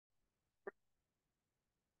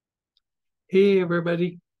Hey,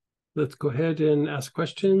 everybody. Let's go ahead and ask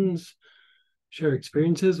questions, share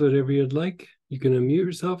experiences, whatever you'd like. You can unmute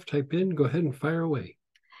yourself, type in, go ahead and fire away.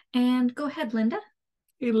 And go ahead, Linda.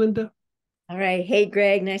 Hey, Linda. All right. Hey,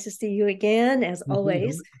 Greg. Nice to see you again, as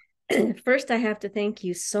always. First, I have to thank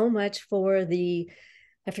you so much for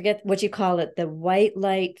I forget what you call it, the white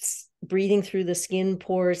lights breathing through the skin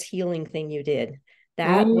pores healing thing you did.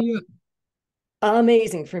 That Oh, was yeah.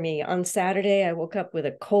 amazing for me. On Saturday, I woke up with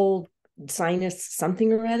a cold sinus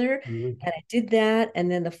something or other, Mhm. and I did that.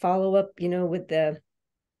 And then the follow-up, with the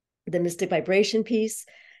mystic vibration piece.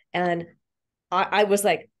 And I was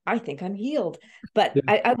like, I think I'm healed, but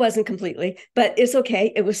Yeah. I wasn't completely, but it's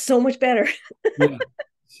okay. It was so much better. Yeah.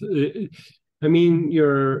 So, I mean,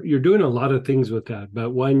 you're doing a lot of things with that,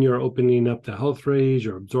 but one, you're opening up the health rays,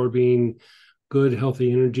 you're absorbing good,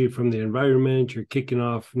 healthy energy from the environment, you're kicking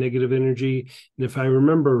off negative energy. And if I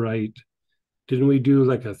remember right, didn't we do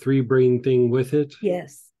like a three brain thing with it?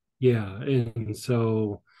 Yes. Yeah, and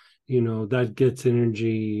so, that gets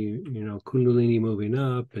energy, Kundalini moving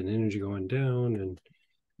up and energy going down, and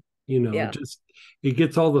Yeah. just it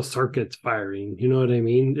gets all the circuits firing. You know what I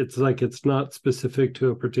mean? It's like it's not specific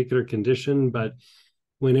to a particular condition, but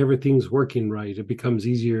when everything's working right, it becomes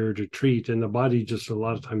easier to treat, and the body just a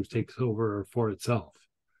lot of times takes over for itself.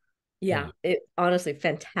 Yeah. Yeah. It honestly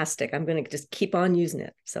fantastic. I'm going to just keep on using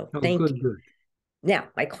it. So Oh, thank good, you. good. Now,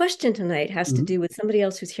 my question tonight has to Mhm. do with somebody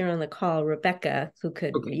else who's here on the call, Rebecca,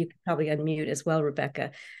 Okay. you could probably unmute as well,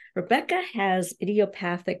 Rebecca. Rebecca has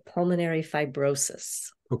idiopathic pulmonary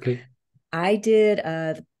fibrosis. Okay. I did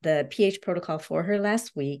the pH protocol for her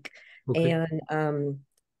last week, Okay. and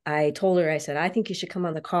I told her, I said, I think you should come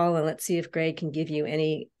on the call and let's see if Greg can give you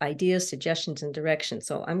any ideas, suggestions, and directions.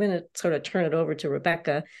 So I'm going to sort of turn it over to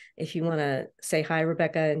Rebecca if you want to say hi,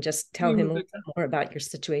 Rebecca, and just tell Hey, him a little Rebecca. bit more about your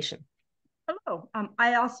situation. Hello.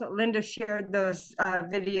 Linda shared those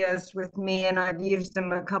videos with me, and I've used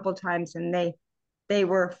them a couple times, and they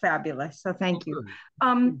were fabulous. So Oh, thank you. good.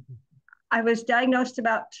 Um, I was diagnosed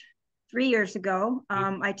about 3 years ago.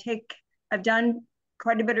 Okay. I've done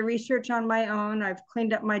quite a bit of research on my own. I've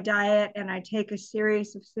cleaned up my diet, and I take a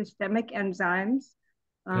series of systemic enzymes.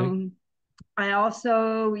 Okay. Um, I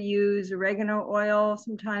also use oregano oil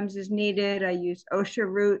sometimes as needed. I use osha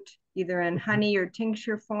root either in honey or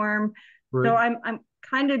tincture form. So Right. I'm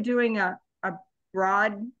kind of doing a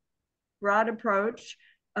broad approach,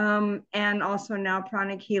 and also now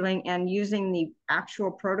pranic healing and using the actual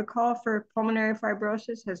protocol for pulmonary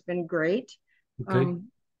fibrosis has been great. Okay. Um,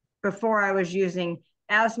 Before I was using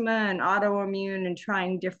asthma and autoimmune and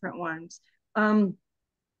trying different ones. Um,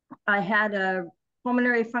 I had a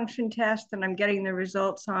pulmonary function test and I'm getting the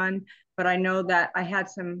results on, but I know that I had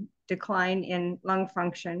some decline in lung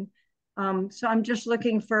function. So I'm just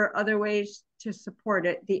looking for other ways to support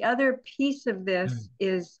it. The other piece of Okay. this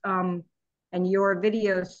is, and your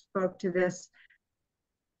video spoke to this,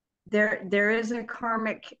 there is a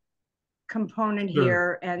karmic component Sure.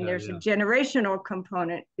 here and Yeah. there's a Yeah. generational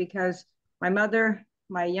component because my mother,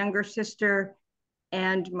 my younger sister,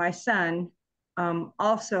 and my son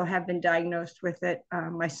also have been diagnosed with it.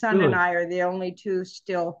 My son and Really? I are the only two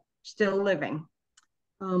still living.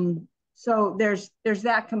 So there's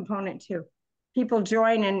that component too. People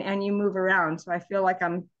join and you move around. So I feel like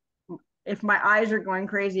if my eyes are going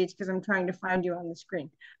crazy, it's because I'm trying to find you on the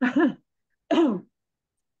screen.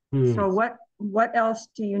 Hmm. So what else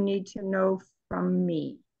do you need to know from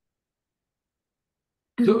me?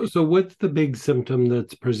 So what's the big symptom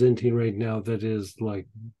that's presenting right now that is like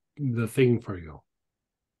the thing for you?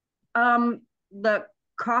 The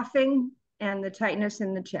coughing and the tightness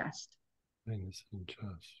in the chest. Sinus and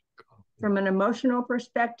chest, coughing. From an emotional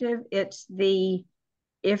perspective, it's the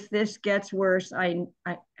if this gets worse, I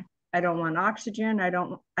don't want oxygen. I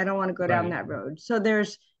don't want to go down Right. that road. So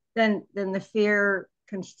there's then the fear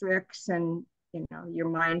constricts and your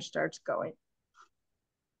mind starts going.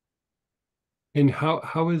 And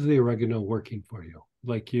how is the oregano working for you?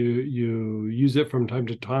 Like you use it from time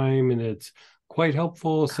to time and it's quite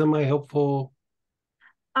helpful, semi-helpful.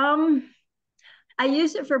 Um, I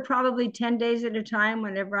use it for probably 10 days at a time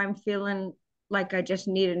whenever I'm feeling like I just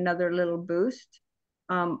need another little boost.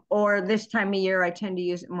 Or this time of year, I tend to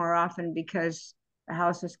use it more often because the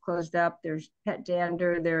house is closed up. There's pet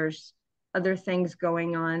dander. There's other things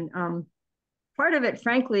going on. Part of it,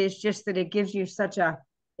 frankly, is just that it gives you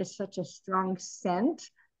it's such a strong scent.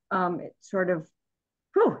 It sort of,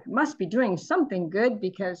 whew, it must be doing something good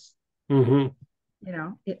because, Hmm.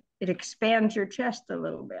 it expands your chest a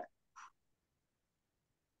little bit.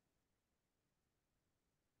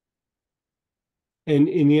 And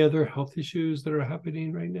any other health issues that are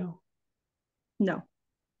happening right now? No.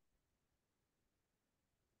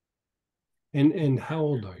 And how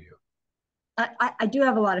old are you? I do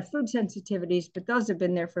have a lot of food sensitivities, but those have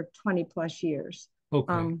been there for 20 plus years.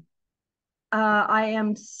 Okay. I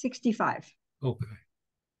am 65. Okay.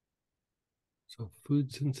 So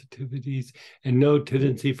food sensitivities and no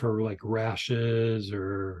tendency for like rashes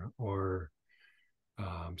or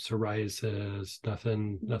psoriasis,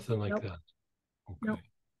 nothing like Nope. that. Okay. Nope.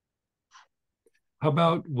 How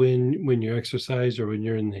about when you exercise or when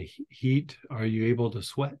you're in the heat, are you able to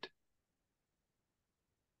sweat?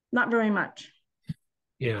 Not very much.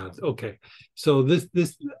 Yeah, okay. So this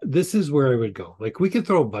is where I would go. Like we could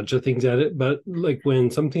throw a bunch of things at it, but like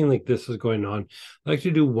when something like this is going on, I like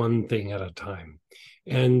to do one thing at a time.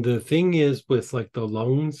 And the thing is with like the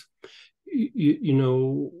lungs, you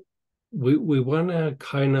know, we want to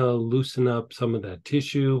kind of loosen up some of that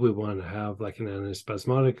tissue. We want to have like an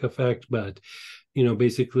antispasmodic effect, but you know,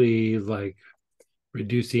 basically like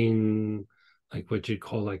reducing like what you'd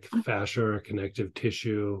call like fascia or connective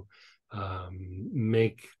tissue,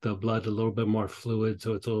 make the blood a little bit more fluid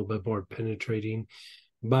so it's a little bit more penetrating.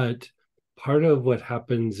 But part of what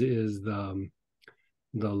happens is the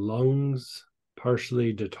lungs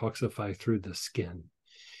partially detoxify through the skin.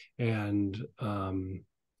 And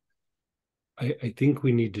I think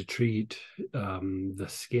we need to treat the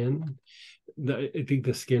skin. I think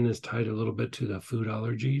the skin is tied a little bit to the food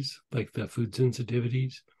allergies, like the food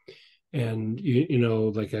sensitivities. And, you know,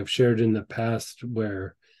 like I've shared in the past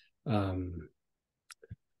where, you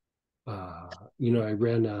know, I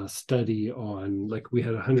ran a study on like we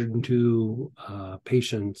had 102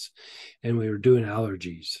 patients and we were doing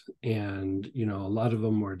allergies. And, you know, a lot of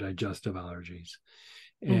them were digestive allergies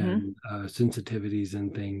and sensitivities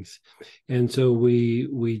and things. And so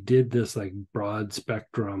we did this like broad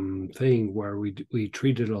spectrum thing where we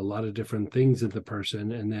treated a lot of different things in the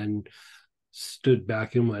person and then stood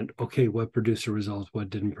back and went, okay, what produced a result, what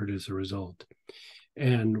didn't produce a result.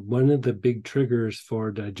 And one of the big triggers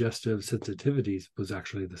for digestive sensitivities was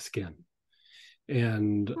actually the skin.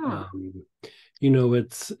 And you know,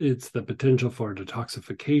 it's the potential for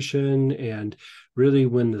detoxification, and really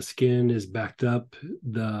when the skin is backed up,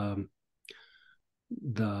 the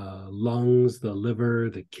lungs, the liver,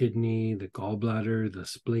 the kidney, the gallbladder, the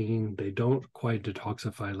spleen, they don't quite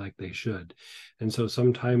detoxify like they should. And so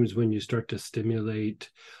sometimes when you start to stimulate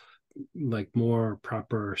like more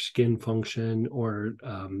proper skin function or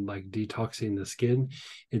like detoxing the skin,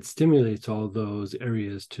 it stimulates all those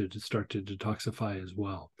areas to start to detoxify as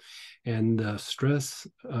well. And the stress,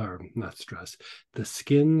 or not stress, the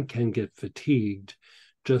skin can get fatigued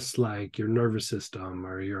just like your nervous system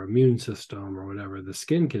or your immune system or whatever. The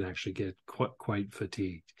skin can actually get quite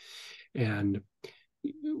fatigued. And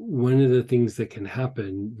one of the things that can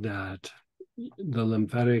happen that the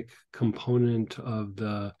lymphatic component of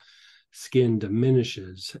the skin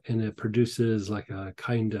diminishes and it produces like a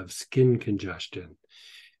kind of skin congestion.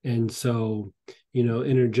 And so, you know,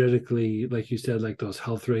 energetically, like you said, like those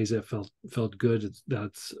health rays that felt good,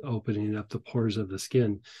 that's opening up the pores of the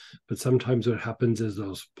skin. But sometimes what happens is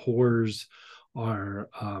those pores are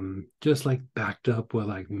just like backed up with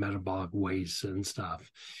like metabolic waste and stuff.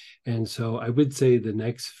 And so I would say the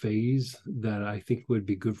next phase that I think would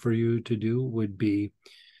be good for you to do would be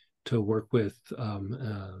to work with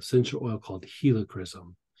essential oil called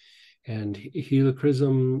helichrysum. And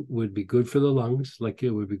helichrysum would be good for the lungs, like it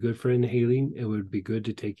would be good for inhaling. It would be good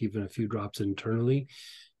to take even a few drops internally,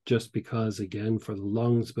 just because, again, for the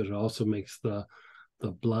lungs, but it also makes the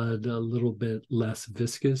blood a little bit less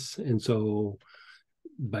viscous. And so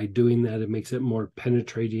by doing that, it makes it more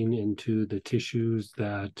penetrating into the tissues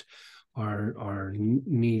that are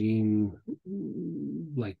needing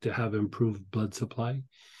like to have improved blood supply.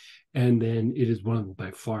 And then it is one of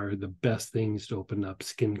by far the best things to open up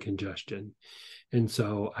skin congestion. And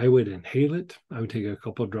so I would inhale it. I would take a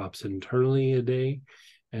couple of drops internally a day.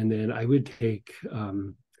 And then I would take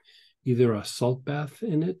either a salt bath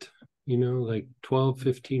in it, you know, like 12,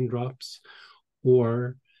 15 drops,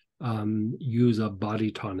 or use a body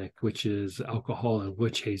tonic, which is alcohol and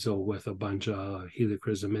witch hazel with a bunch of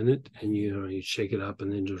helichrysum in it. And, you know, you shake it up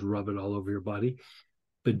and then just rub it all over your body.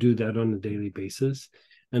 But do that on a daily basis.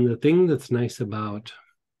 And the thing that's nice about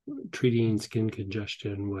treating skin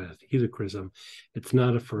congestion with helichrysum, it's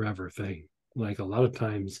not a forever thing. Like a lot of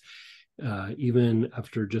times, even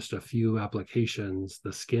after just a few applications,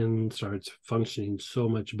 the skin starts functioning so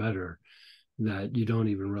much better that you don't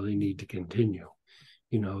even really need to continue.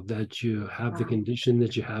 You know, that you have the condition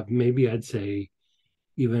that you have. Maybe I'd say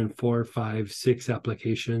even 4, 5, 6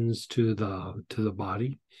 applications to the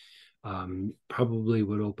body. Probably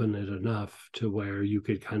would open it enough to where you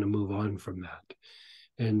could kind of move on from that.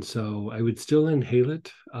 And so I would still inhale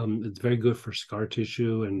it. It's very good for scar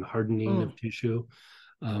tissue and hardening of tissue.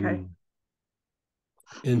 Okay.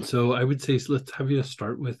 And so I would say, so let's have you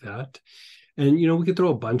start with that. And, we could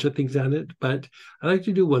throw a bunch of things at it, but I like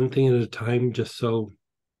to do one thing at a time, just so,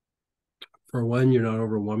 for one, you're not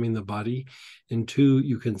overwhelming the body. And two,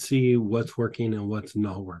 you can see what's working and what's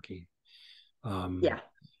not working. Yeah.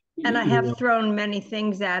 And I have thrown many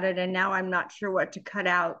things at it, and now I'm not sure what to cut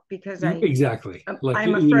out because exactly.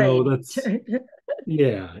 I'm afraid. That's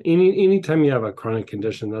yeah. Anytime you have a chronic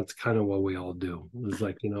condition, that's kind of what we all do. It's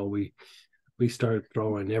like, we start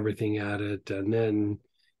throwing everything at it, and then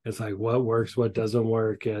it's like what works, what doesn't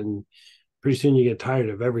work, and pretty soon you get tired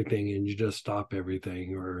of everything and you just stop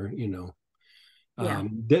everything, or Yeah.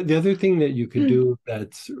 The other thing that you could do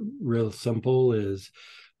that's real simple is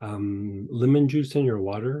lemon juice in your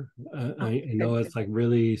water. I know it's like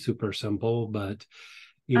really super simple, but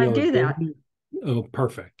I do that. Oh,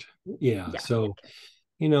 perfect. Yeah. Yeah. So,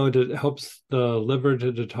 it helps the liver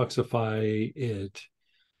to detoxify it.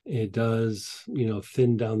 It does,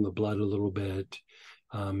 thin down the blood a little bit,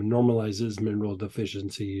 normalizes mineral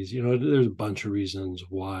deficiencies. There's a bunch of reasons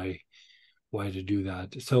why to do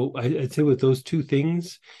that. So I'd say with those two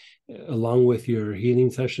things, along with your healing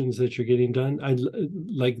sessions that you're getting done,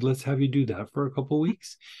 let's have you do that for a couple of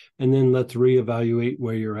weeks, and then let's reevaluate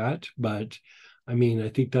where you're at. But I mean, I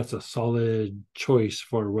think that's a solid choice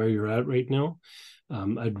for where you're at right now.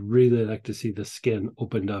 I'd really like to see the skin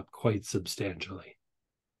opened up quite substantially.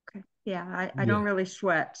 Okay. Yeah, I don't really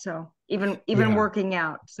sweat, so even working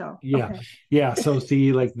out. So yeah. So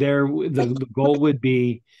see, like the goal would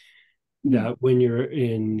be that when you're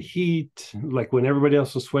in heat, like when everybody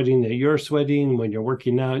else is sweating, that you're sweating. When you're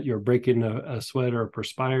working out, you're breaking a sweat or a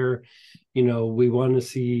perspire. We want to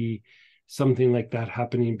see something like that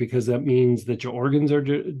happening, because that means that your organs are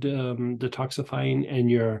detoxifying, and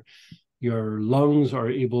your lungs are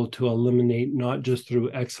able to eliminate, not just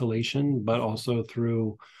through exhalation, but also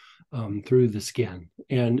through the skin.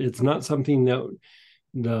 And it's not something that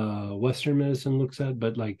the Western medicine looks at,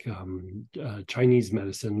 but like Chinese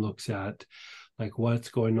medicine looks at, like what's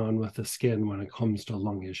going on with the skin when it comes to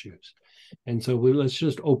lung issues. And so let's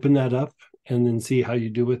just open that up and then see how you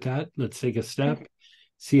do with that. Let's take a step,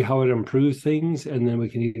 see how it improves things, and then we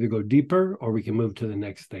can either go deeper or we can move to the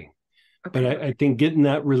next thing. Okay. But I think getting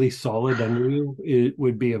that really solid under you, it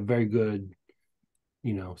would be a very good,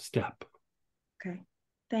 step. Okay.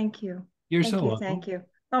 Thank you. You're so welcome. Thank you.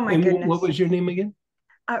 Oh my goodness. What was your name again?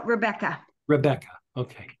 Rebecca. Rebecca.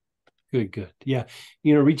 Okay. Good. Yeah.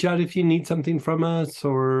 Reach out if you need something from us,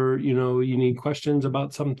 or, you need questions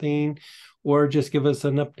about something, or just give us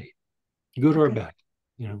an update, good or bad,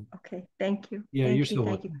 Okay. Thank you. Yeah, you're so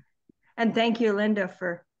welcome. And thank you, Linda,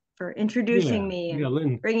 for introducing me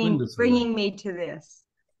and bringing me to this.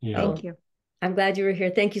 Yeah. Thank you. I'm glad you were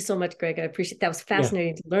here. Thank you so much, Greg. I appreciate that. Was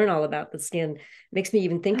fascinating to learn all about the skin. Makes me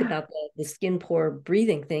even think about the skin pore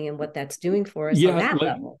breathing thing and what that's doing for us on that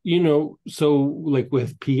level. So like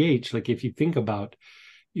with pH, like if you think about,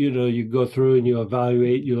 you go through and you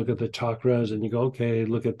evaluate, you look at the chakras and you go, okay,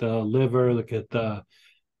 look at the liver, look at the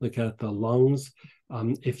lungs.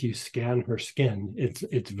 If you scan her skin,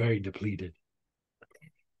 it's very depleted.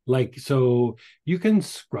 Like, so you can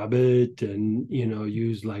scrub it and,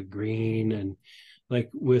 use like green, and like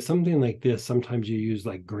with something like this, sometimes you use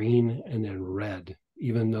like green and then red,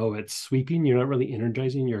 even though it's sweeping, you're not really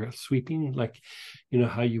energizing, you're sweeping, like,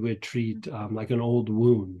 how you would treat like an old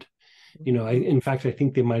wound. In fact, I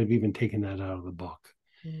think they might have even taken that out of the book.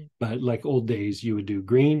 But like old days, you would do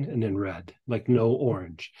green and then red, like no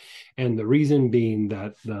orange. And the reason being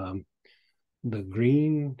that the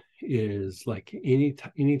green is like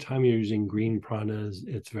anytime you're using green pranas,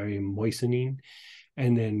 it's very moistening,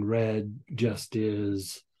 and then red just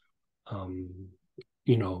is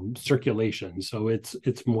circulation, so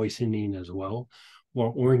it's moistening as well,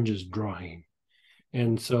 while orange is drying.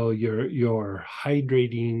 And so you're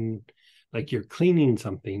hydrating, like you're cleaning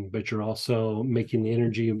something, but you're also making the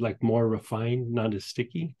energy like more refined, not as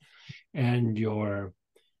sticky. And your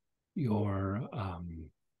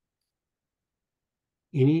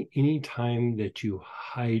any time that you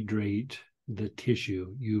hydrate the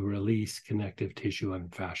tissue, you release connective tissue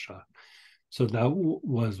and fascia. So that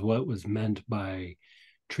was what was meant by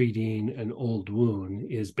treating an old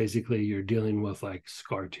wound, is basically you're dealing with like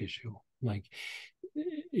scar tissue. Like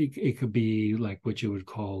it could be like what you would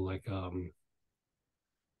call like a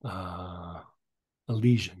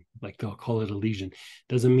lesion, like they'll call it a lesion.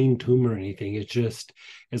 Doesn't mean tumor or anything.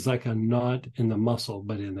 It's like a knot in the muscle,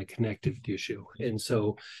 but in the connective tissue. And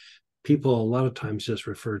so people a lot of times just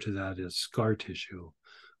refer to that as scar tissue.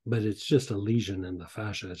 but it's just a lesion in the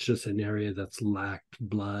fascia. It's just an area that's lacked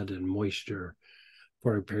blood and moisture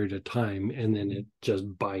for a period of time, and then it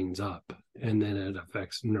just binds up, and then it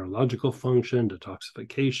affects neurological function,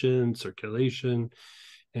 detoxification, circulation,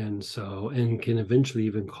 and can eventually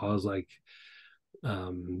even cause like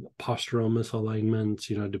postural misalignments,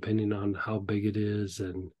 depending on how big it is.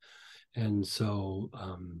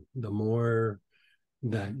 The more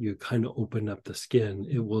that you kind of open up the skin,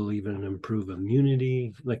 it will even improve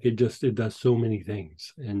immunity. Like it does so many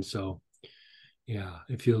things. And so, yeah,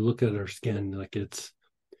 if you look at our skin, like it's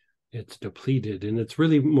depleted, and it's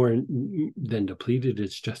really more than depleted.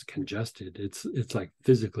 It's just congested. It's like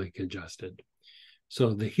physically congested.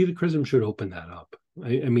 So the helichrysum should open that up.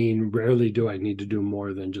 I mean, rarely do I need to do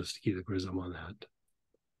more than just helichrysum on that.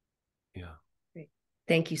 Yeah. Great.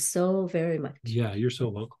 Thank you so very much. Yeah, you're so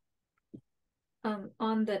welcome.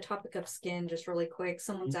 On the topic of skin, just really quick,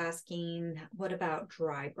 someone's asking, what about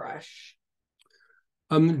dry brush?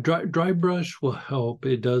 Dry brush will help.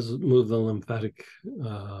 It does move the lymphatic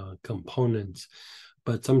components,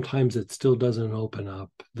 but sometimes it still doesn't open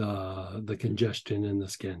up the congestion in the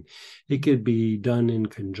skin. It could be done in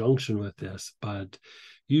conjunction with this, but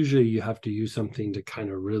usually you have to use something to kind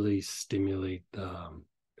of really stimulate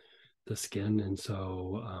the skin. And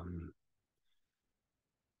so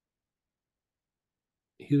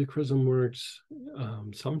helichrysum works.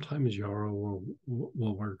 Sometimes Yarrow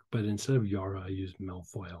will work, but instead of Yarrow, I use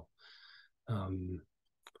milfoil.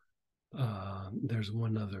 There's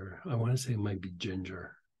one other, I want to say it might be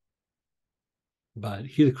ginger, but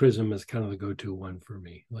helichrysum is kind of the go-to one for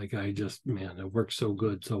me. Like man, it works so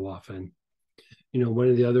good so often. One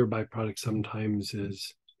of the other byproducts sometimes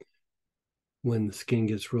is when the skin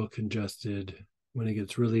gets real congested, when it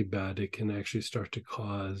gets really bad, it can actually start to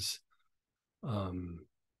cause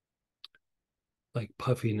like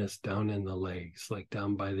puffiness down in the legs, like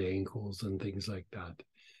down by the ankles and things like that.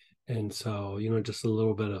 And so, just a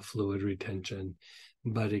little bit of fluid retention,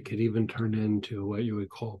 but it could even turn into what you would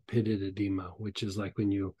call pitted edema, which is like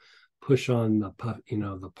when you push on the puff,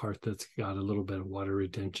 the part that's got a little bit of water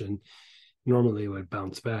retention. Normally it would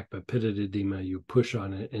bounce back, but pitted edema, you push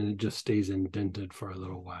on it and it just stays indented for a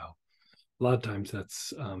little while. A lot of times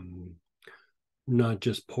that's not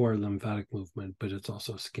just poor lymphatic movement, but it's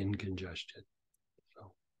also skin congestion.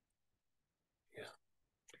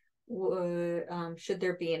 Should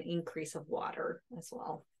there be an increase of water as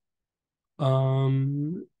well? A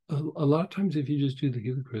lot of times if you just do the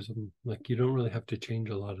helichrysum, like you don't really have to change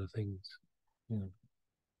a lot of things. Yeah.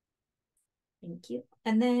 Thank you.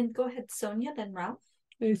 And then go ahead, Sonia, then Ralph.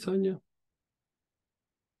 Hey, Sonia.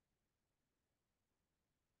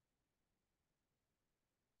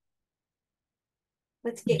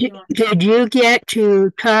 Let's get you on. Did you get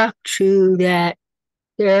to talk to that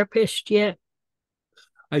therapist yet?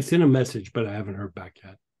 I sent a message, but I haven't heard back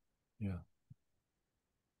yet. Yeah.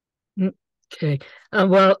 Okay.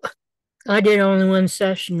 Well, I did only one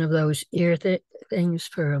session of those ear things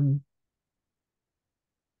for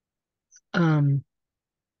that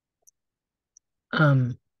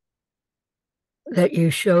you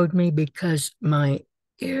showed me because my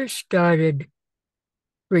ears started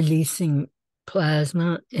releasing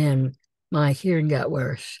plasma and my hearing got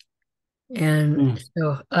worse. And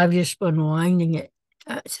so I've just been winding it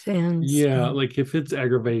since. Yeah, like if it's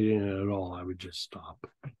aggravating it at all, I would just stop.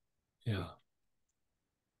 Yeah.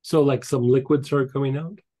 So like some liquid started coming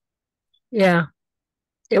out? Yeah.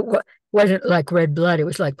 It wasn't like red blood. It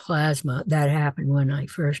was like plasma. That happened when I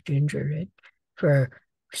first injured it for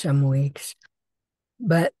some weeks.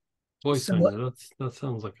 But boy, Sonia, that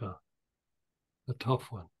sounds like a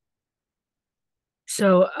tough one.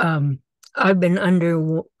 So I've been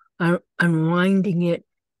unwinding it.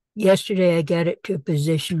 Yesterday I got it to a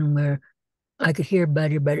position where I could hear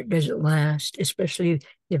better, but it doesn't last, especially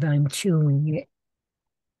if I'm chewing it.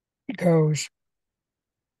 It goes.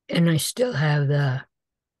 And I still have the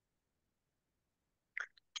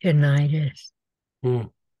tinnitus.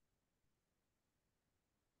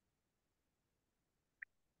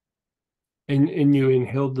 And you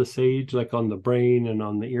inhaled the sage like on the brain and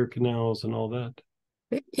on the ear canals and all that?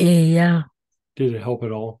 Yeah. Did it help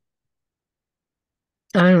at all?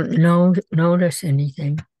 I don't notice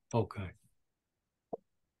anything. Okay.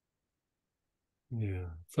 Yeah,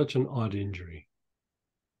 such an odd injury.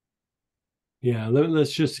 Yeah,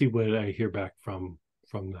 let's just see what I hear back from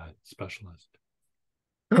that specialist.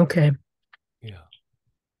 Okay. Yeah.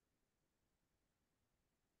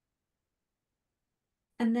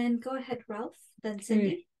 And then go ahead, Ralph, then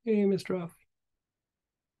Cindy. Hey, Mr. Ralph.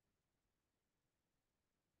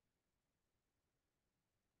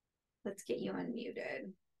 Let's get you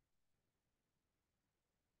unmuted.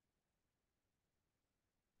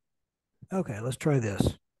 Okay, let's try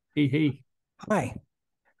this. Hey. Hi.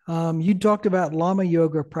 You talked about Lama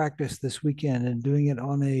yoga practice this weekend and doing it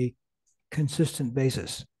on a consistent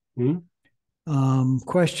basis. Hmm?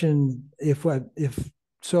 Question: if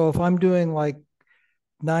I'm doing like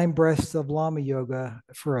 9 breaths of Lama yoga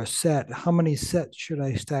for a set, how many sets should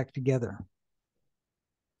I stack together?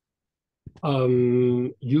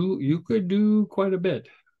 You could do quite a bit.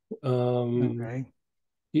 Okay.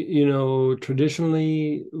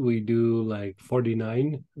 Traditionally we do like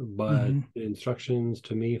 49, but Mm-hmm. the instructions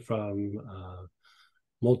to me from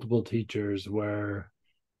multiple teachers were,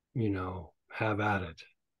 have at it.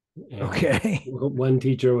 And Okay. one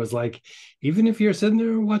teacher was like, even if you're sitting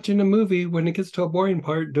there watching a movie, when it gets to a boring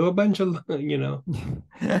part, do a bunch of,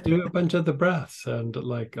 do a bunch of the breaths. And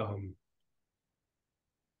like,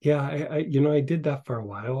 yeah, I did that for a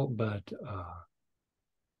while, but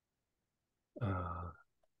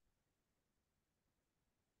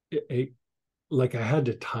it, like I had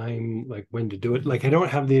to time like when to do it. Like I don't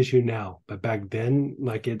have the issue now, but back then,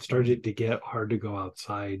 like it started to get hard to go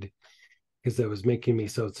outside because it was making me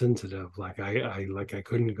so sensitive. Like I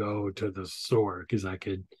couldn't go to the store because I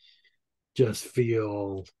could just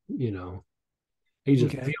feel, you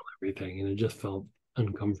just Okay. feel everything, and it just felt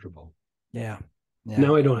uncomfortable. Yeah. Yeah.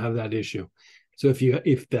 Now I don't have that issue. So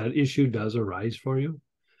if that issue does arise for you,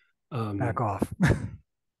 Back off.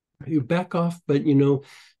 you back off. But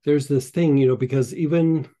there's this thing, because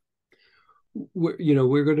even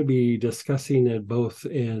we're going to be discussing it both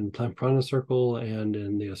in Plant Prana Circle and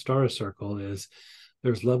in the Astara Circle. Is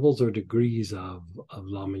there's levels or degrees of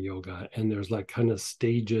Lama Yoga, and there's like kind of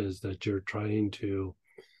stages that you're trying to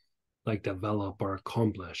like develop or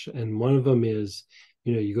accomplish. And one of them is,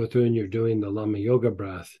 you go through and you're doing the Lama Yoga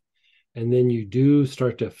breath, and then you do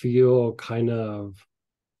start to feel kind of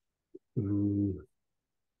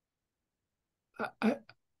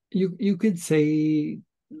you could say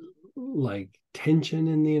like tension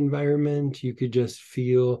in the environment. You could just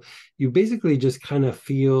feel, you basically just kind of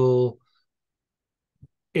feel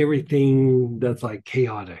everything that's like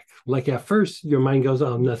chaotic. Like at first your mind goes,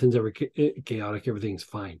 oh, nothing's ever chaotic, everything's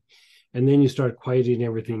fine. And then you start quieting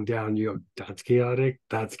everything down. You go, that's chaotic,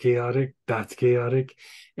 that's chaotic, that's chaotic.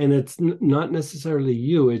 And it's not necessarily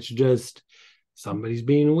you, it's just somebody's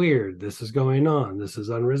being weird, this is going on, this is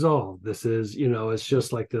unresolved, this is, it's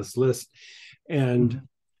just like this list. And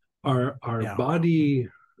our Yeah. body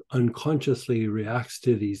unconsciously reacts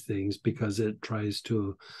to these things because it tries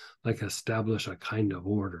to like establish a kind of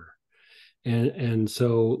order. And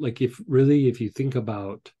so like if you think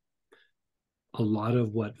about a lot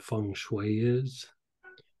of what feng shui is,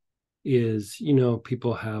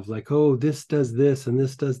 people have like, oh, this does this and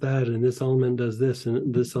this does that and this element does this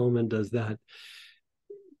and this element does that.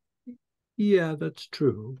 Yeah, that's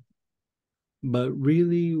true. But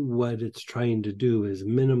really what it's trying to do is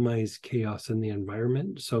minimize chaos in the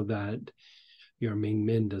environment so that your Ming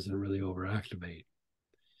Min doesn't really overactivate.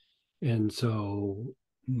 And so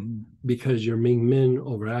because your Ming Min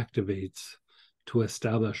overactivates to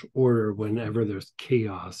establish order whenever there's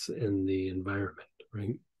chaos in the environment,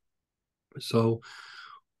 right? So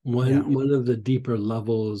one of the deeper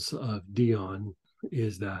levels of Dion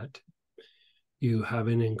is that you have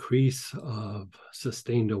an increase of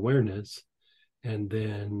sustained awareness, and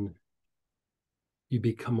then you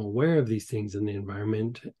become aware of these things in the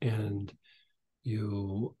environment, and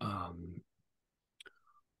you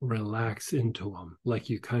relax into them. Like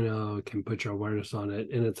you kind of can put your awareness on it,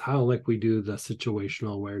 and it's how like we do the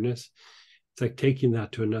situational awareness. It's like taking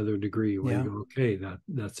that to another degree where you go, okay,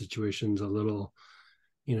 that situation's a little,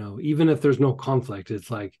 even if there's no conflict,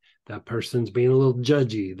 it's like that person's being a little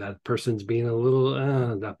judgy, that person's being a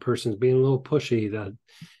little that person's being a little pushy, that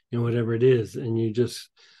whatever it is. And you just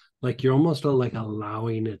like, you're almost like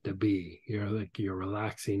allowing it to be. You're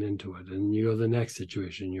relaxing into it, and you go to the next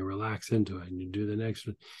situation, you relax into it, and you do the next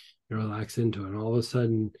one, you relax into it, and all of a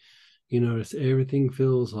sudden you notice everything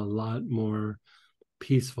feels a lot more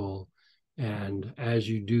peaceful. And as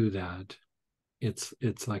you do that, it's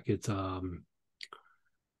like it's a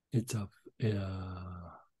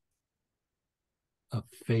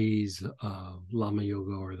phase of Lama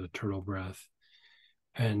Yoga or the turtle breath,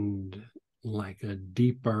 and like a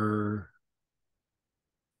deeper,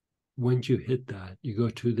 once you hit that, you go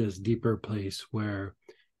to this deeper place where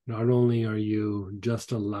not only are you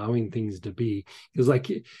just allowing things to be, because like,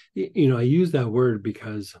 I use that word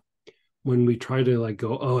because when we try to like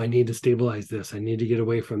go, oh, I need to stabilize this, I need to get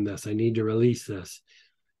away from this, I need to release this,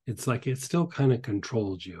 it's like it still kind of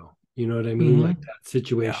controls you. You know what I mean? Like that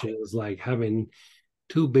situation is like having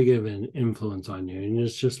too big of an influence on you, and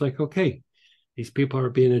it's just like, okay, these people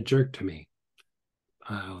are being a jerk to me.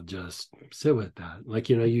 I'll just sit with that. Like,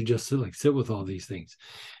 you just sit with all these things.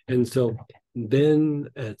 And so then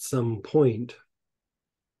at some point,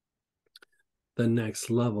 the next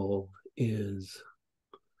level is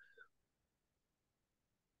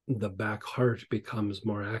the back heart becomes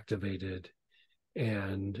more activated,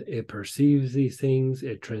 and it perceives these things,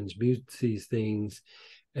 it transmutes these things,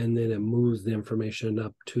 and then it moves the information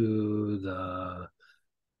up to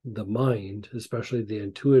the mind, especially the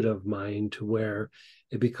intuitive mind, to where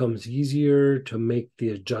it becomes easier to make the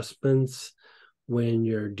adjustments when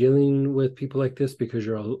you're dealing with people like this, because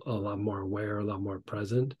you're a lot more aware, a lot more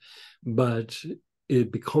present, but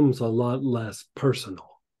it becomes a lot less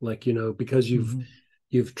personal, like, because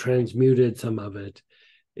you've transmuted some of it.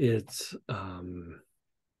 It's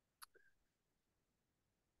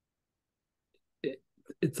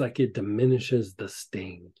it's like it diminishes the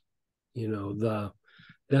sting, that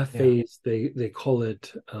phase. They call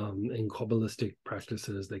it in Kabbalistic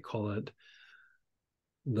practices, they call it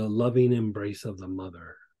the loving embrace of the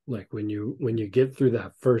mother. Like when you get through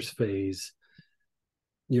that first phase,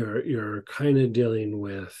 you're kind of dealing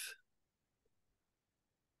with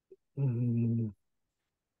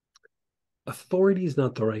authority is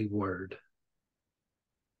not the right word,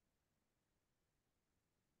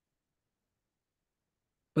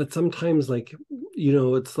 but sometimes, like,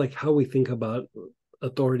 it's like how we think about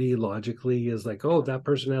authority logically is like, oh, that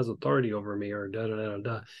person has authority over me, or da da da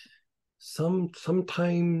da.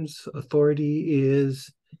 Sometimes authority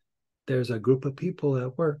is there's a group of people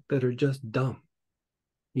at work that are just dumb.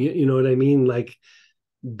 You know what I mean? Like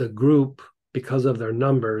the group, because of their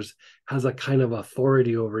numbers, has a kind of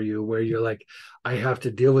authority over you where you're like, I have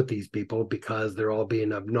to deal with these people because they're all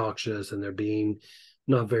being obnoxious and they're being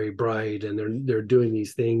not very bright and they're doing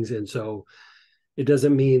these things. And so it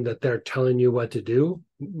doesn't mean that they're telling you what to do,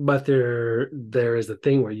 but there is a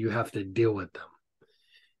thing where you have to deal with them.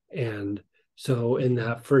 And so in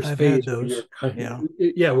that first I've phase, had those.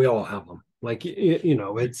 yeah, we all have them. Like,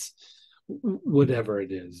 it's whatever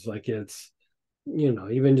it is. Like it's,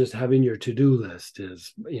 even just having your to-do list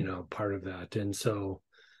is, part of that. And so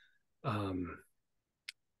trying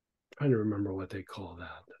to remember what they call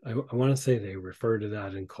that. I want to say they refer to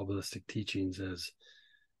that in Kabbalistic teachings as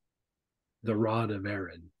the rod of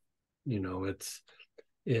Aaron. It's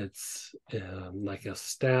like a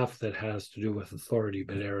staff that has to do with authority,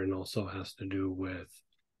 but Aaron also has to do with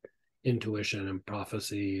intuition and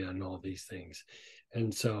prophecy and all these things.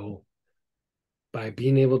 And so by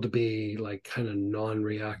being able to be like kind of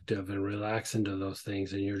non-reactive and relax into those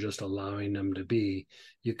things, and you're just allowing them to be,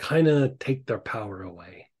 you kind of take their power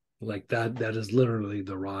away. Like that is literally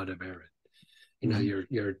the rod of Aaron.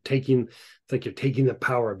 You're taking, it's like you're taking the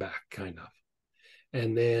power back, kind of.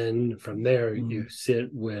 And then from there, you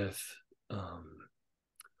sit with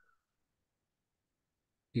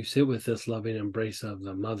this loving embrace of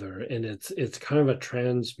the mother, and it's kind of a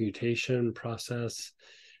transmutation process,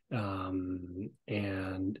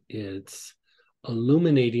 and it's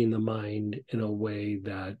illuminating the mind in a way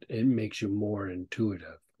that it makes you more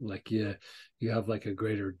intuitive. Like you have like a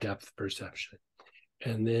greater depth perception,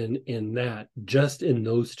 and then in that, just in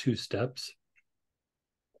those two steps,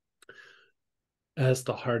 as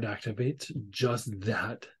the heart activates, just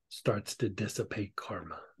that starts to dissipate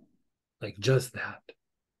karma, like just that.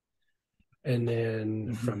 And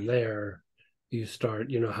then from there, you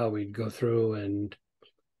start, how we'd go through and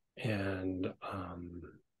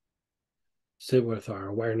sit with our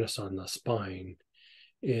awareness on the spine.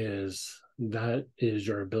 That is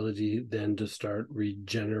your ability then to start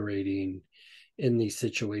regenerating in these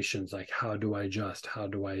situations. Like, how do I adjust? How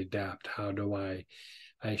do I adapt? How do I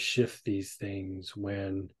shift these things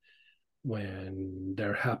when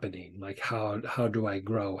they're happening? Like how do I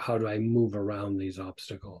grow? How do I move around these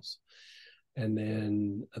obstacles? And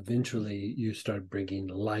then eventually you start bringing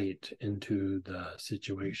light into the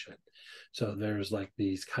situation. So there's like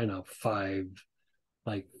these kind of 5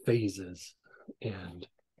 like phases. And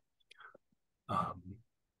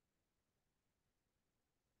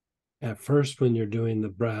at first, when you're doing the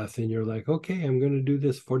breath and you're like, okay, I'm going to do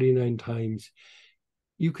this 49 times,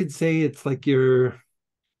 you could say it's like you're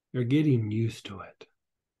getting used to it.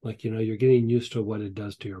 Like, you're getting used to what it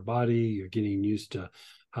does to your body. You're getting used to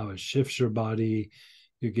how it shifts your body.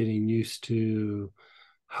 You're getting used to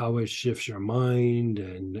how it shifts your mind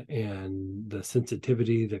and the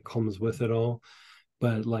sensitivity that comes with it all.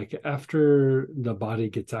 But like after the body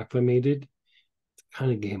gets acclimated, it's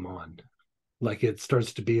kind of game on. Like it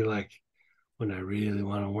starts to be like, when I really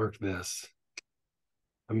want to work this,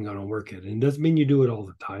 I'm going to work it. And it doesn't mean you do it all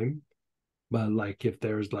the time, but like if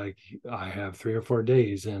there's like, I have 3 or 4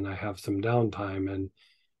 days and I have some downtime, and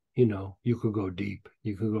you could go deep.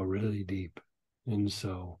 You could go really deep. And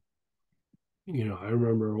so, I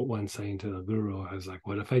remember once saying to the guru, I was like,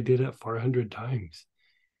 what if I did it 400 times?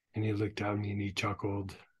 And he looked at me and he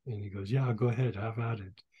chuckled and he goes, yeah, go ahead, have at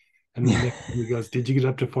it. And the next time he goes, did you get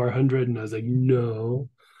up to 400? And I was like, no.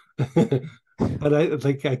 But I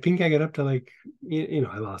think I got up to like,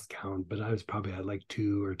 I lost count, but I was probably at like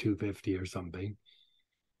 2 or 250 or something.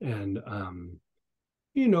 And,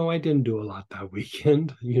 I didn't do a lot that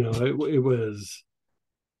weekend.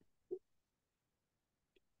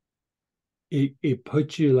 It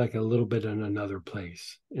puts you like a little bit in another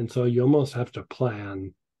place. And so you almost have to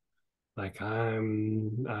plan, like,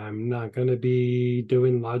 I'm not going to be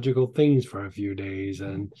doing logical things for a few days.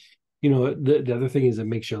 And, the other thing is it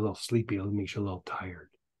makes you a little sleepy. It makes you a little tired.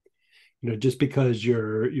 Just because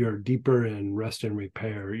you're deeper in rest and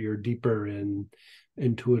repair, you're deeper in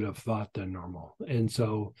intuitive thought than normal. And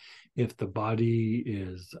so if the body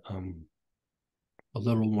is a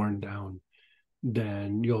little worn down,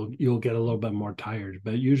 then you'll get a little bit more tired.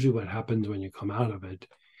 But usually what happens when you come out of it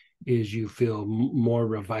is you feel more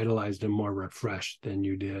revitalized and more refreshed than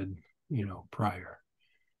you did, prior.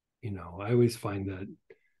 I always find that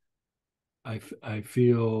I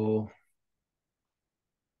feel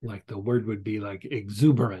like the word would be like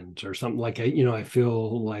exuberant or something, like I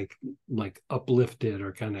feel like uplifted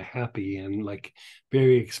or kind of happy and like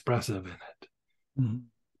very expressive in it. Mm-hmm.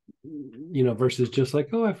 Versus just like,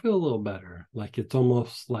 oh, I feel a little better. Like it's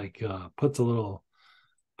almost like puts a little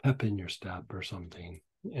pep in your step or something.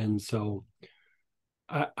 And so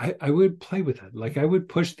I would play with it. Like I would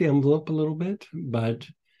push the envelope a little bit, but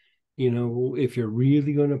if you're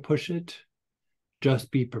really going to push it,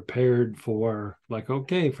 just be prepared for like,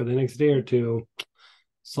 okay, for the next day or two,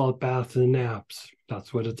 salt baths and naps.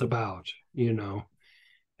 That's what it's about, And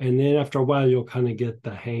then after a while, you'll kind of get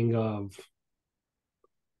the hang of,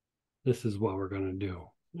 this is what we're going to do.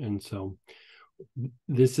 And so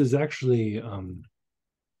this is actually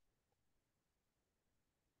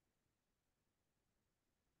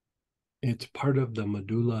it's part of the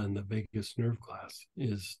medulla and the vagus nerve class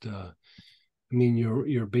is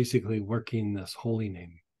you're basically working this holy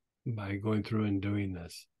name by going through and doing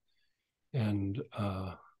this. And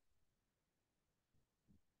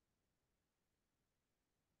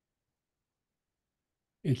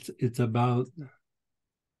it's about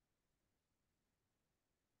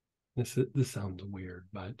this sounds weird,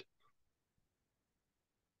 but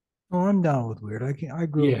Oh, I'm down with weird. I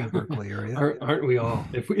grew up in the Berkeley area. Aren't we all?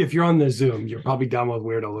 If you're on the Zoom, you're probably down with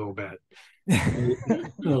weird a little bit. a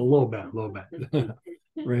little bit.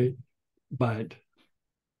 Right? But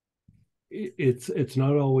it's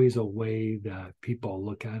not always a way that people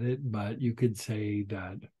look at it, but you could say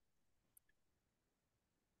that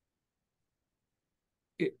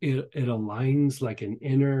it aligns like an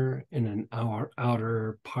inner and an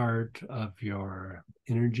outer part of your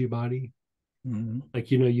energy body. Mm-hmm.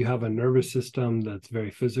 Like, you have a nervous system that's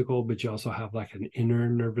very physical, but you also have like an inner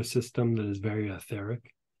nervous system that is very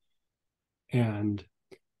etheric. And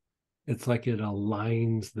it's like it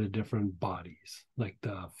aligns the different bodies, like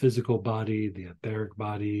the physical body, the etheric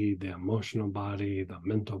body, the emotional body, the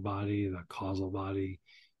mental body, the causal body.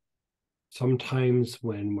 Sometimes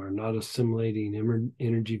when we're not assimilating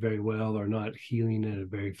energy very well or not healing at a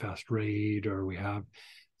very fast rate, or we have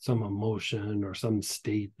some emotion or some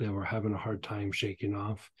state that we're having a hard time shaking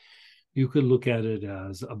off, you could look at it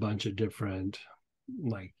as a bunch of different,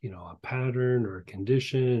 like, a pattern or a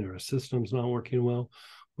condition or a system's not working well,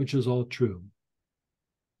 which is all true.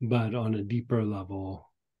 But on a deeper level,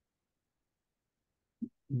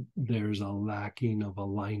 there's a lacking of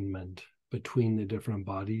alignment between the different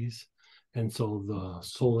bodies. And so the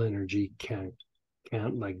soul energy can't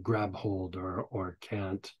like grab hold or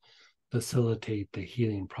can't facilitate the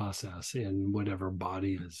healing process in whatever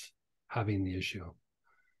body is having the issue.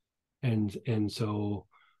 And so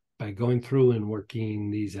by going through and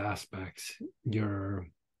working these aspects, you're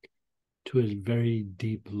to a very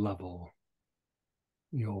deep level,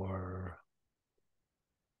 you're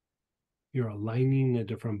aligning the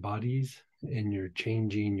different bodies and you're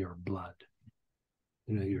changing your blood.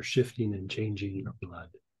 You're shifting and changing your blood.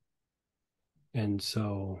 And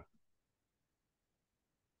so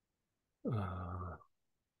I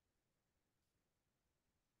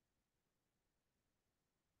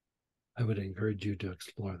would encourage you to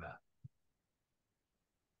explore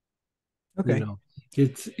that. Okay.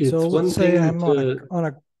 It's so one let's say thing I'm to... on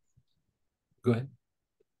a Go ahead.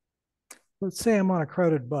 Let's say I'm on a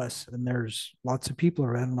crowded bus and there's lots of people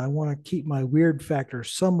around and I want to keep my weird factor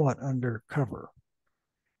somewhat under cover.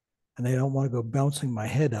 And I don't want to go bouncing my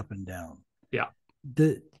head up and down. Yeah.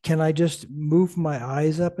 can I just move my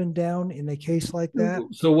eyes up and down in a case like that?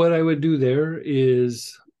 So what I would do there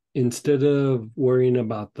is, instead of worrying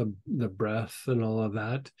about the breath and all of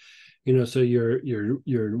that, so you're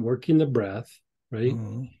working the breath, right?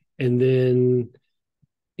 Mhm. And then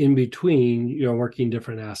in between, you're working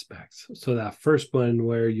different aspects. So that first one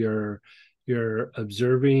where you're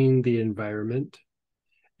observing the environment,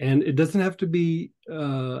 and it doesn't have to be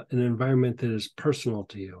an environment that is personal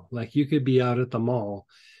to you. Like, you could be out at the mall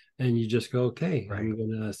and you just go, okay, Right. I'm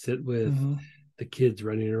gonna sit with Mhm. the kids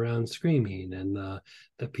running around screaming, and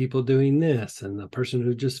the people doing this, and the person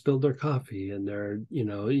who just spilled their coffee, and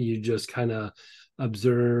you just kind of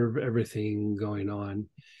observe everything going on,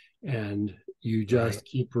 and you just Right.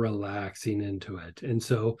 keep relaxing into it. And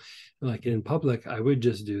so, like, in public, I would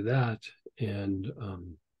just do that. And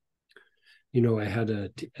I had a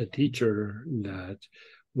teacher that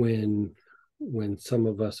when some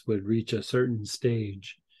of us would reach a certain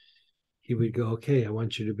stage, he would go, okay, I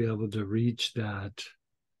want you to be able to reach that,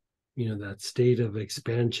 that state of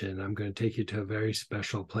expansion. I'm going to take you to a very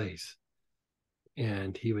special place.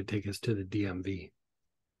 And he would take us to the DMV,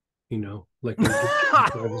 like when you get your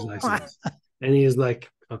driver's license. And he is like,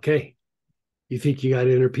 okay, you think you got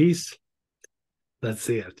inner peace? Let's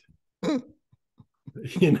see it. And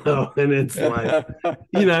it's like,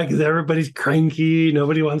 because everybody's cranky,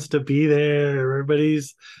 nobody wants to be there,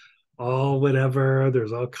 everybody's all whatever,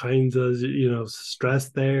 there's all kinds of stress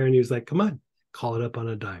there. And he was like, come on, call it up on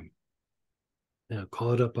a dime.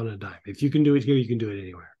 Call it up on a dime. If you can do it here, you can do it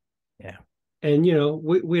anywhere. Yeah. And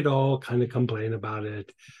we'd all kind of complain about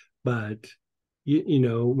it, but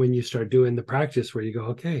when you start doing the practice where you go,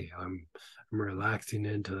 okay, I'm relaxing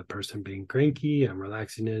into the person being cranky, I'm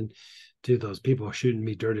relaxing into those people shooting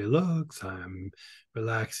me dirty looks, I'm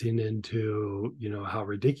relaxing into how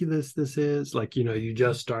ridiculous this is, like you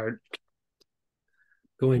just start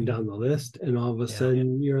going down the list, and all of a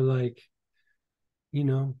sudden you're like,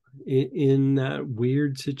 in that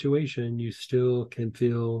weird situation, you still can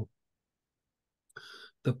feel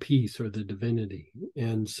the peace or the divinity.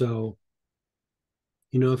 And so,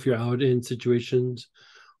 if you're out in situations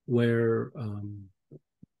where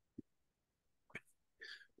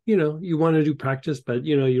you want to do practice, but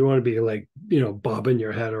you don't want to be like bobbing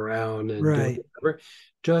your head around and Right. doing whatever.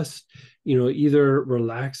 Just either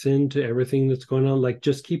relax into everything that's going on, like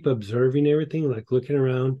just keep observing everything, like looking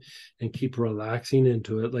around, and keep relaxing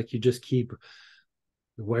into it. Like you just keep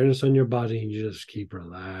awareness on your body, and you just keep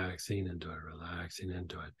relaxing into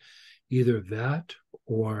it. Either that,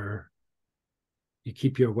 or you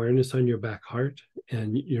keep your awareness on your back heart,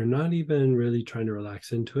 and you're not even really trying to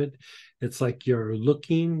relax into it. It's like you're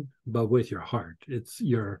looking, but with your heart. It's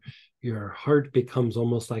your heart becomes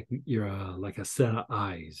almost like you're like a set of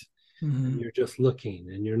eyes. Mhm. And you're just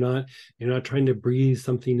looking, and you're not trying to breathe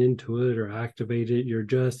something into it or activate it. You're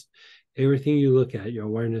just, everything you look at, your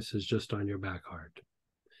awareness is just on your back heart.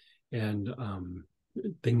 And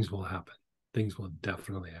things will happen. Things will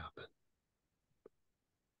definitely happen.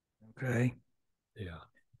 Okay. Yeah.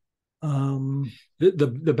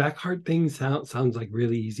 The back heart thing sounds like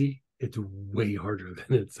really easy. It's way harder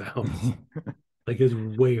than it sounds. Like, it's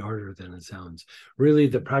way harder than it sounds. Really,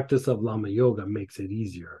 the practice of Lama Yoga makes it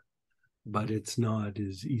easier, but it's not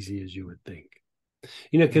as easy as you would think.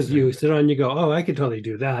 Because you sit on, you go, oh, I could totally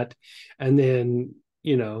do that. And then,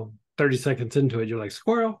 30 seconds into it, you're like,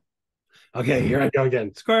 squirrel. Okay, here I go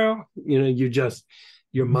again, squirrel.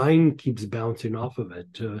 Your mind keeps bouncing off of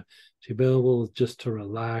it to be able just to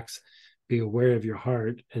relax, be aware of your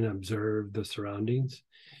heart, and observe the surroundings.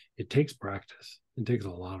 It takes practice. It takes a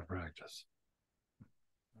lot of practice.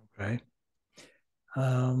 Okay.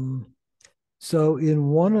 So in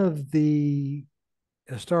one of the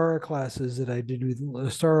Astara classes that I did with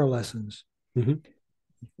Astara lessons,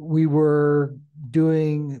 we were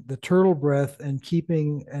doing the turtle breath and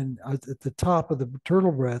keeping, and at the top of the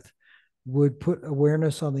turtle breath would put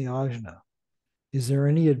awareness on the ajna. Is there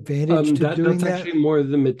any advantage to doing that? That's actually more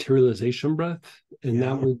the materialization breath, and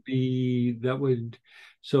that would.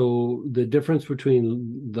 So the difference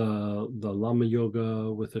between the Lama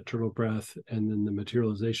Yoga with the turtle breath and then the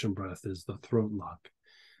materialization breath is the throat lock.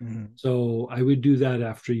 Mm-hmm. So I would do that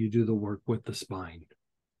after you do the work with the spine,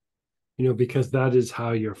 because that is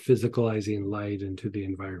how you're physicalizing light into the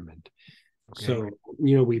environment. Okay. So,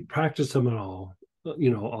 we practice them at all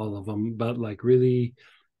of them, but like really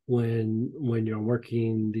when you're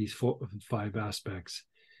working these 5 aspects,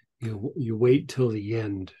 you wait till the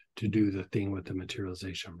end to do the thing with the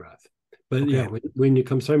materialization breath. But when you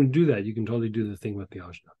come time to do that, you can totally do the thing with the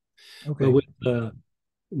ajna. Okay. But with the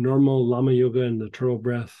normal Lama Yoga and the turtle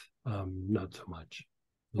breath, not so much.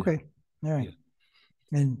 Okay. All right.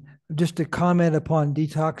 And just to comment upon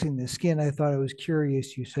detoxing the skin, I thought it was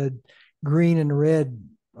curious. You said green and red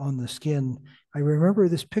on the skin. I remember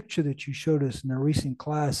this picture that you showed us in a recent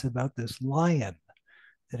class about this lion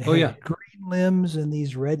that had green limbs and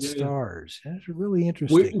these red stars. That's really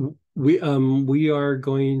interesting. We are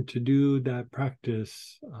going to do that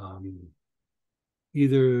practice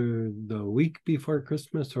either the week before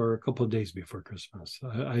Christmas or a couple of days before Christmas.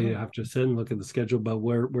 I have to sit and look at the schedule, but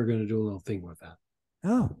we're going to do a little thing with that.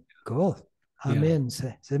 Oh, cool. I'm in.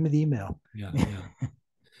 Send me the email.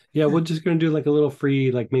 Yeah, we're just going to do like a little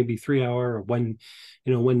free, like maybe 3 hour or one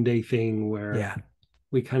day thing where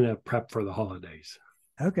we kind of prep for the holidays.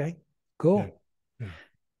 Okay, cool.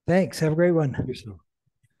 Thanks. Have a great one.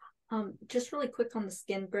 Just really quick on the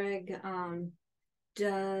skin, Greg.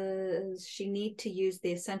 Does she need to use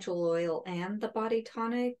the essential oil and the body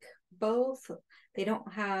tonic both? They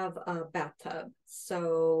don't have a bathtub,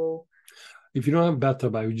 so if you don't have a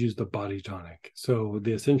bathtub, I would use the body tonic. So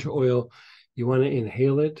the essential oil, you want to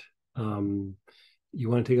inhale it. You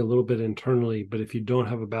want to take a little bit internally, but if you don't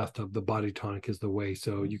have a bathtub, the body tonic is the way.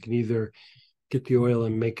 So you can either get the oil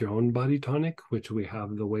and make your own body tonic, which we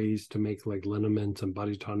have the ways to make like liniments and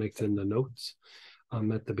body tonics in the notes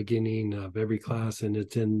at the beginning of every class, and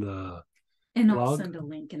it's in the blog. I'll send a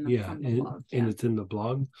link in the blog. And it's in the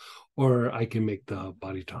blog, or I can make the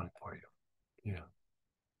body tonic for you.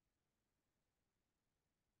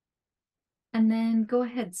 And then go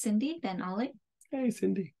ahead, Cindy, then Ollie. Hey,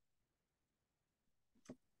 Cindy.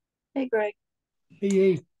 Hey, Greg.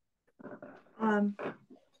 Hey.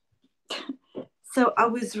 So I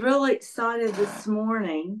was really excited this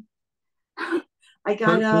morning. I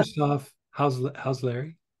got up. First off, how's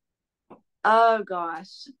Larry? Oh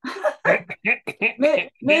gosh.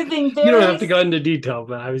 Moving very. You don't have to go into detail,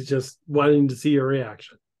 but I was just wanting to see your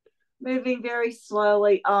reaction. Moving very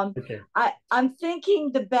slowly. Okay. I'm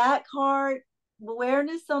thinking the back heart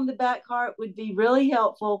awareness on the back heart would be really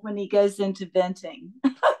helpful when he goes into venting.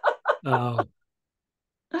 I'm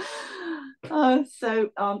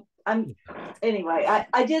anyway.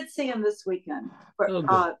 I did see him this weekend.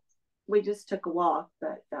 We just took a walk,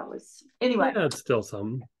 but that was anyway. Yeah, it's still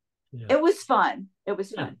something. Yeah. It was fun.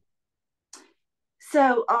 Fun.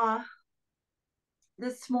 So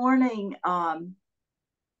this morning,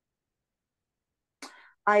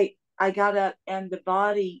 I got up and the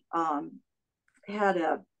body had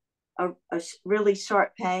a really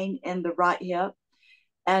sharp pain in the right hip,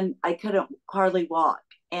 and I couldn't hardly walk.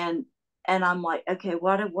 And I'm like, okay,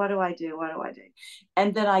 what do I do? What do I do?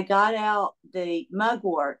 And then I got out the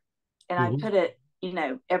mugwort and I put it,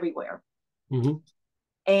 everywhere.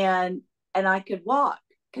 And I could walk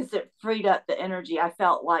because it freed up the energy. I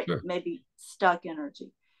felt like maybe stuck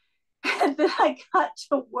energy. And then I got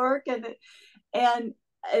to work and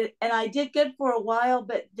I did good for a while,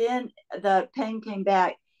 but then the pain came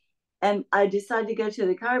back and I decided to go to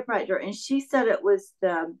the chiropractor, and she said it was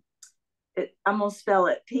I'm going to spell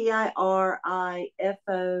it PIRIFORMIS.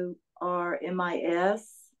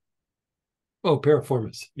 Oh,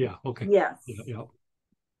 piriformis. Yeah. Okay. Yes. Yeah.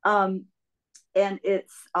 And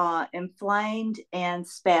it's inflamed and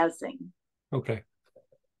spazzing. Okay.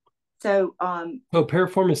 So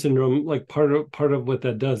piriformis syndrome, like part of what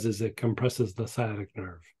that does is it compresses the sciatic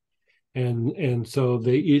nerve, and so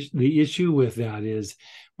the issue with that is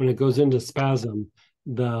when it goes into spasm,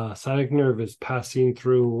 the sciatic nerve is passing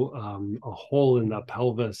through a hole in the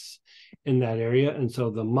pelvis in that area, and so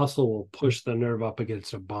the muscle will push the nerve up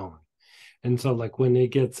against a bone, and so like when it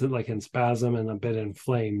gets like in spasm and a bit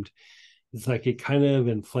inflamed, it's like it kind of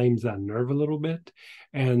inflames that nerve a little bit.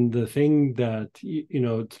 And the thing that,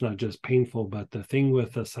 it's not just painful, but the thing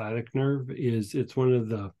with the sciatic nerve is it's one of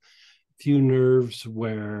the few nerves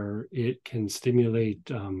where it can stimulate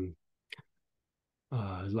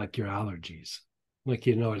like your allergies. Like,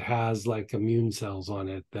 it has like immune cells on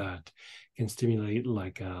it that can stimulate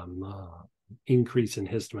like increase in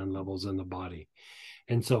histamine levels in the body.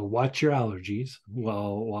 And so watch your allergies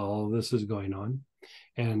while this is going on.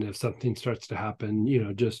 And if something starts to happen,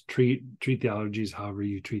 just treat the allergies however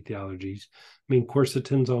you treat the allergies. I mean,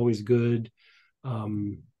 quercetin's always good.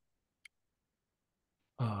 What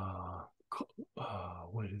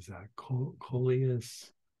is that?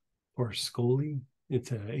 Coleus or scoli?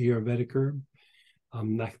 It's an Ayurvedic herb.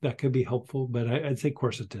 That could be helpful, but I'd say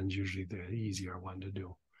quercetin's usually the easier one to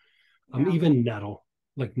do. Even nettle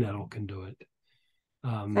can do it.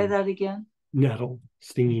 Say that again. Nettle,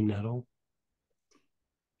 stinging nettle.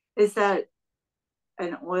 Is that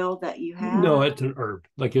an oil that you have? No, it's an herb.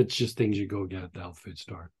 Like it's just things you go get at the health food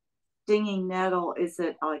store. Stinging nettle, is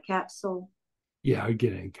it a capsule? Yeah, I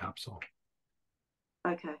get it in capsule.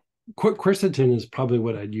 Okay. Quercetin is probably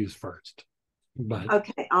what I'd use first. But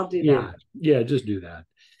Okay, I'll do yeah, that. yeah, just do that.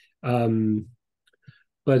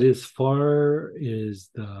 But as far as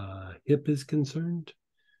the hip is concerned,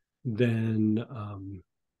 then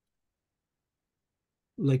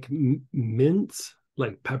like mints,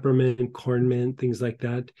 like peppermint, corn mint, things like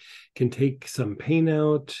that, can take some pain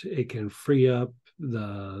out. It can free up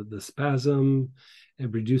the spasm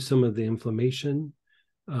and reduce some of the inflammation,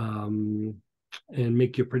 and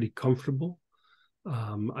make you pretty comfortable.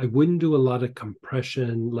 I wouldn't do a lot of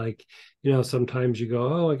compression. Like, sometimes you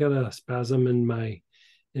go, oh, I got a spasm in my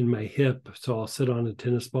hip, so I'll sit on a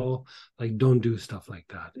tennis ball. Like, don't do stuff like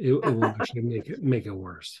that. It will actually make it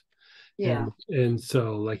worse. Yeah. And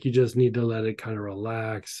so, like, you just need to let it kind of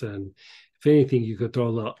relax. And if anything, you could throw a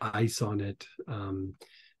little ice on it,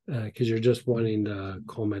 because you're just wanting to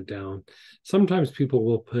calm it down. Sometimes people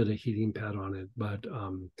will put a heating pad on it, but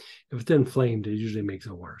if it's inflamed, it usually makes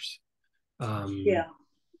it worse. Yeah.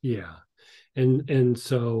 Yeah. And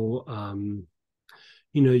so,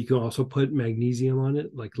 you can also put magnesium on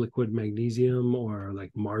it, like liquid magnesium or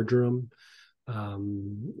like marjoram,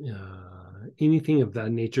 anything of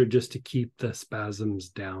that nature, just to keep the spasms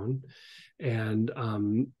down. And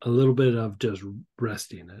a little bit of just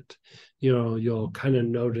resting it. You'll kind of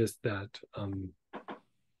notice that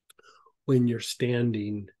when you're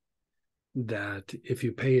standing, that if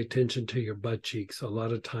you pay attention to your butt cheeks, a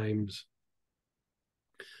lot of times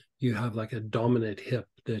you have like a dominant hip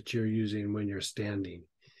that you're using when you're standing.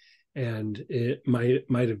 And it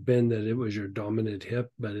might have been that it was your dominant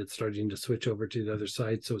hip, but it's starting to switch over to the other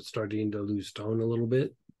side. So it's starting to lose tone a little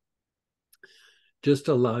bit. Just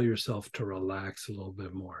allow yourself to relax a little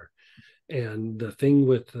bit more. And the thing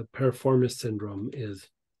with the piriformis syndrome is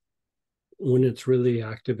when it's really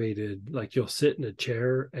activated, like you'll sit in a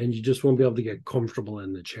chair and you just won't be able to get comfortable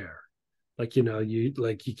in the chair. Like, you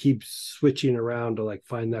keep switching around to like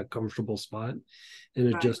find that comfortable spot, and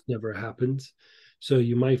it just never happens. So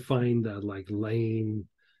you might find that like laying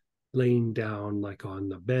down, like on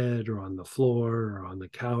the bed or on the floor or on the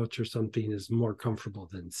couch or something, is more comfortable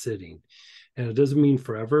than sitting. And it doesn't mean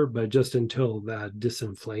forever, but just until that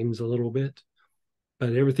disinflames a little bit.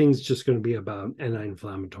 But everything's just going to be about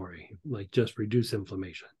anti-inflammatory, like just reduce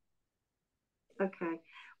inflammation. Okay.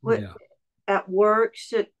 Yeah. At work,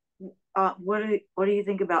 what do you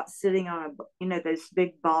think about sitting on those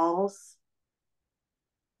big balls?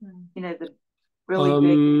 The really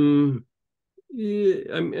big.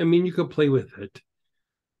 Yeah, I mean, you could play with it.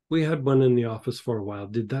 We had one in the office for a while.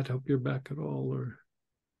 Did that help your back at all, or?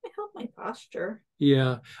 It helped my posture.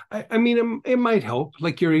 Yeah, I mean, it might help.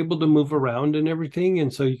 Like, you're able to move around and everything,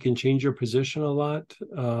 and so you can change your position a lot.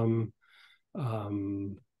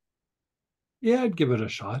 Yeah, I'd give it a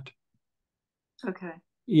shot. Okay.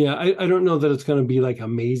 Yeah, I don't know that it's going to be like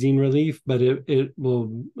amazing relief, but it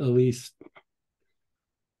will at least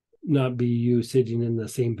not be you sitting in the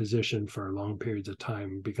same position for long periods of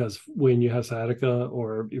time. Because when you have sciatica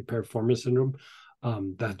or your piriformis syndrome,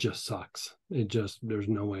 that just sucks. There's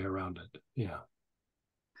no way around it. Yeah.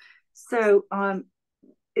 So,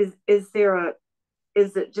 is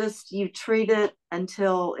it just you treat it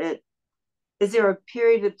until is there a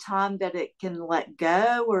period of time that it can let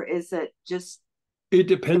go, or is it just? It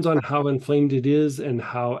depends on how inflamed it is and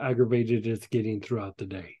how aggravated it's getting throughout the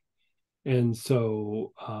day. And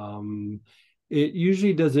so it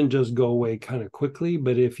usually doesn't just go away kind of quickly,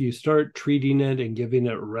 but if you start treating it and giving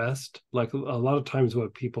it rest, like a lot of times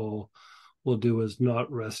what people will do is not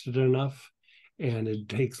rest it enough, and it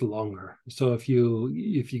takes longer. So if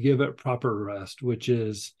you give it proper rest, which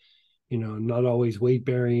is, not always weight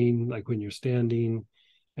bearing, like when you're standing,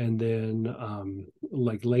 and then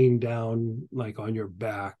like laying down, like on your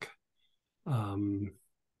back,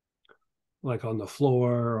 like on the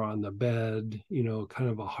floor or on the bed, kind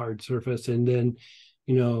of a hard surface. And then,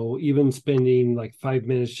 even spending like 5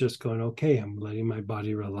 minutes just going, okay, I'm letting my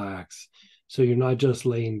body relax. So you're not just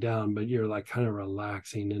laying down, but you're like kind of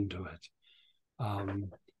relaxing into it.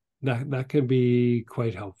 That could be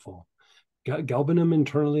quite helpful. Galbanum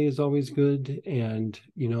internally is always good. And,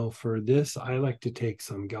 for this, I like to take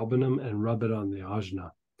some galbanum and rub it on the ajna.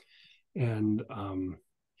 And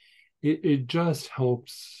it just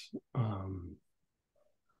helps calm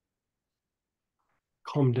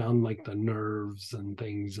down like the nerves and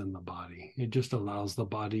things in the body. It just allows the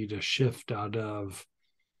body to shift out of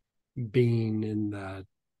being in that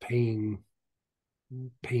pain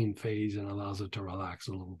phase and allows it to relax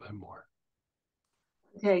a little bit more.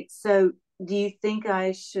 Okay, so do you think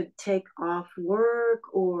I should take off work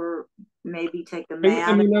or maybe take a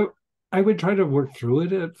mat? I would try to work through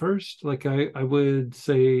it at first. Like I would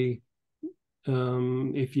say,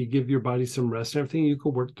 if you give your body some rest and everything, you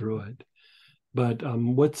could work through it. But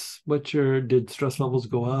did stress levels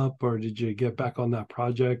go up, or did you get back on that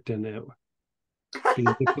project and it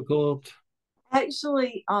became difficult?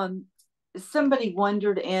 Actually, somebody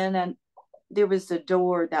wandered in and there was a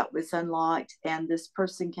door that was unlocked, and this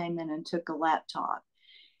person came in and took a laptop,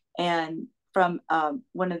 and from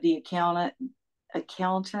one of the accountants,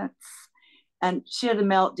 and she had a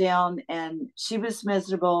meltdown, and she was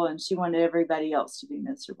miserable, and she wanted everybody else to be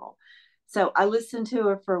miserable. So I listened to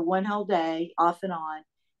her for one whole day, off and on.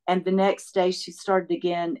 And the next day she started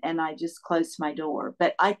again, and I just closed my door.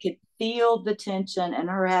 But I could feel the tension and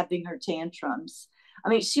her having her tantrums. I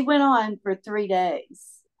mean, she went on for 3 days,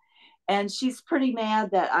 and she's pretty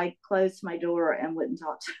mad that I closed my door and wouldn't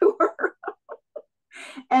talk to her.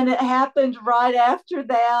 And it happened right after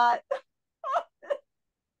that.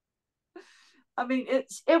 I mean,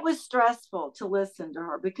 it was stressful to listen to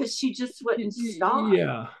her because she just wouldn't stop.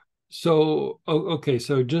 Yeah. So, okay.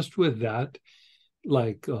 So just with that,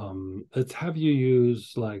 like, let's have you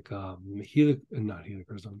use like not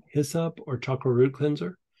helichrysum, hyssop or chakra root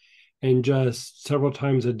cleanser, and just several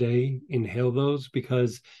times a day inhale those,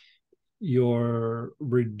 because you're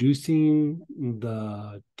reducing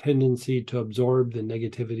the tendency to absorb the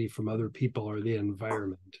negativity from other people or the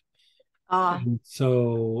environment. And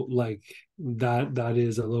so like that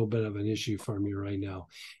is a little bit of an issue for me right now.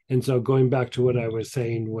 And so going back to what I was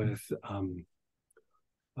saying with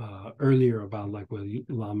earlier about like with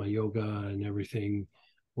Lama yoga and everything,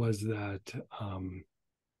 was that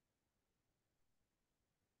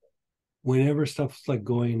whenever stuff's like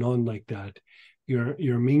going on like that, your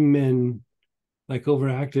Mingmen like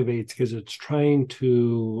overactivates because it's trying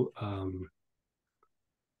to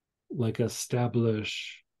like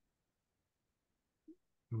establish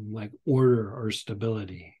like order or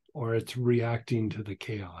stability, or it's reacting to the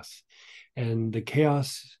chaos, and the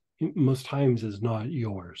chaos most times is not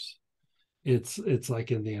yours. It's like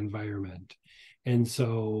in the environment. And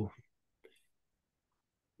so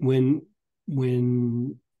when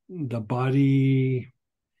the body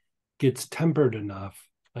gets tempered enough,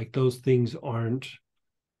 like those things aren't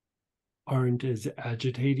as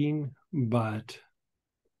agitating, but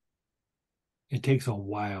it takes a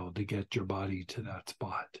while to get your body to that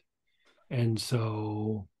spot. And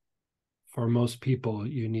so for most people,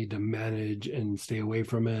 you need to manage and stay away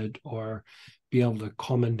from it, or be able to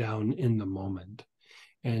calm it down in the moment.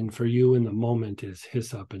 And for you in the moment is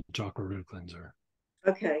hyssop and chakra root cleanser.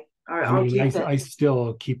 Okay. All right. I mean, I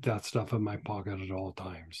still keep that stuff in my pocket at all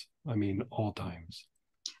times. I mean, all times.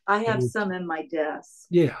 I have some in my desk.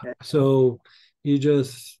 Yeah. So you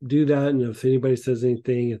just do that, and if anybody says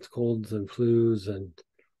anything, it's colds and flus, and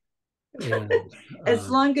as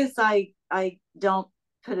long as I don't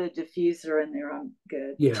put a diffuser in there, I'm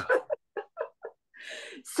good. Yeah.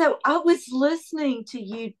 So I was listening to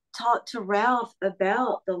you talk to Ralph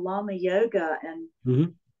about the Lama yoga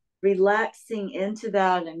and relaxing into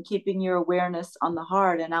that and keeping your awareness on the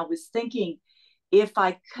heart. And I was thinking, if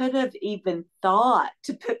I could have even thought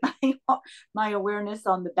to put my awareness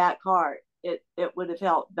on the back heart, it would have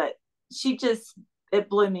helped. But it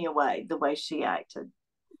blew me away the way she acted.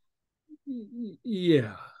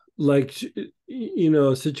 Yeah. Like,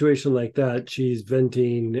 a situation like that, she's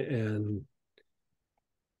venting, and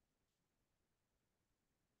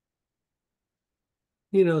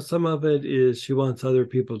some of it is she wants other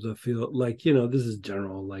people to feel like, this is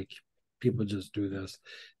general, like people just do this.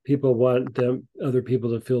 People want other people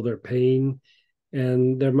to feel their pain.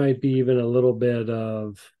 And there might be even a little bit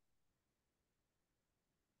of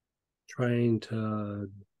trying to,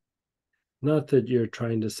 not that you're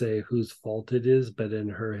trying to say whose fault it is, but in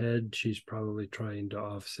her head, she's probably trying to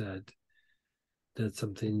offset that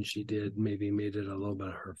something she did maybe made it a little bit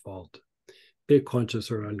of her fault. Bit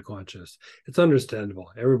conscious or unconscious. It's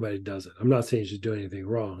understandable. Everybody does it. I'm not saying she's doing anything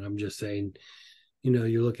wrong. I'm just saying,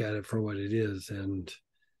 you look at it for what it is. And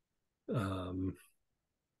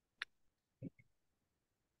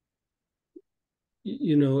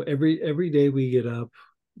every day we get up,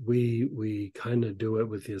 we kind of do it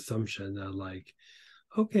with the assumption that like,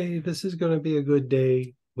 okay, this is going to be a good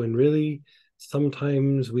day, when really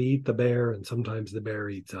sometimes we eat the bear and sometimes the bear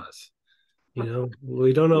eats us.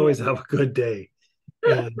 We don't always have a good day.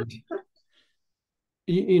 And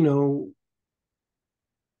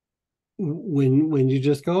when you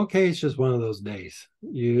just go, okay, it's just one of those days,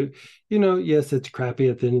 yes, it's crappy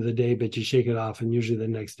at the end of the day, but you shake it off, and usually the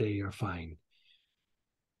next day you're fine.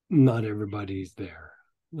 Not everybody's there.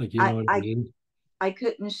 Like, what I mean? I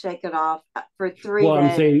couldn't shake it off for 3 days. Well,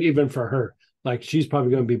 I'm saying even for her, like she's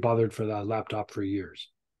probably going to be bothered for that laptop for years.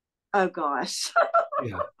 Oh gosh.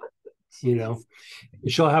 Yeah. you know.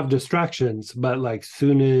 She'll have distractions, but like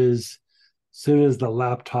soon as the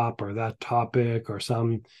laptop or that topic or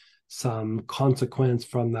some consequence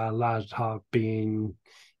from that laptop being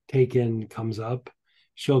taken comes up,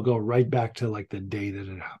 she'll go right back to like the day that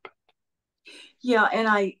it happened. Yeah, and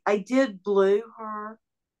I did blue her.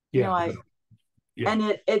 You know,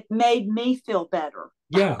 and it made me feel better.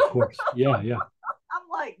 Yeah, of course. Yeah. I'm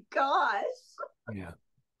like, gosh. Yeah.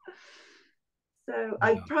 So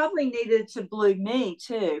I probably needed to blue me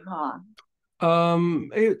too, huh?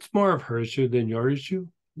 It's more of her issue than your issue.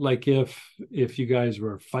 Like if you guys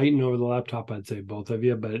were fighting over the laptop, I'd say both of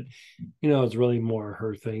you, but it's really more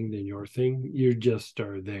her thing than your thing. You just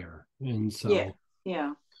are there. And so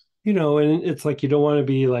yeah. And it's like you don't want to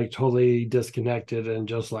be like totally disconnected and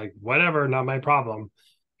just like whatever, not my problem.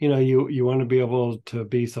 You want to be able to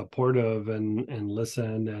be supportive and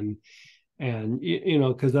listen and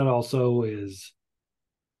because that also is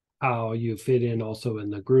how you fit in also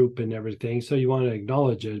in the group and everything. So you want to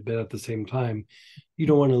acknowledge it, but at the same time, you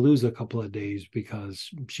don't want to lose a couple of days because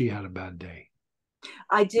she had a bad day.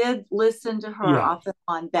 I did listen to her off and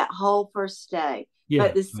on that whole first day. Yeah.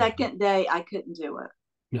 But the second day I couldn't do it.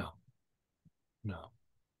 No.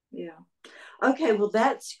 Yeah. Okay, well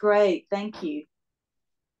that's great. Thank you.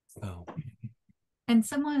 Oh. And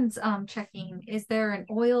someone's checking, is there an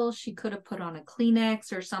oil she could have put on a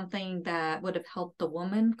Kleenex or something that would have helped the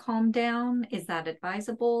woman calm down? Is that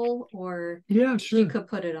advisable? Or yeah, sure. She could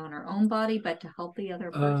put it on her own body, but to help the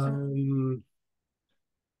other person?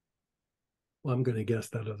 Well, I'm going to guess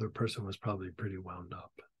that other person was probably pretty wound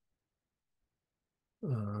up.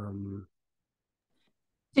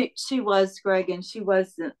 She was, Greg, and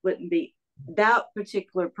wouldn't be, that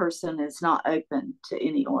particular person is not open to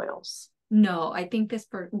any oils. No, I think this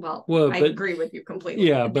person, I agree with you completely.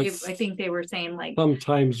 Yeah, but I think they were saying like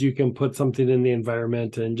sometimes you can put something in the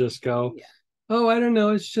environment and just go, oh, I don't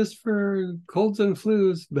know, it's just for colds and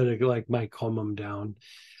flus, but it like might calm them down.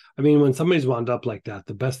 I mean, when somebody's wound up like that,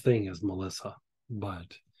 the best thing is Melissa.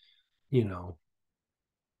 But,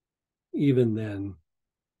 even then,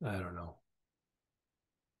 I don't know.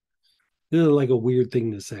 This is like a weird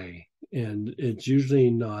thing to say. And it's usually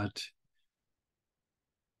not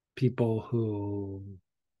people who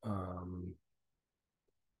are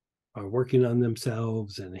working on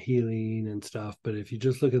themselves and healing and stuff. But if you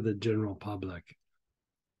just look at the general public,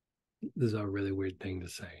 this is a really weird thing to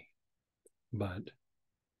say. But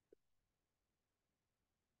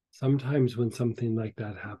sometimes when something like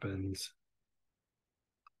that happens,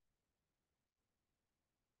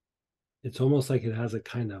 it's almost like it has a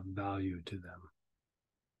kind of value to them.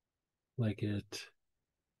 Like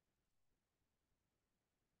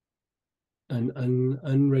an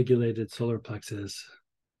unregulated solar plexus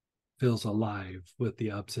feels alive with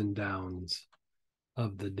the ups and downs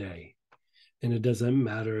of the day. And it doesn't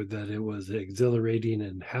matter that it was exhilarating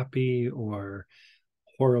and happy or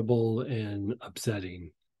horrible and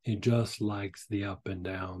upsetting. It just likes the up and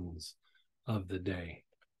downs of the day.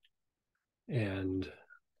 And,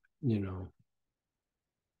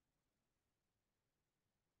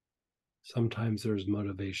 sometimes there's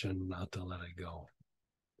motivation not to let it go.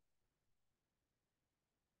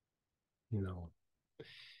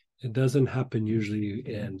 It doesn't happen usually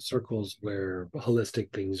in circles where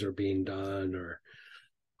holistic things are being done or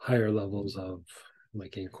higher levels of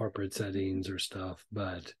like in corporate settings or stuff,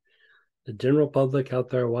 but the general public out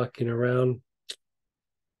there walking around, it's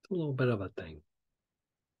a little bit of a thing.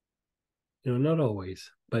 Not always,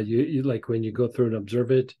 but you like when you go through and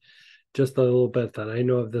observe it, just a little bit that I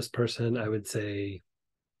know of this person, I would say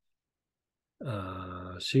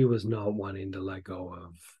she was not wanting to let go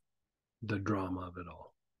of the drama of it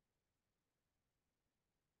all.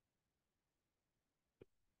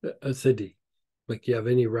 Cindy, like, you have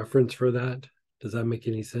any reference for that? Does that make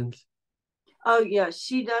any sense? Oh yeah,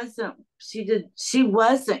 she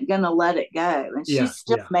wasn't gonna let it go, and she's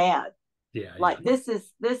still mad. Yeah, like this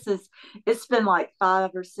is it's been like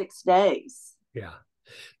 5 or 6 days. Yeah.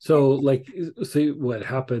 So like, see what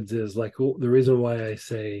happens is like the reason why I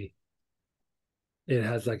say it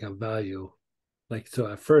has like a value, like,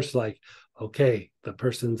 so at first, like, okay, the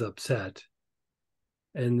person's upset,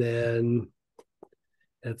 and then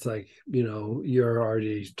it's like, you're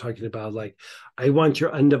already talking about like, I want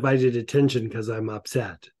your undivided attention because I'm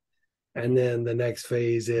upset. And then the next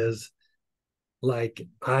phase is like,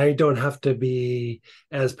 I don't have to be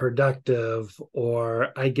as productive, or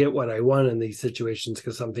I get what I want in these situations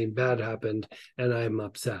because something bad happened and I'm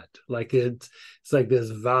upset. Like it's like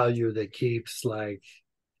this value that keeps like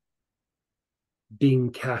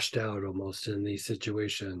being cashed out almost in these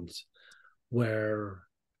situations where,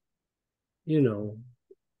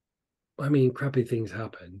 I mean, crappy things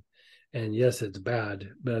happen. And yes, it's bad,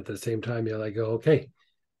 but at the same time, you're like, oh, okay,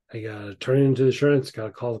 I gotta turn it into insurance,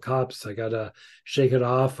 gotta call the cops, I gotta shake it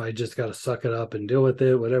off, I just gotta suck it up and deal with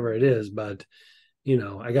it, whatever it is. But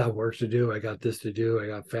I got work to do, I got this to do, I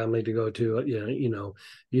got family to go to.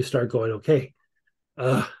 You start going, okay,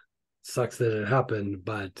 sucks that it happened,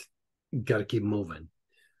 but gotta keep moving.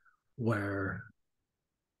 Where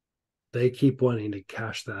they keep wanting to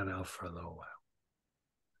cash that out for a little while.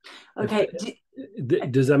 Okay.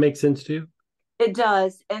 Does that make sense to you? It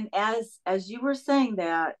does. And as you were saying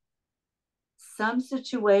that, some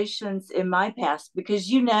situations in my past, because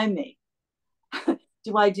you know me,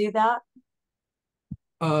 do I do that?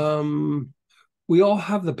 We all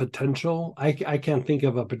have the potential. I can't think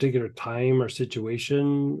of a particular time or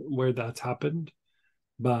situation where that's happened.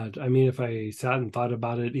 But I mean, if I sat and thought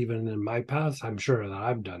about it, even in my past, I'm sure that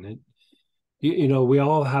I've done it. We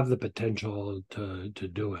all have the potential to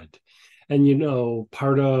do it. And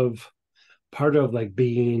part of like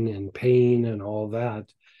being in pain and all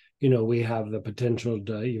that, we have the potential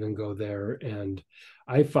to even go there. And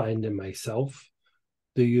I find in myself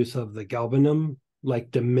the use of the galbanum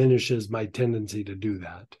like diminishes my tendency to do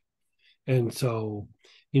that. And so,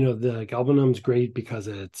 the galbanum's great because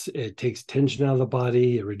it takes tension out of the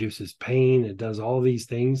body, it reduces pain, it does all these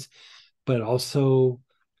things, but also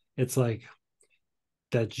it's like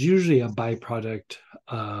that's usually a byproduct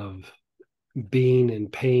of being in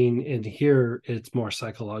pain. And here it's more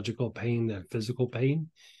psychological pain than physical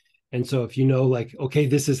pain. And so if like, okay,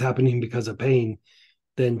 this is happening because of pain,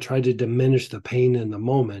 then try to diminish the pain in the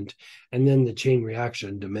moment, and then the chain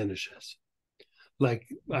reaction diminishes. Like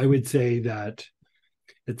I would say that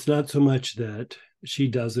it's not so much that she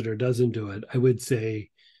does it or doesn't do it. I would say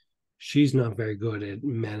she's not very good at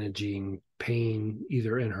managing pain,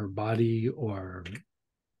 either in her body or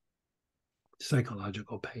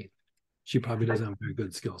psychological pain. She probably doesn't have a very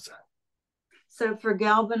good skill set. So for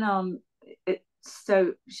galbanum,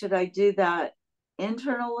 so should I do that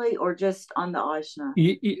internally or just on the ajna?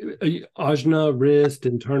 Ajna, wrist,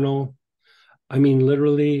 internal. I mean,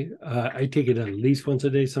 literally, I take it at least once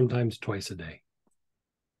a day, sometimes twice a day.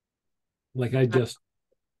 Like I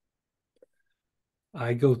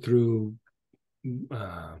go through,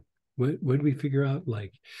 what did we figure out?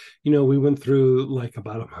 Like, we went through like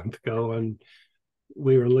about a month ago, and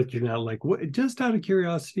we were looking at like, what, just out of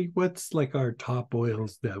curiosity, what's like our top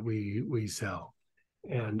oils that we sell?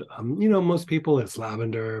 And most people, it's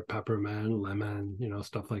lavender, peppermint, lemon,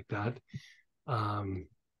 stuff like that.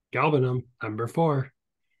 Galbanum, number 4.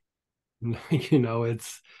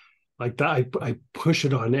 It's like that. I push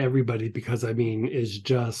it on everybody because it's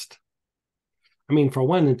just, for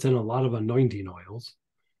one, it's in a lot of anointing oils.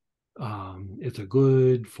 It's a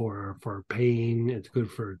good for pain, it's good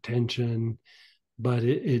for tension, but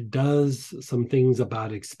it does some things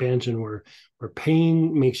about expansion where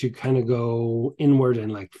pain makes you kind of go inward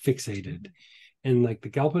and like fixated. And like the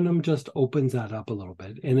galbanum just opens that up a little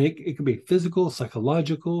bit. And it could be physical,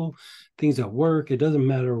 psychological, things at work. It doesn't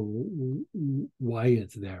matter why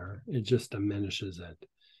it's there. It just diminishes it.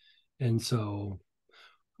 And so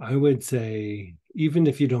I would say, even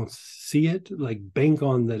if you don't see it, like bank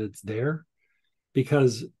on that it's there,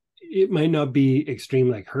 because it might not be extreme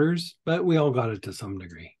like hers, but we all got it to some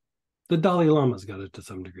degree. The Dalai Lama's got it to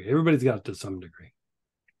some degree. Everybody's got it to some degree.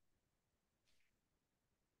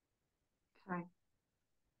 Okay.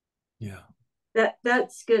 Yeah.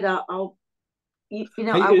 That's good. I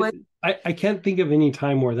can't think of any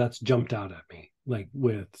time where that's jumped out at me, like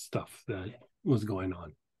with stuff that was going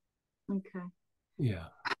on. Okay. Yeah.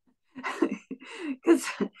 Because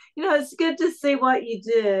it's good to see what you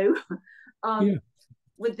do. Yeah.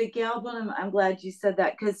 With the galbanum, I'm glad you said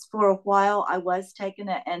that, because for a while I was taking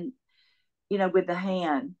it and with the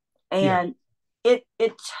hand, and it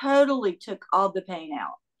totally took all the pain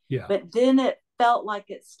out. Yeah. But then it felt like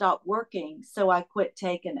it stopped working, so I quit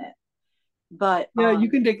taking it. But yeah, you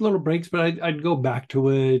can take little breaks, but I'd go back to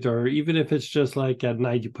it, or even if it's just like at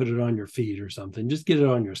night, you put it on your feet or something. Just get it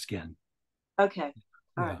on your skin. Okay.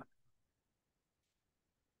 All right.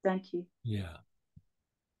 Thank you. Yeah.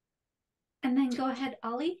 And then go ahead,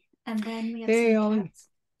 Ollie. And then we have Hey, some Ollie. chats.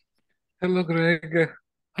 Hello, Greg.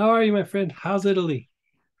 How are you, my friend? How's Italy?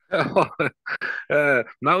 Now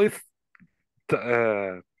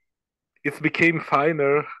it's became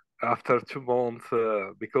finer after 2 months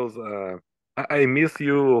because I miss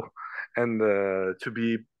you, and I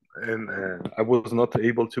was not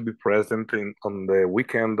able to be present on the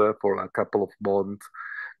weekend for a couple of months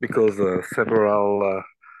because several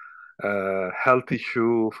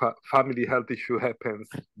family health issue happens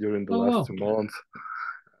during the last 2 months.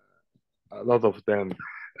 A lot of them.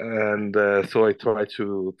 and so I try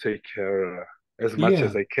to take care as much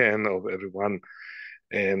as I can of everyone.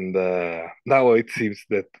 And now it seems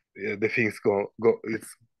that the things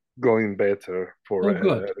it's going better for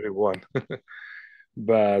everyone.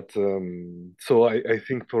 But so I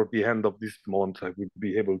think for the end of this month I will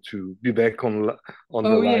be able to be back on the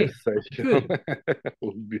live session.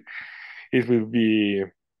 It will be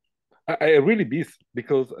I really miss,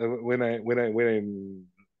 because when I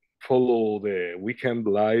follow the weekend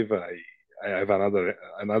live, I have another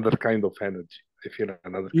kind of energy. I feel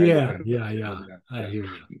another kind of energy. I hear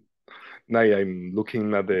you. Now I'm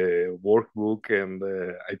looking at the workbook and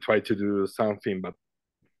I try to do something, but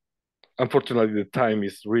unfortunately the time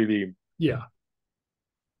is really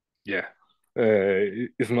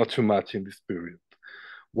it's not too much in this period.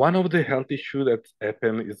 One of the health issues that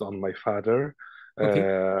happened is on my father.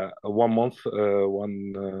 1 month,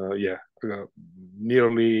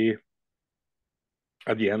 nearly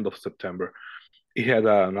at the end of September, he had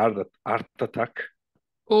an heart attack.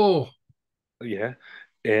 Oh, yeah,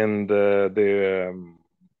 and the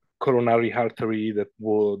coronary artery that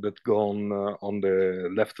gone on the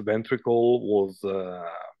left ventricle was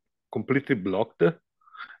completely blocked,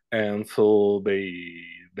 and so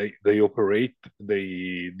they operate.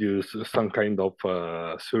 They do some kind of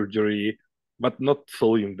surgery, but not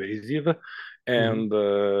so invasive, and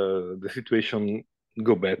the situation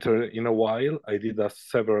go better in a while. I did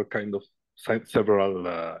several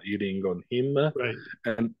healing on him,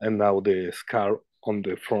 and now the scar on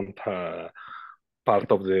the front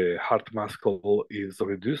part of the heart muscle is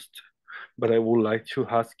reduced. But I would like to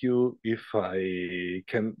ask you if you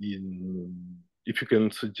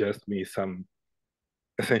can suggest me some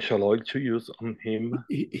essential oil to use on him.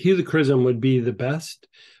 Helichrysum would be the best.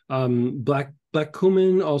 Black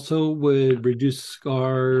cumin also would reduce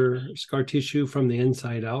scar tissue from the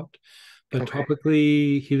inside out, but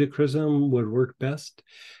topically helichrysum would work best.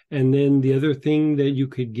 And then the other thing that you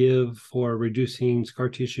could give for reducing scar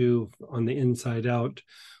tissue on the inside out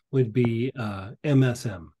would be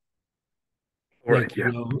MSM. Right.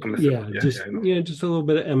 Just a little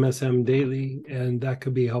bit of MSM daily, and that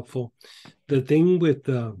could be helpful. The thing with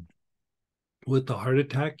the heart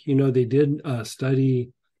attack, they did a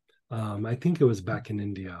study. I think it was back in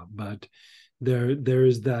India, but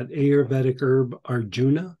there's that Ayurvedic herb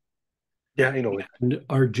Arjuna. Yeah, I know it. And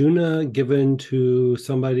Arjuna given to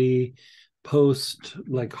somebody post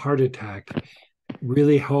heart attack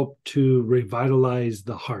really helped to revitalize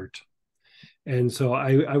the heart. And so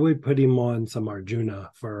I would put him on some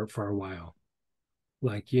Arjuna for a while.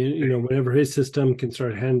 Whenever his system can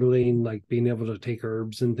start handling being able to take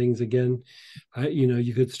herbs and things again,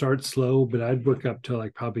 you could start slow, but I'd work up to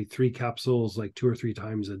probably 3 capsules 2 or 3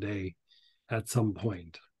 times a day at some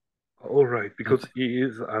point. All right, because he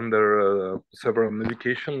is under several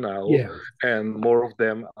medication now, and more of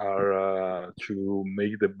them are to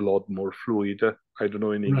make the blood more fluid. I don't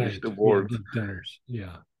know in English the word. Blood thinners.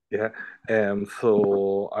 Yeah, and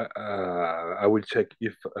so I will check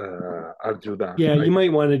if Arjuna. Yeah, you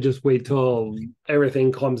might want to just wait till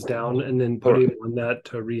everything calms down and then put him on that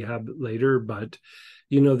to rehab later. But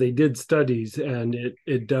they did studies, and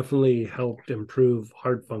it definitely helped improve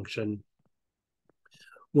heart function.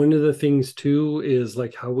 One of the things too is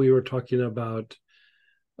how we were talking about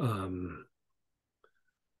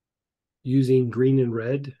using green and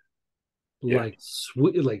red.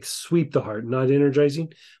 Sweep the heart, not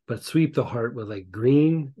energizing, but sweep the heart with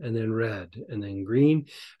green and then red and then green,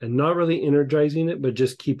 and not really energizing it, but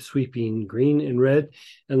just keep sweeping green and red,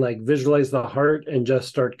 and visualize the heart and just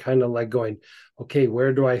start kind of going, okay,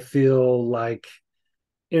 where do I feel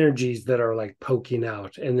energies that are poking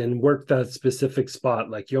out, and then work that specific spot.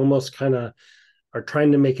 You almost kind of are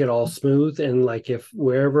trying to make it all smooth, and if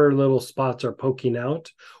wherever little spots are poking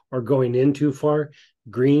out or going in too far,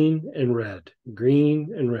 green and red.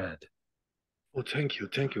 Oh, thank you,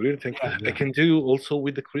 really, thank you. I can do also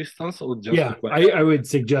with the crystals, or just I would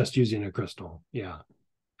suggest using a crystal.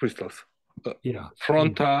 Crystals.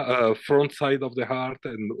 Front side of the heart,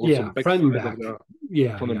 and also back front and side back.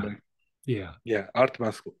 Front and back. Heart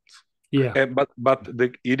muscles. But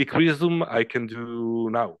the helichrysum I can do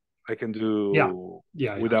now. I can do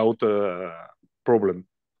without problem.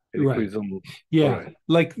 Helichrysum.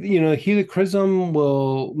 Helichrysum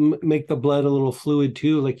will make the blood a little fluid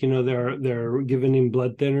too. They're giving him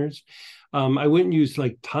blood thinners. I wouldn't use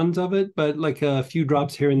tons of it, but a few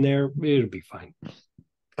drops here and there, it'll be fine.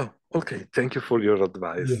 Oh, okay. Thank you for your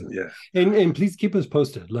advice. And please keep us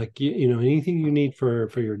posted. Anything you need for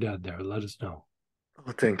your dad there, let us know.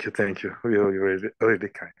 Oh, thank you. You're really, really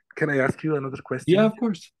kind. Can I ask you another question? Yeah, of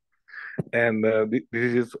course. And this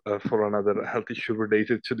is for another health issue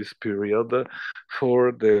related to this period,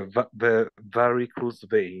 for the varicose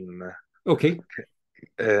vein. Okay.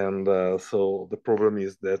 And so the problem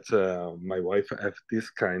is that my wife has this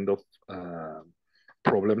kind of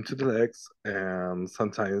problem to the legs, and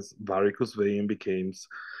sometimes varicose vein becomes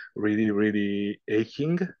really, really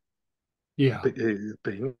aching. Yeah.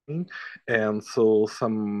 Pain. And so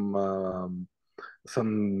some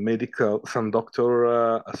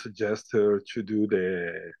doctor suggest her to do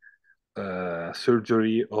the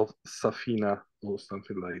surgery of Safina or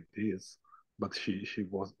something like this, but she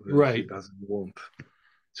Right. doesn't want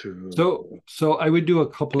to. So I would do a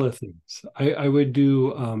couple of things. I would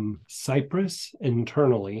do Cypress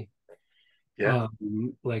internally. Yeah. I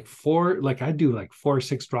do like 4 or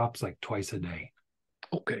 6 drops like twice a day.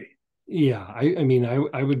 Okay. Yeah, I mean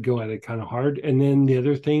I would go at it kind of hard. And then the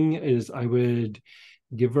other thing is I would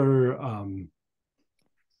give her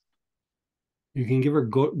you can give her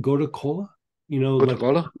gotu kola, like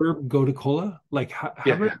herb gotu kola. Like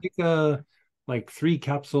have her take like 3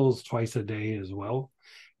 capsules twice a day as well.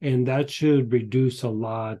 And that should reduce a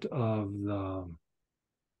lot of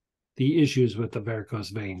the issues with the varicose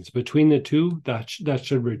veins. Between the two, that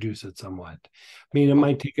should reduce it somewhat. I mean, it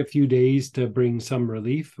might take a few days to bring some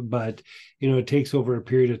relief, but it takes over a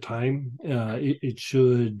period of time. It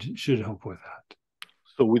should help with that.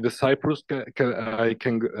 So with the Cyprus,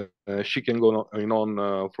 she can go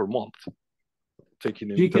on for months.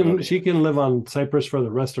 Taking she can live on Cyprus for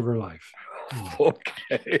the rest of her life.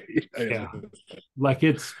 Okay. Yeah. Like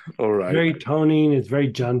it's all right. Very toning. It's very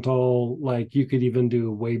gentle. Like you could even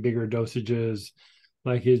do way bigger dosages.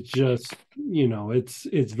 Like it's just,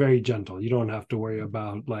 it's very gentle. You don't have to worry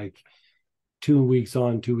about like 2 weeks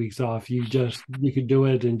on, 2 weeks off. You could do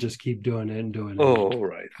it and just keep doing it and doing it. Oh, all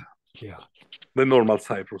right. Yeah. The normal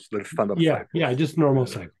Cyprus, the standard Cyprus. Yeah, just normal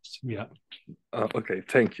Cyprus. Yeah. Okay,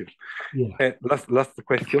 thank you. Yeah. Last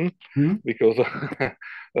question, because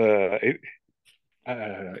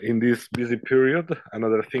in this busy period,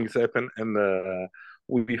 another things happen, and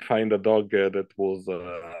we find a dog that was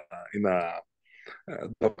in a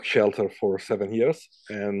dog shelter for 7 years,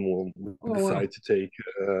 and we decided to take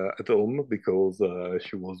at home because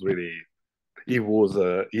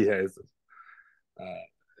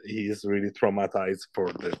he's really traumatized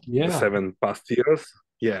for the 7 past years.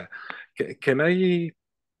 Yeah. Can I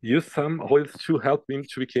use some oils to help him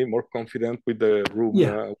to become more confident with the room?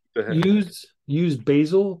 Yeah. Use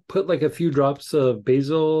basil. Put like a few drops of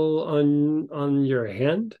basil on your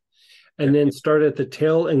hand, and then start at the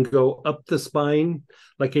tail and go up the spine,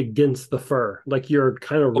 like against the fur, like you're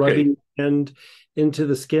kind of rubbing your hand into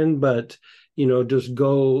the skin, but just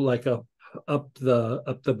go like up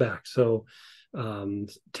the back. So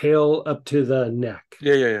tail up to the neck.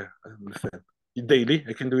 Yeah. I understand. Daily,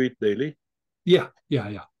 I can do it daily. Yeah.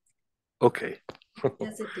 Okay.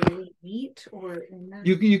 Is it daily neat or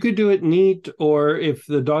you could do it neat, or if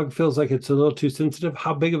the dog feels like it's a little too sensitive.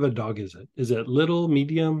 How big of a dog is it? Is it little,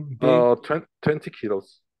 medium, big? 20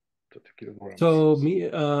 kilos. 20 kilograms. So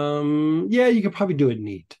you could probably do it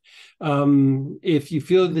neat. If you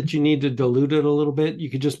feel that you need to dilute it a little bit, you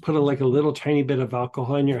could just put a little tiny bit of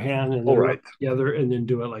alcohol in your hand and then rub it together and then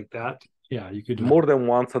do it like that. Yeah, you could do more than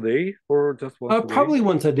once a day, or just once a day? Probably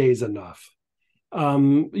once a day is enough.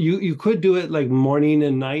 You could do it like morning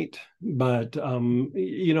and night, but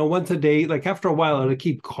once a day, like after a while it'll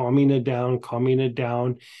keep calming it down.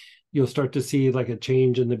 You'll start to see like a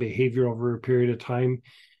change in the behavior over a period of time,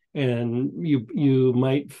 and you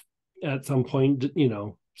might at some point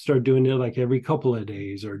start doing it like every couple of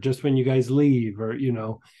days, or just when you guys leave, or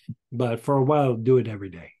but for a while do it every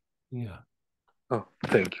day. Yeah. Oh,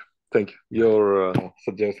 thank you. Your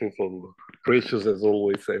suggestions are gracious as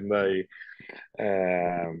always, and I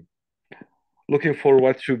looking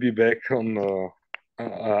forward to be back on.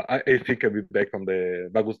 I think I'll be back on the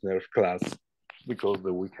vagus nerve class, because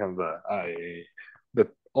the weekend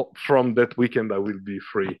from that weekend I will be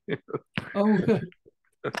free. Oh, good.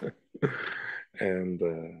 And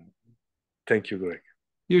thank you, Greg.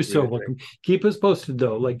 You're so welcome. Keep us posted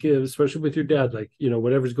though, like especially with your dad, like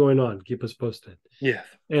whatever's going on, keep us posted. Yes.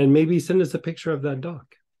 And maybe send us a picture of that dog.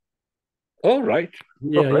 All right.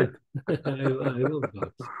 Yeah. All right. Yeah. I love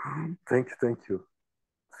dogs. Thank you.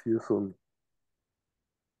 See you soon.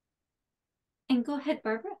 And go ahead,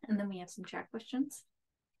 Barbara, and then we have some chat questions.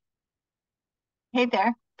 Hey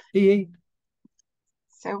there. Hey.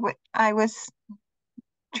 So what I was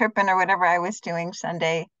tripping or whatever I was doing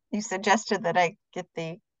Sunday, you suggested that I get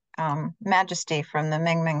the Majesty from the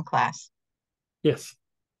Ming Ming class. Yes.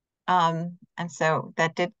 And so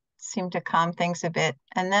that did seemed to calm things a bit.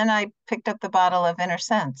 And then I picked up the bottle of Inner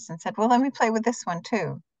Sense and said, well, let me play with this one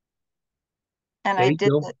too. And There I you did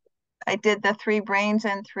go. I did the 3 brains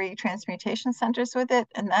and 3 transmutation centers with it,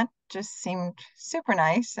 and that just seemed super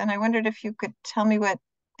nice. And I wondered if you could tell me what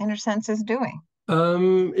Inner Sense is doing.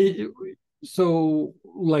 So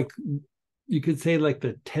like you could say like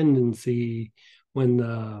the tendency when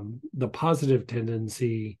the positive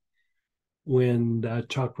tendency when that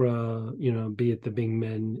chakra, be it the Bing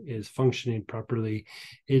Men, is functioning properly,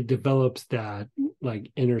 it develops that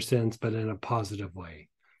like inner sense, but in a positive way.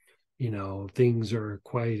 Things are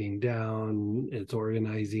quieting down, it's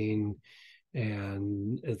organizing,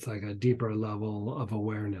 and it's like a deeper level of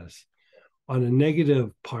awareness. On a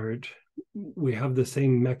negative part, we have the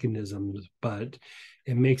same mechanisms, but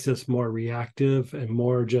it makes us more reactive and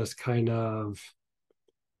more just kind of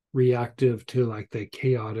reactive to like the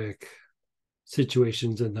chaotic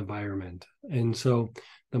situations in the environment. And so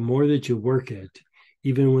the more that you work it,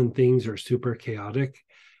 even when things are super chaotic,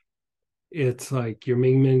 it's like your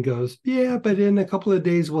Ming Men goes, yeah, but in a couple of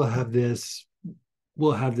days we'll have this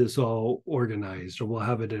all organized, or we'll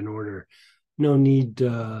have it in order. No need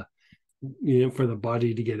for the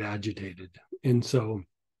body to get agitated. And so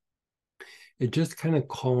it just kind of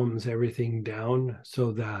calms everything down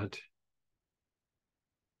so that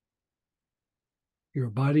your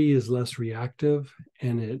body is less reactive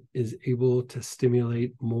and it is able to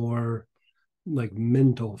stimulate more like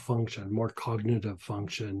mental function, more cognitive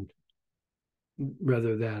function,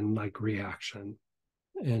 rather than like reaction.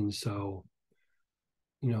 And so,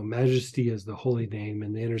 majesty is the holy name,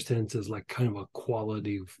 and the inner sense is like kind of a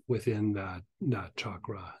quality within that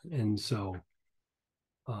chakra. And so,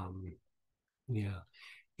 yeah,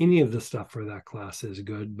 any of the stuff for that class is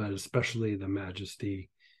good, but especially the majesty.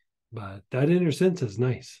 But that inner sense is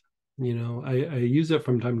nice. I use it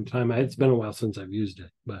from time to time. It's been a while since I've used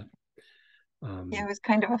it, but yeah, it was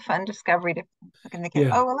kind of a fun discovery to look in the kit.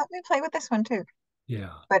 Yeah. Oh, well, let me play with this one too.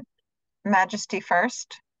 Yeah. But majesty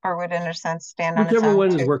first, or would Inner Sense stand on its Whichever own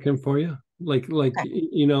one too? is working for you. Like Okay.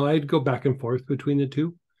 I'd go back and forth between the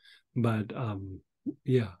two, but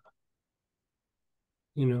yeah.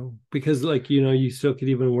 Because you still could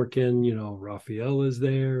even work in, Raphael is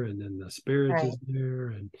there, and then the spirit Right. is there,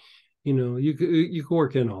 and you could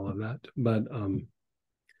work in all of that. But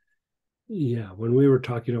yeah, when we were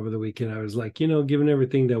talking over the weekend, I was like, given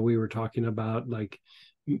everything that we were talking about, like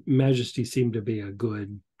majesty seemed to be a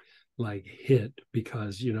good like hit,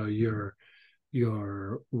 because you're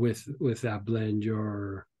with that blend,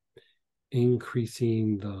 you're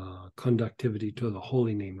increasing the conductivity to the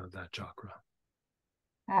holy name of that chakra.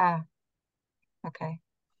 Ah, okay,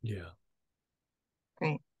 Yeah.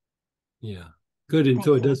 great. Yeah. Good. And Thank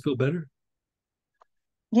so it you. does feel better?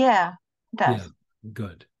 Yeah, it does. Yeah.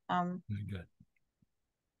 Good. Good.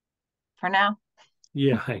 For now.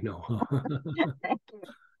 Yeah, I know. Thank you.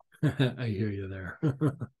 I hear you there.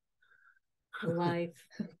 Life.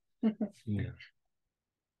 Yeah.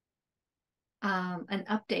 An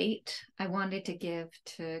update I wanted to give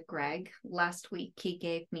to Greg. Last week, he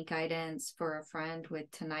gave me guidance for a friend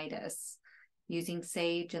with tinnitus using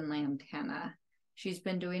sage and lantana. She's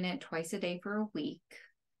been doing it twice a day for a week.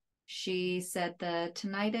 She said the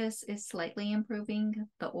tinnitus is slightly improving.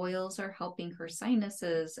 The oils are helping her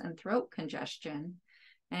sinuses and throat congestion,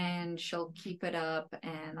 and she'll keep it up,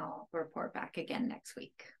 and I'll report back again next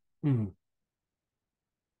week. Mm.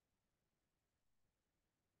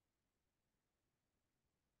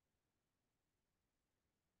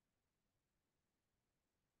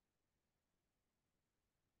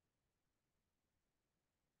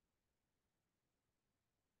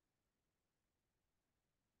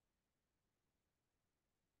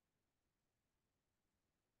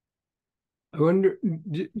 I wonder,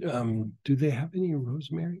 do they have any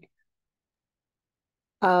rosemary?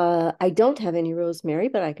 I don't have any rosemary,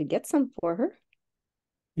 but I could get some for her.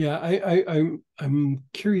 Yeah, I'm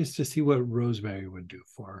curious to see what rosemary would do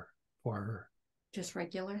for her. Just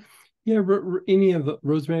regular? Yeah, any of the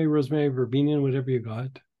rosemary, verbena, whatever you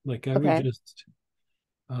got. Like I would just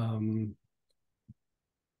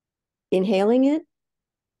inhaling it.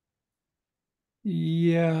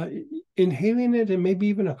 Yeah, inhaling it, and maybe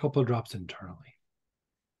even a couple of drops internally.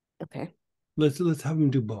 Okay. Let's have them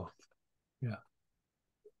do both. Yeah.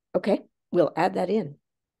 Okay, we'll add that in.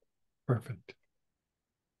 Perfect.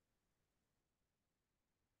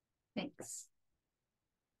 Thanks.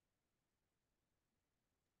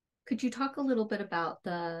 Could you talk a little bit about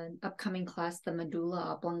the upcoming class, the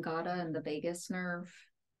medulla oblongata and the vagus nerve?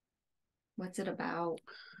 What's it about?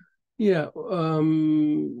 Yeah,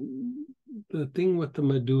 the thing with the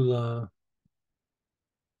medulla,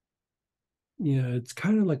 Yeah, it's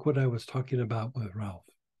kind of like what I was talking about with Ralph,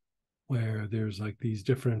 where there's like these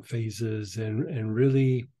different phases, and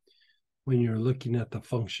really when you're looking at the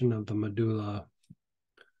function of the medulla,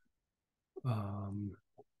 um,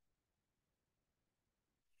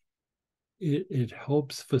 it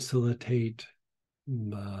helps facilitate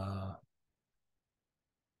the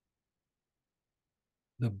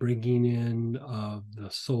bringing in of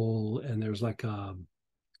the soul, and there's like a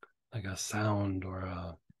sound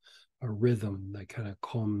or a rhythm that kind of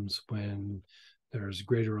comes when there's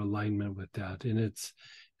greater alignment with that, and it's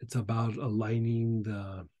about aligning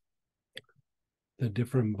the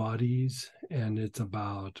different bodies, and it's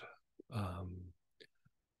about um,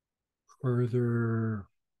 further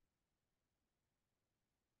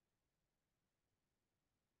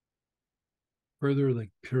like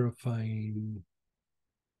purifying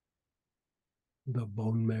the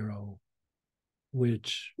bone marrow,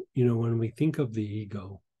 which, when we think of the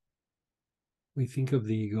ego, we think of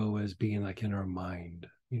the ego as being like in our mind,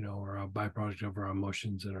 or a byproduct of our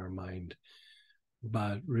emotions in our mind.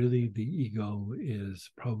 But really, the ego is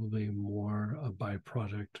probably more a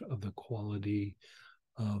byproduct of the quality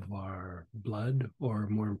of our blood, or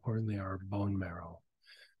more importantly, our bone marrow,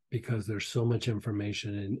 because there's so much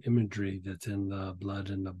information and imagery that's in the blood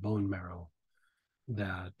and the bone marrow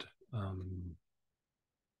that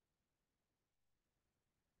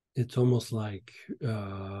it's almost like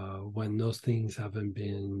when those things haven't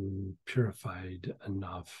been purified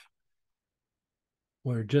enough,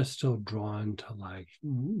 we're just still drawn to like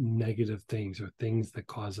negative things or things that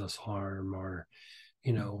cause us harm, or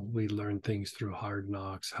we learn things through hard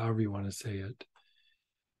knocks, however you want to say it.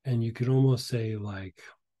 And you could almost say like,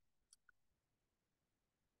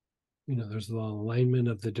 there's the alignment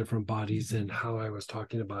of the different bodies, and how I was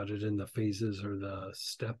talking about it in the phases or the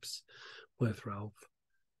steps with Ralph.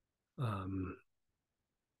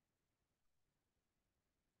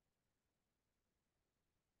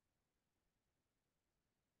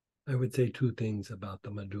 I would say two things about the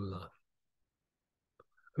medulla.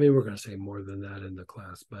 I mean, we're going to say more than that in the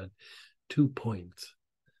class, but 2 points.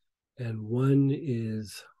 And one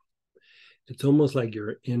is, it's almost like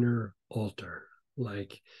your inner altar,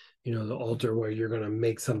 like, the altar where you're going to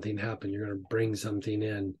make something happen, you're going to bring something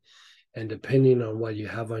in. And depending on what you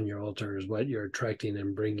have on your altar is what you're attracting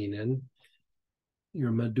and bringing in.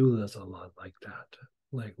 Your medulla is a lot like that.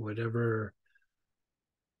 Like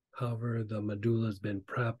however the medulla has been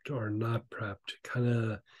prepped or not prepped, kind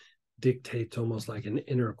of dictates almost like an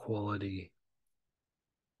inner quality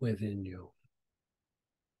within you.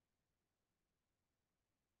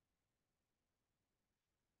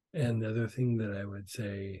 And the other thing that I would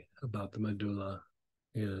say about the medulla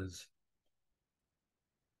is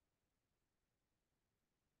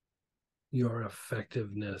your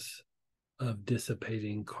effectiveness of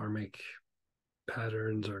dissipating karmic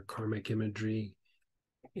patterns or karmic imagery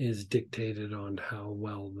is dictated on how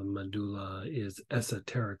well the medulla is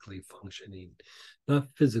esoterically functioning, not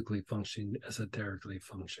physically functioning, esoterically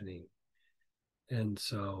functioning. And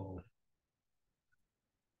so,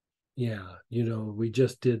 yeah, we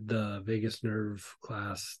just did the vagus nerve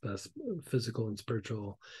class, the physical and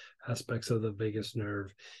spiritual aspects of the vagus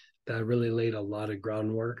nerve. That really laid a lot of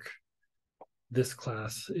groundwork. This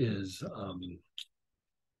class is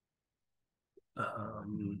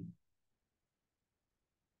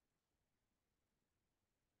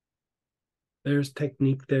there's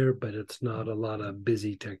technique there, but it's not a lot of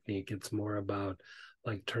busy technique. It's more about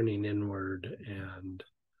like turning inward and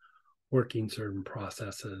working certain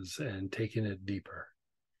processes and taking it deeper.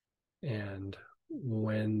 And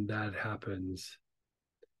when that happens,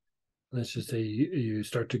 let's just say you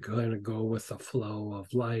start to kind of go with the flow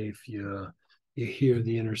of life. You hear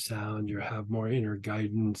the inner sound, you have more inner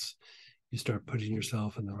guidance, you start putting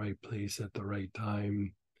yourself in the right place at the right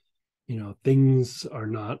time. Things are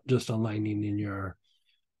not just aligning in your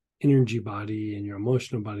energy body and your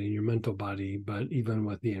emotional body and your mental body, but even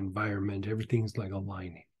with the environment, everything's like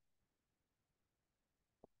aligning.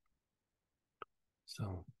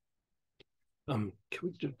 So can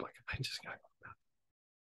we just like, I just got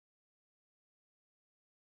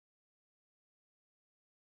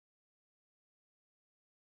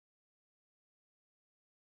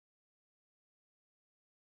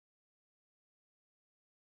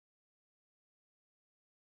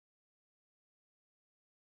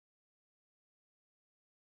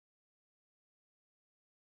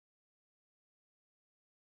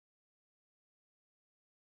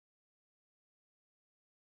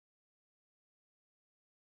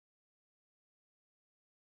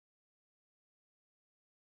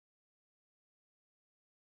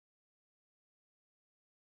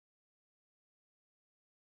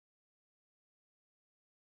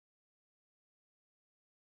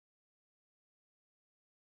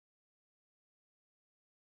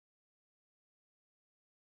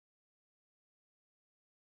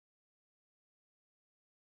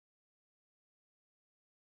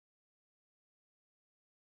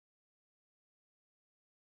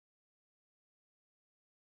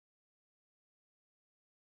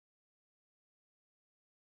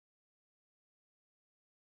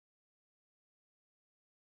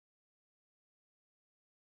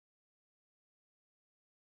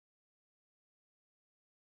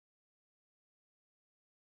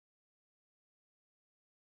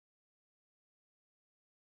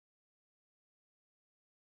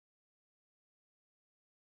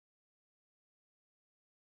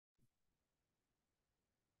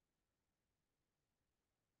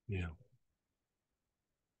Yeah.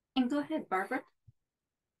 And go ahead, Barbara.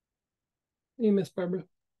 Hey, Miss Barbara.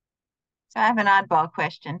 So I have an oddball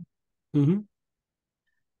question. Mm-hmm.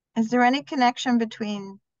 Is there any connection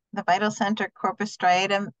between the vital center corpus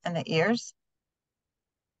striatum and the ears?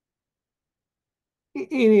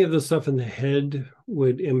 Any of the stuff in the head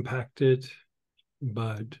would impact it,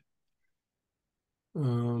 but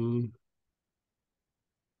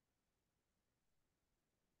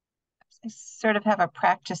I sort of have a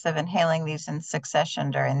practice of inhaling these in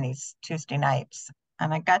succession during these Tuesday nights.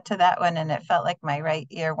 And I got to that one and it felt like my right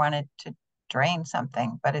ear wanted to drain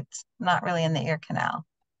something, but it's not really in the ear canal.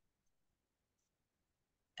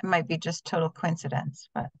 It might be just total coincidence,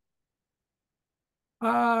 but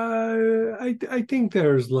I think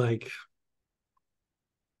there's like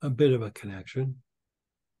a bit of a connection.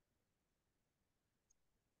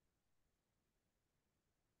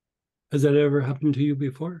 Has that ever happened to you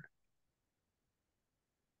before?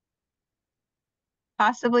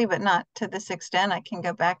 possibly, but not to this extent. I can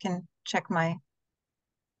go back and check my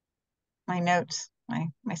notes,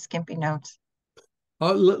 my skimpy notes.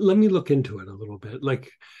 Let me look into it a little bit. Like,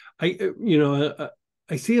 I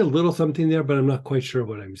see a little something there, but I'm not quite sure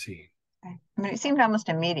what I'm seeing. I mean, it seemed almost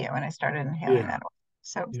immediate when I started inhaling that oil.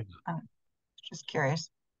 So yeah. I'm just curious.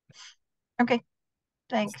 Okay,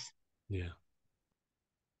 thanks. Yeah.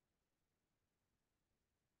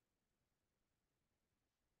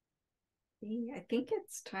 I think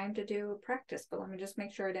it's time to do a practice, but let me just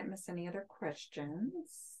make sure I didn't miss any other questions.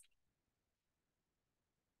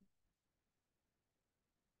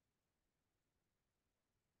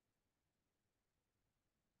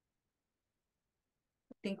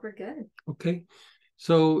 I think we're good. Okay.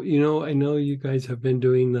 So, I know you guys have been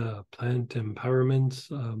doing the plant empowerments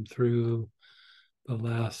through the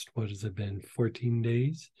last, what has it been, 14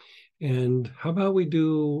 days? And how about we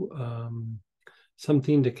do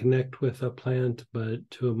something to connect with a plant, but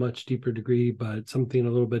to a much deeper degree, but something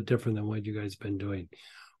a little bit different than what you guys have been doing.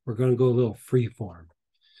 We're going to go a little free form.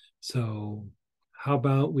 So how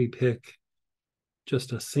about we pick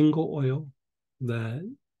just a single oil that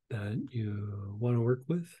you want to work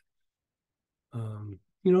with?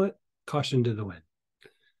 You know what? Caution to the wind.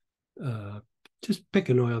 Just pick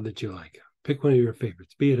an oil that you like. Pick one of your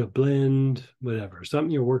favorites, be it a blend, whatever,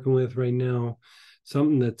 something you're working with right now,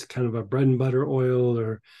 something that's kind of a bread and butter oil,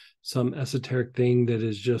 or some esoteric thing that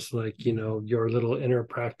is just like, your little inner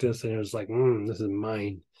practice. And it's like, this is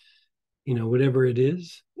mine, whatever it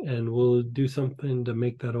is. And we'll do something to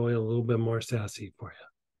make that oil a little bit more sassy for you.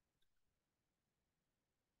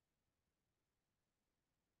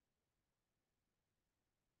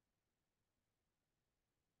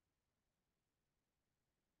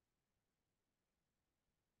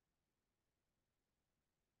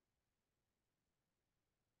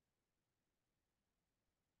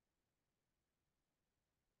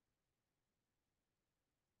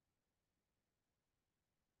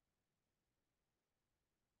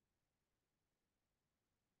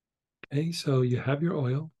 Okay, so you have your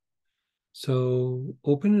oil. So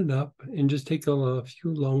open it up and just take a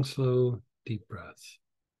few long, slow, deep breaths.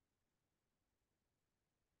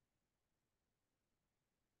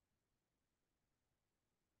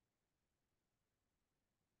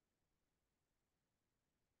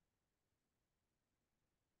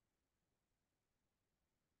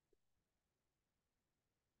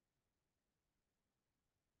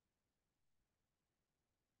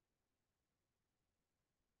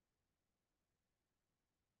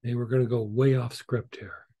 Okay, we're going to go way off script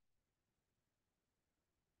here.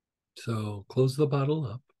 So close the bottle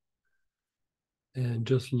up and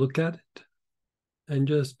just look at it and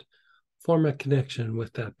just form a connection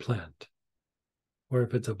with that plant. Or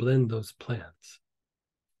if it's a blend, those plants.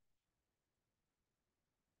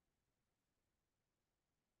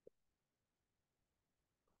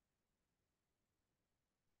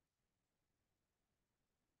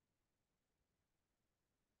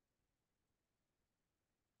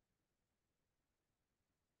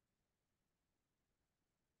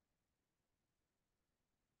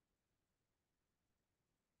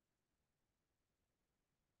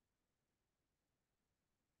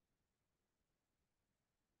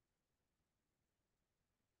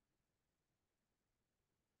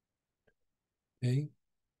 Okay,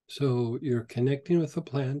 so you're connecting with the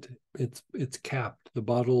plant. It's capped. The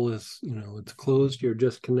bottle is, it's closed. You're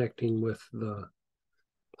just connecting with the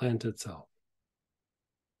plant itself.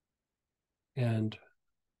 And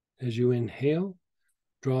as you inhale,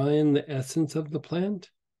 draw in the essence of the plant.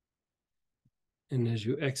 And as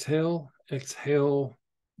you exhale,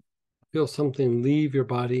 feel something leave your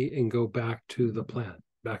body and go back to the plant,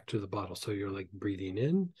 back to the bottle. So you're like breathing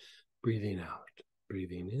in, breathing out,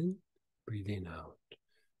 breathing in, breathing out,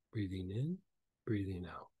 breathing in, breathing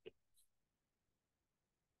out.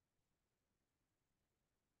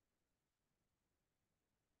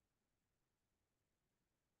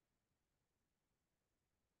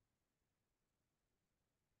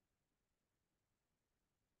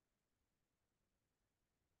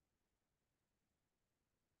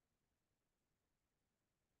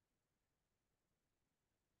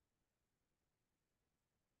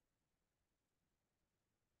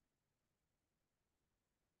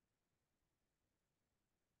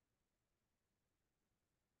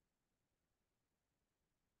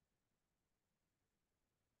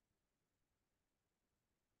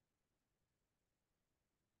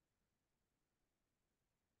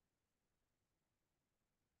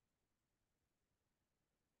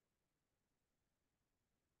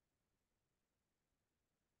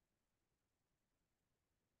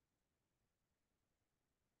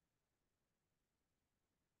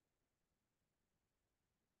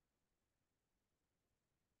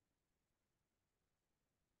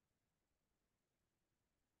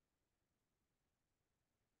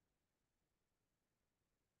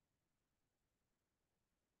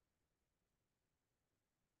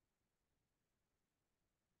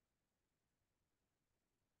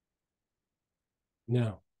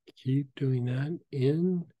 Now, keep doing that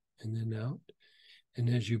in and then out. And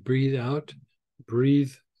as you breathe out,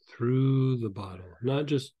 breathe through the bottle, not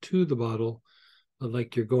just to the bottle, but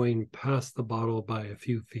like you're going past the bottle by a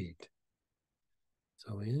few feet.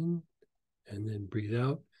 So in and then breathe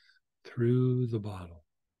out through the bottle.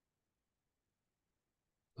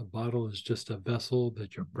 The bottle is just a vessel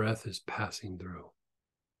that your breath is passing through.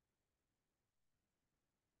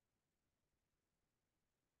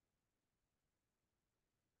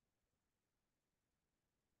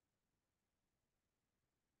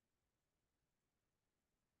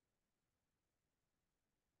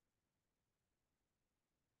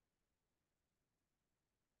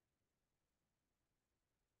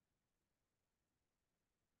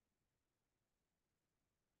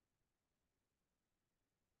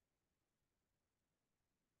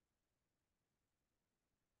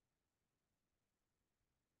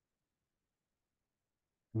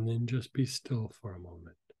 And then just be still for a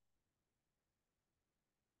moment.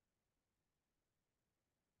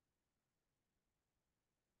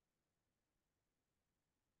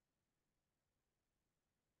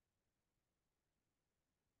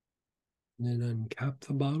 And then uncap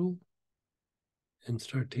the bottle and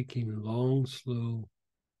start taking long, slow,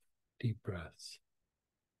 deep breaths.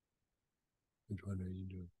 Which one are you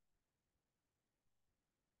doing?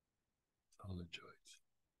 Solid choice.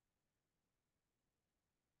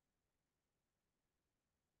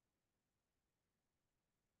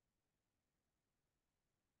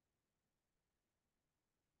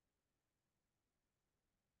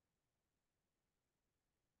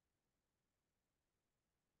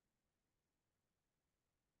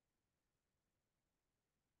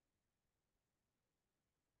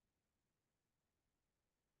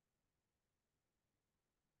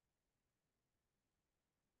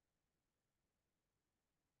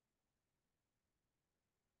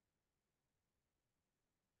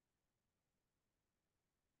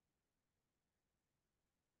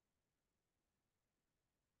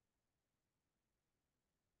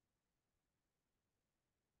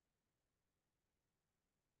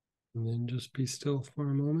 And then just be still for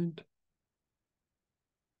a moment.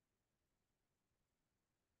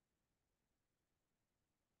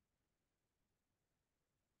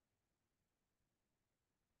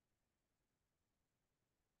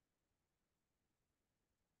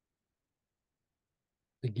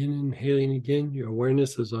 Begin inhaling again. Your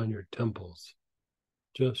awareness is on your temples,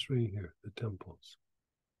 just right here, the temples.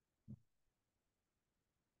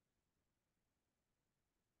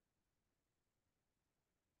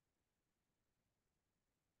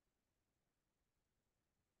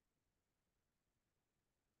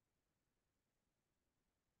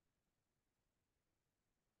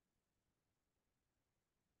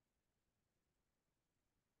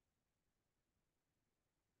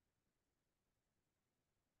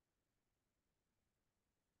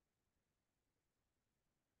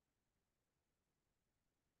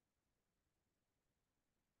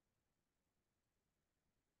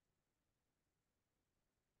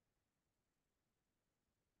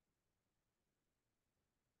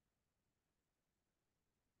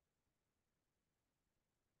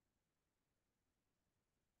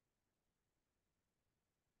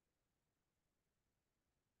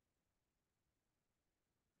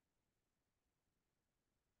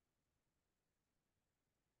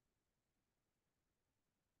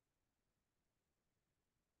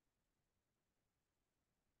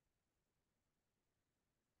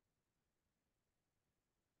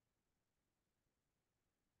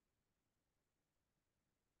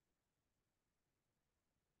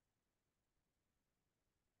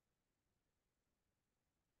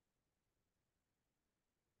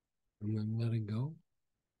 And then let it go.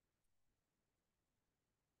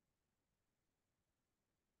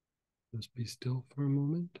 Just be still for a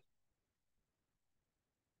moment.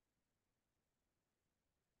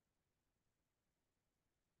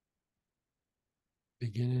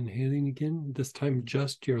 Begin inhaling again, this time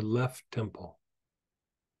just your left temple.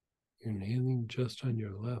 You're inhaling just on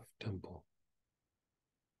your left temple.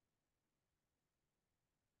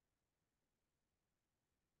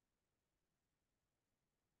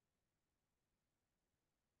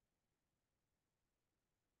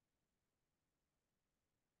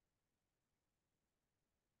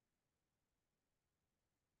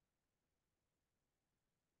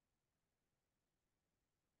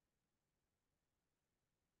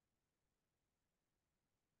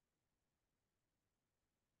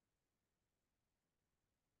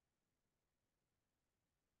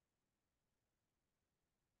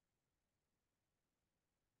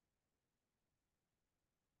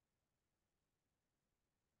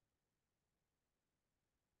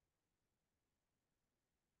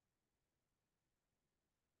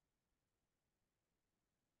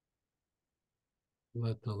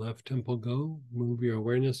 Let the left temple go. Move your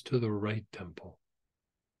awareness to the right temple.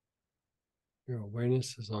 Your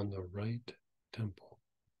awareness is on the right temple.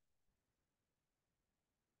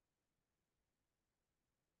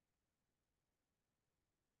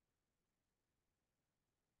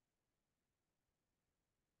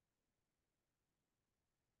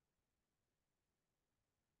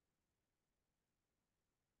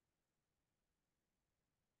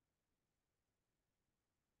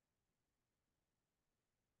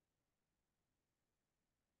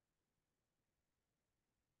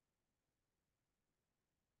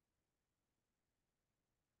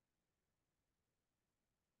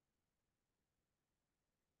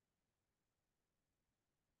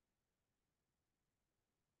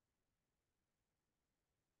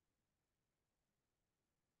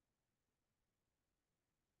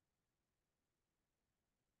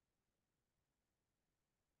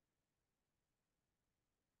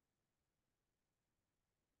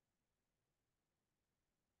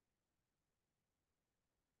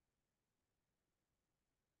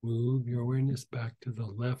 Move your awareness back to the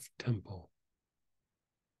left temple.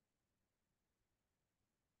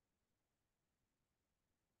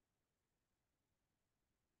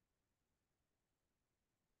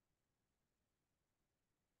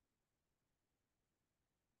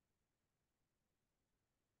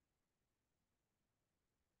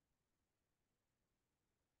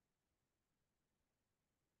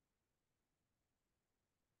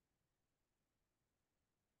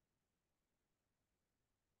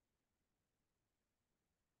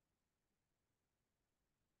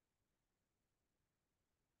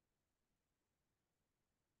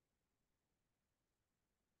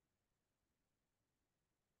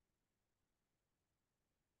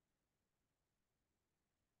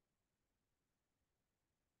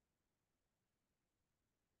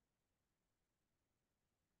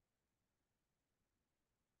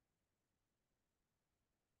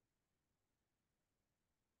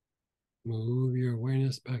 Move your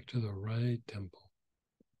awareness back to the right temple.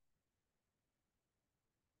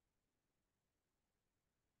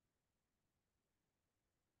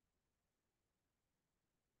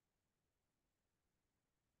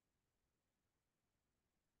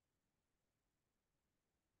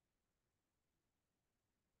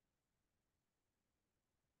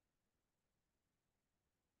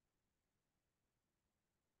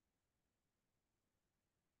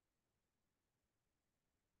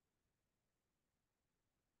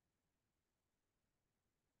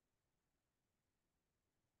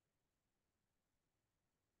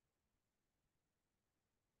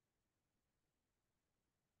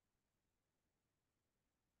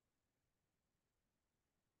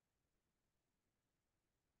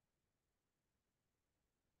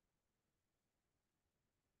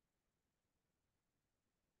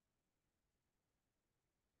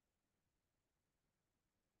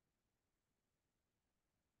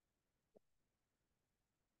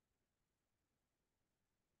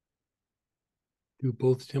 Do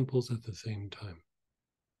both temples at the same time.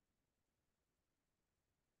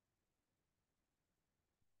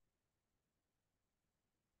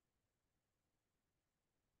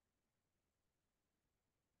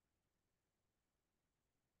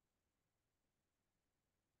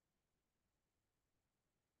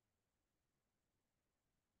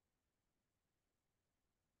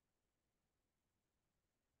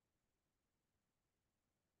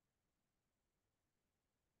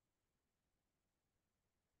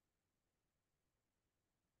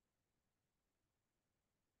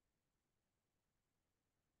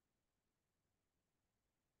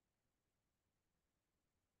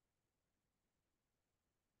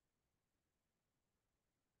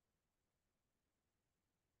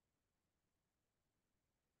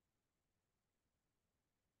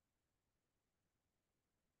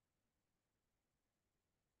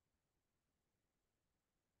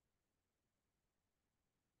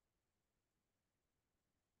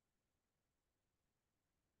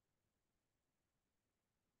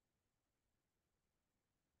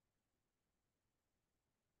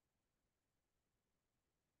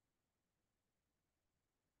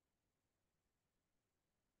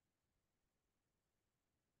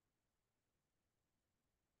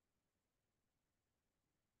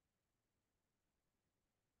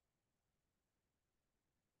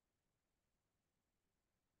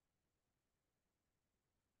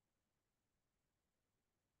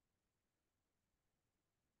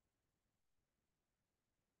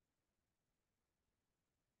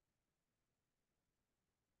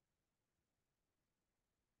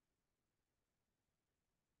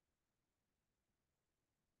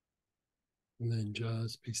 And then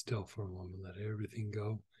just be still for a moment. Let everything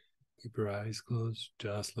go. Keep your eyes closed.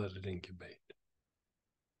 Just let it incubate.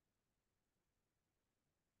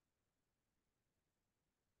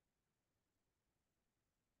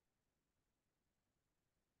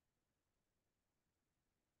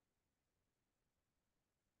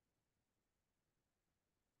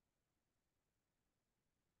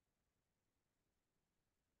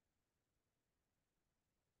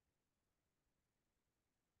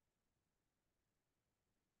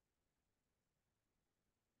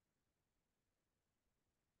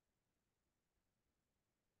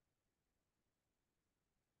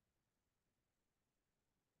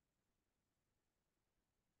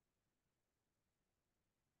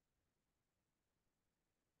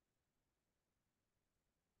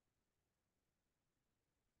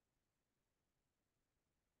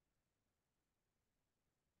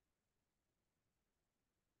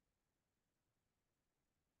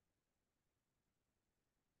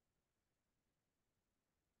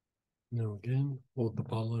 Now again, hold the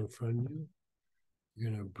ball in front of you.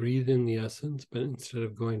 You're going to breathe in the essence, but instead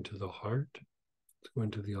of going to the heart, it's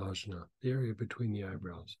going to the ajna, the area between the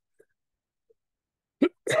eyebrows.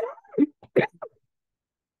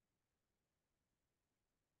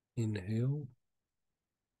 Inhale.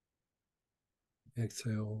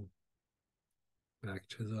 Exhale back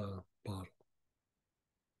to the bottle.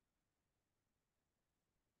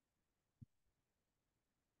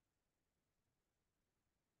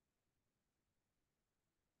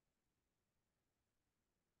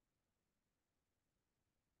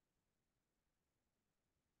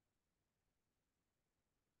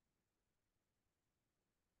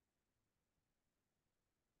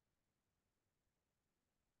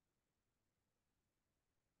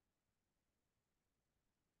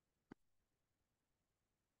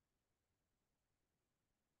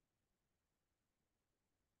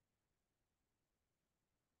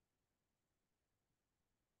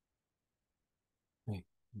 Okay.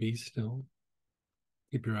 Be still.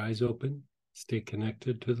 Keep your eyes open. Stay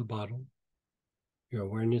connected to the bottle. Your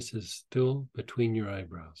awareness is still between your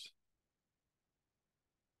eyebrows.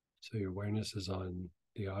 So your awareness is on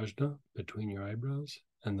the ajna between your eyebrows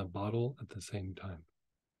and the bottle at the same time.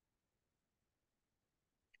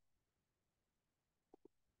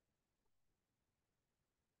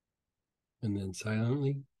 And then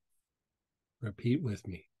silently repeat with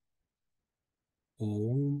me.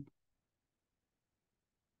 Om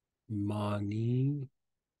Mani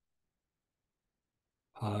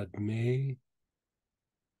Padme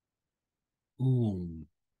Hum.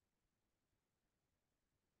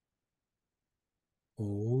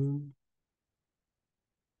 Om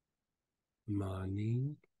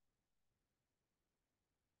Mani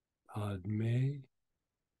Padme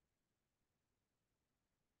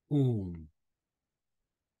Hum.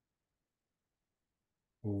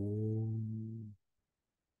 Om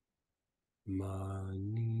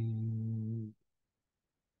Mani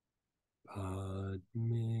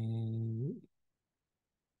Padme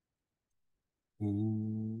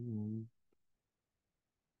Hum.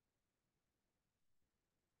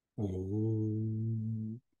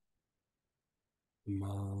 Om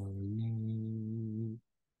Mani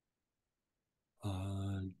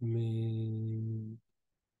Padme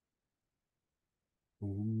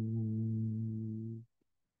Hum.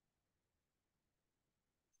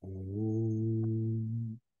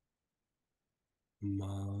 Om Mani Padme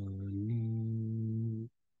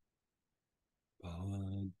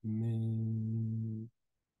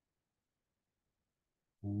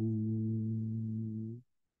Hum.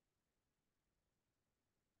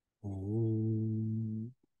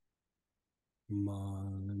 Om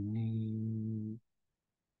Mani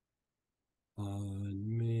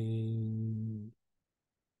Padme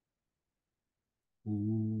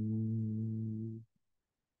Hum.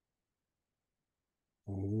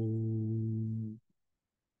 Om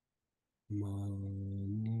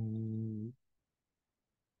Mani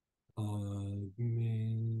Padme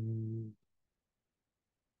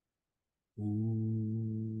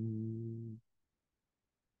Hum.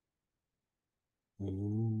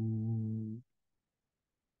 Om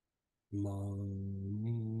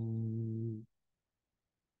Mani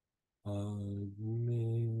Padme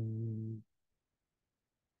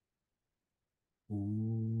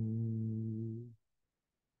Hum.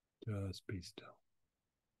 Just be still.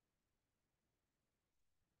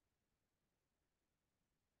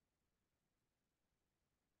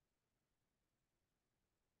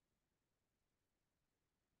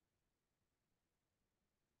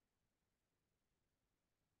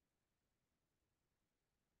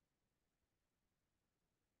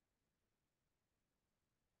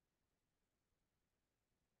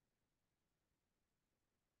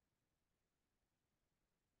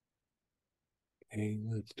 Okay,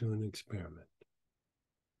 let's do an experiment.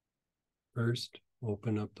 First,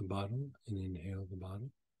 open up the bottle and inhale the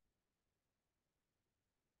bottle.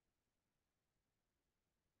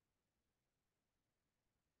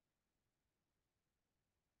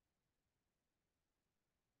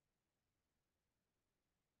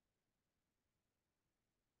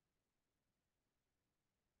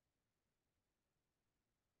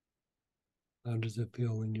 How does it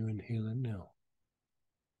feel when you inhale it now?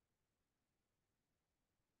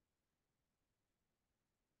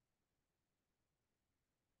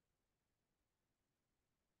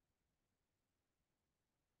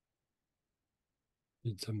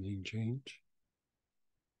 Did something change?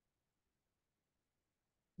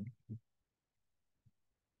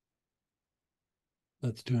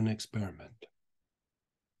 Let's do an experiment.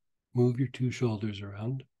 Move your two shoulders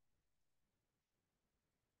around.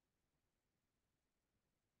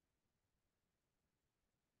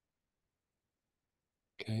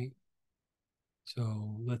 Okay.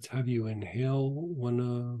 So let's have you inhale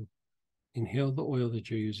inhale the oil that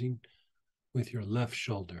you're using with your left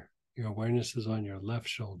shoulder. Your awareness is on your left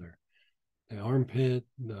shoulder. The armpit,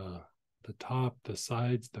 the top, the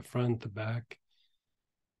sides, the front, the back.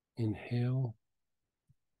 Inhale.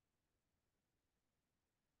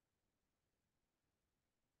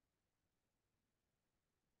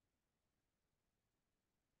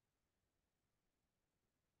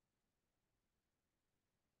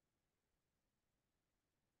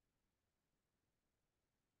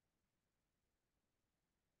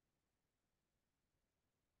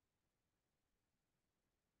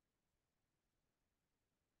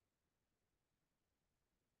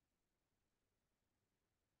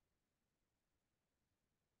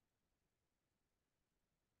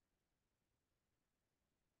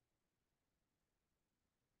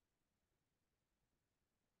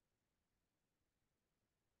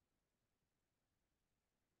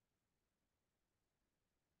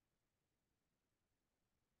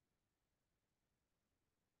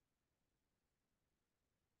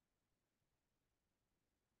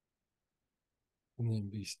 And then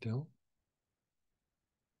be still.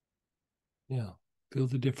 Yeah. Feel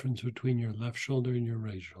the difference between your left shoulder and your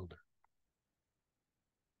right shoulder.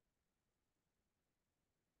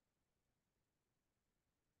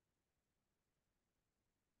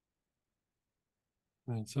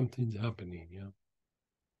 Right, something's happening, yeah.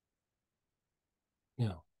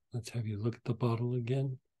 Yeah. Let's have you look at the bottle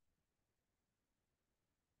again.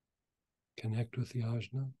 Connect with the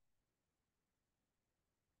ajna.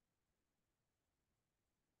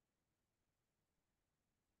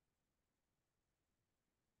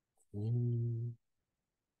 Mani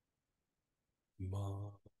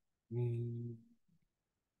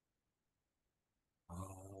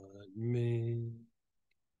Padme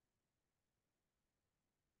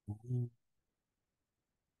Mani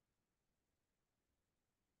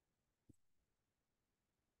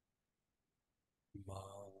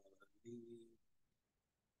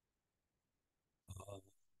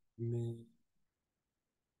Padme.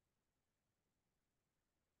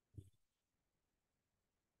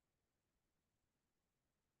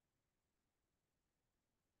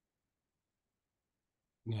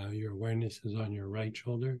 Now your awareness is on your right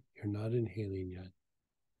shoulder. You're not inhaling yet.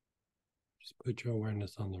 Just put your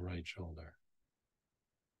awareness on the right shoulder.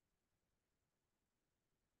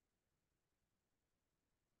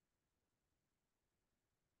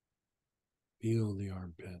 Feel the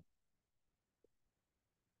armpit,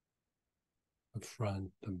 the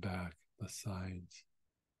front, the back, the sides,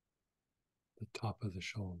 the top of the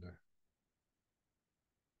shoulder.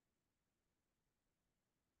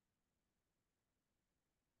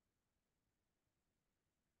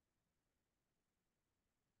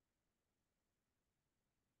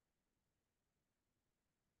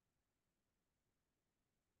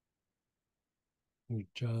 You're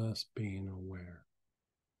just being aware.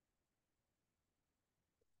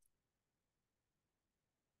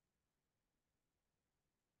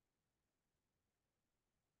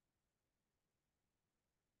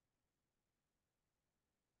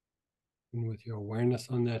 And with your awareness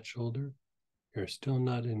on that shoulder, you're still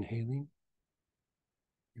not inhaling.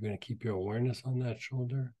 You're going to keep your awareness on that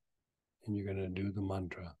shoulder and you're going to do the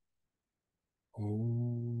mantra.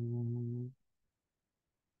 Om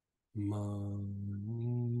Mani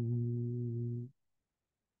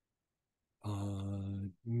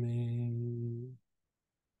Padme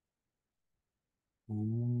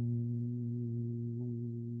Om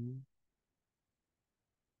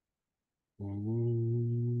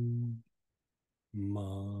Om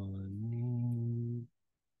Mani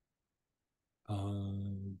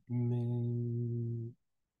Padme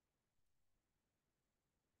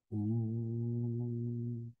Om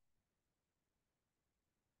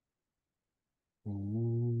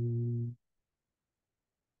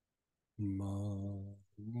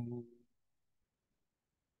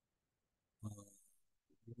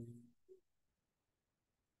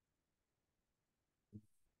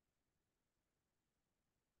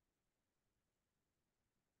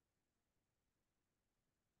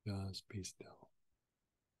Just be still.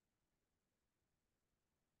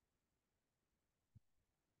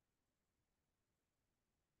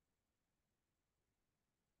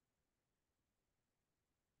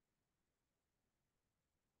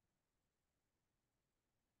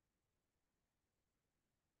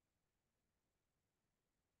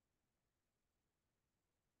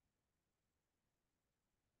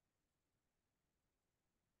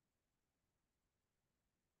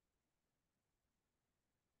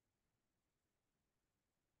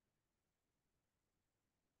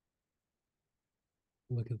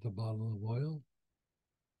 Look at the bottle of oil.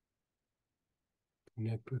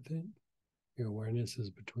 Connect with it. Your awareness is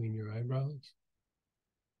between your eyebrows.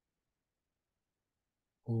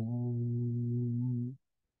 Om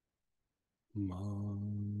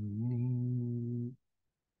Mani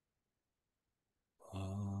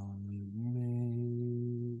Padme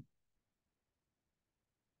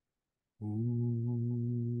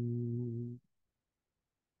Hum.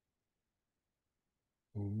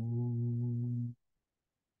 Om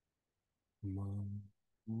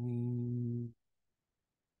Mani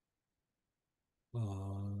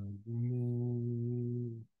Padme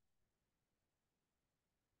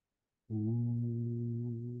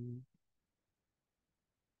Hum.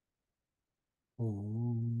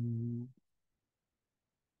 Om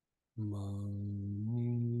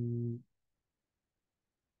Mani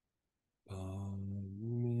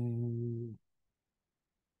Padme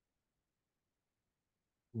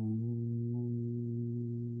Hum.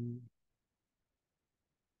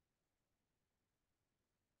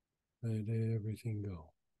 Let everything go.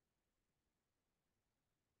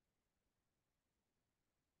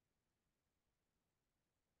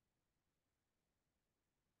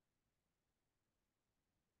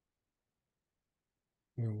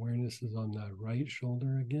 Your awareness is on that right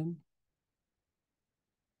shoulder again.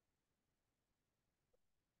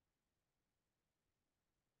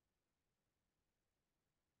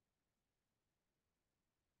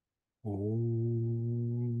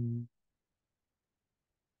 Om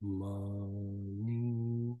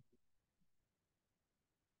Mani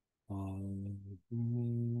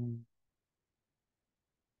Padme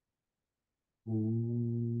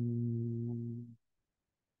Hum.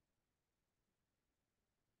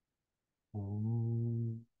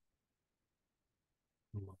 Om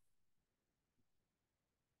Mani.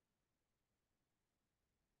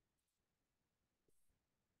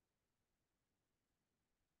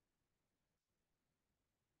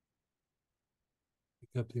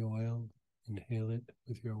 Pick up the oil, inhale it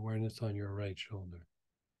with your awareness on your right shoulder.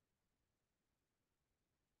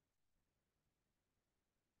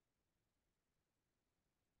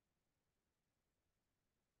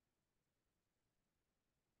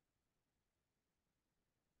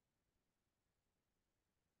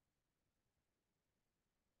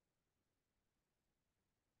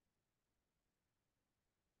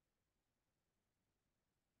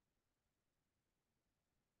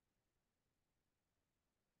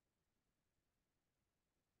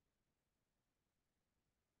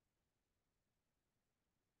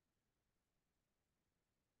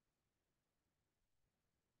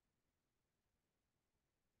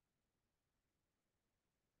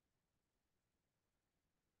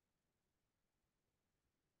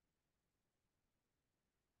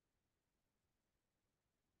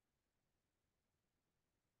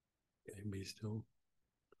 Okay, be still.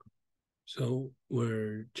 So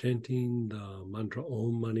we're chanting the mantra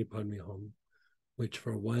Om Mani Padme Hum, which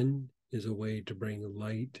for one is a way to bring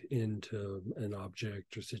light into an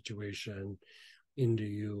object or situation, into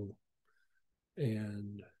you.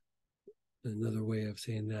 And another way of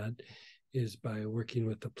saying that is by working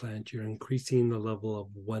with the plant, you're increasing the level of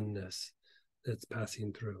oneness that's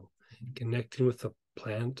passing through, connecting with the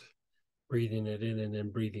plant, breathing it in and then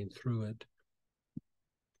breathing through it.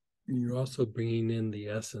 You're also bringing in the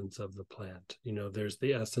essence of the plant. You know, there's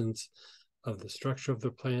the essence of the structure of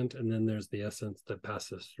the plant, and then there's the essence that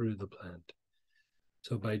passes through the plant.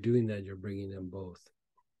 So by doing that, you're bringing in both.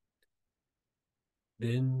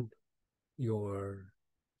 Then you're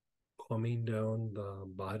calming down the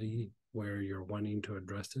body where you're wanting to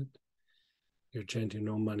address it. You're chanting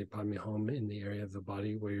Om Mani Padme Hum in the area of the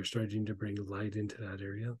body where you're starting to bring light into that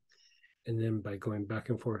area. And then by going back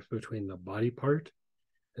and forth between the body part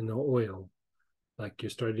and the oil, like you're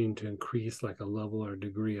starting to increase like a level or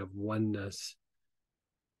degree of oneness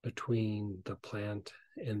between the plant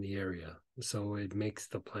and the area. So it makes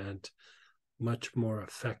the plant much more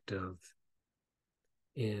effective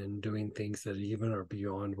in doing things that even are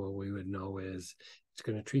beyond what we would know is it's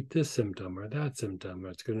going to treat this symptom or that symptom, or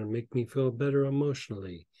it's going to make me feel better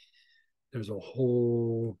emotionally. There's a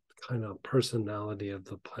whole kind of personality of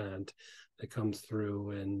the plant that comes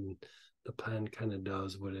through, and the plant kind of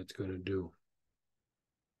does what it's going to do.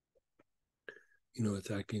 You know,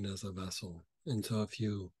 it's acting as a vessel. And so if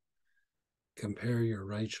you compare your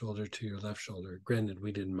right shoulder to your left shoulder, granted,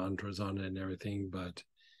 we did mantras on it and everything, but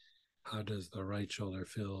how does the right shoulder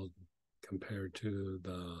feel compared to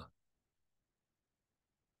the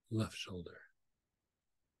left shoulder?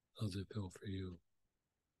 How does it feel for you?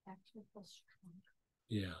 Actually feels strong.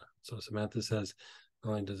 Yeah. So Samantha says,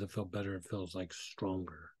 not only does it feel better, it feels like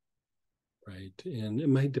stronger. Right. And it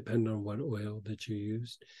might depend on what oil that you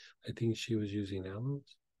used. I think she was using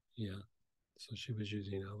aloes. Yeah. So she was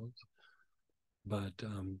using aloes. But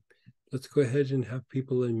let's go ahead and have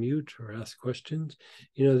people unmute or ask questions.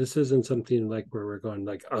 You know, this isn't something like where we're going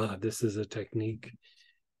like, this is a technique.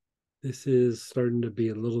 This is starting to be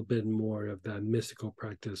a little bit more of that mystical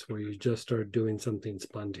practice where you just start doing something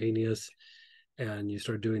spontaneous and you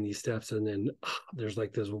start doing these steps, and then there's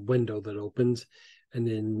like this window that opens, and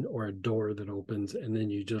then, or a door that opens, and then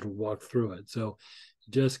you just walk through it. So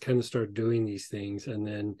just kind of start doing these things, and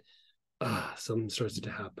then something starts to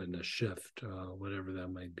happen, a shift, whatever that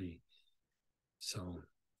might be. So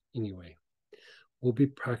anyway, we'll be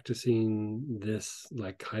practicing this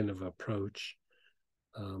like kind of approach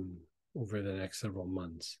over the next several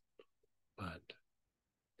months, but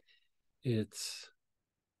it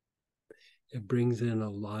brings in a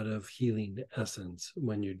lot of healing essence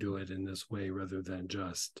when you do it in this way rather than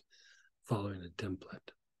just following a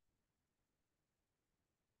template.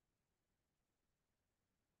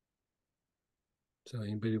 So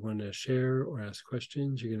anybody want to share or ask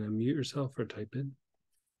questions? You're going to mute yourself or type in.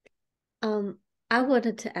 I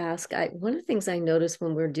wanted to ask, one of the things I notice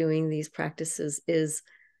when we're doing these practices is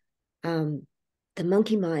the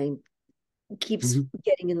monkey mind keeps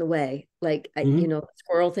getting in the way. Like, you know,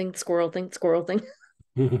 squirrel thing.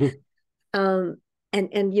 And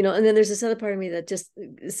you know, and then there's this other part of me that just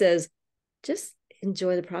says, just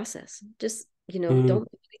enjoy the process. Just, you know, don't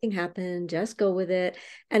make anything happen. Just go with it.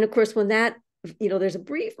 And of course, when that, you know, there's a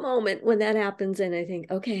brief moment when that happens, and I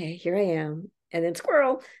think, okay, here I am, and then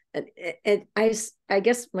squirrel. And I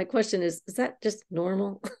guess my question is that just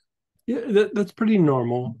normal? Yeah, that's pretty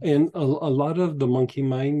normal. And a lot of the monkey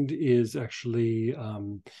mind is actually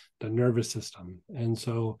the nervous system. And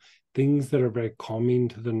so things that are very calming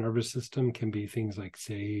to the nervous system can be things like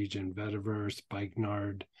sage and vetiver,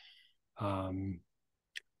 spikenard. I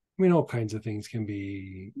mean, all kinds of things can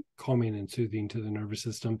be calming and soothing to the nervous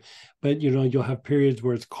system. But, you know, you'll have periods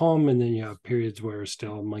where it's calm, and then you have periods where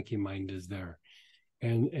still monkey mind is there.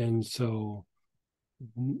 And so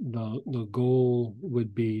the goal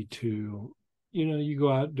would be to, you know, you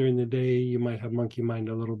go out during the day, you might have monkey mind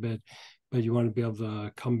a little bit, but you want to be able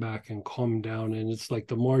to come back and calm down. And it's like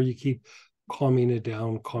the more you keep calming it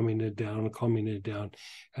down,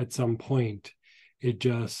 at some point, it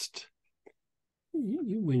just,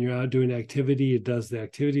 when you're out doing activity, it does the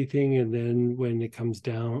activity thing. And then when it comes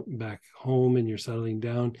down back home and you're settling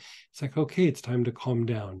down, it's like, okay, it's time to calm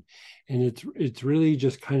down. And it's really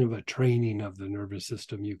just kind of a training of the nervous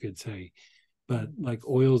system, you could say. But like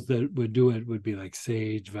oils that would do it would be like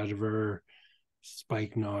sage, vetiver,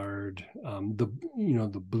 spikenard,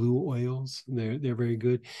 the blue oils, they're very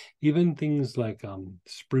good. Even things like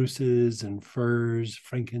spruces and firs,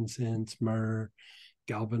 frankincense, myrrh,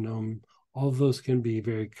 galbanum, all of those can be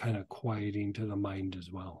very kind of quieting to the mind as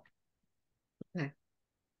well. Okay.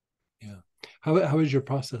 Yeah. How was your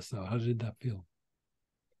process though? How did that feel?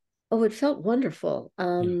 Oh, it felt wonderful.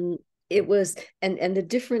 It was, and the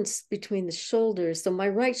difference between the shoulders. So my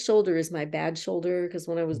right shoulder is my bad shoulder, because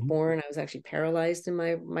when I was born, I was actually paralyzed in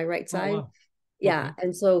my right side. Oh, wow. Yeah. Okay.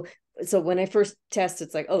 And so when I first test,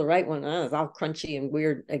 it's like, oh, the right one, it's all crunchy and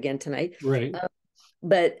weird again tonight. Right.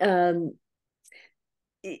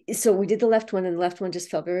 So we did the left one, and the left one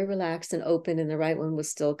just felt very relaxed and open, and the right one was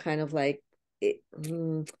still kind of like,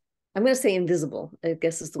 I'm going to say invisible, I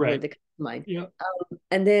guess is the word that comes to mind. Yeah.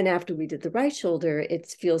 And then after we did the right shoulder, it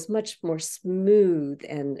feels much more smooth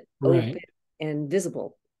and open and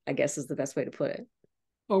visible, I guess is the best way to put it.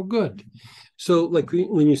 Oh, good. So like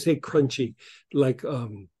when you say crunchy, like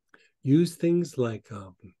use things like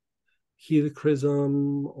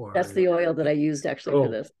helichrysum, or that's the oil that I used actually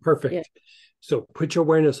for this. Perfect. Yeah. So put your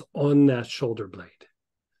awareness on that shoulder blade,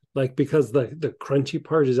 like, because the crunchy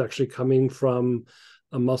part is actually coming from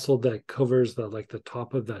a muscle that covers the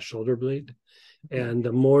top of that shoulder blade. And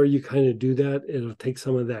the more you kind of do that, it'll take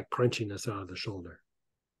some of that crunchiness out of the shoulder.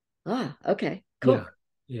 Ah, okay, cool.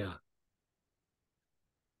 Yeah.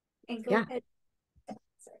 And go ahead.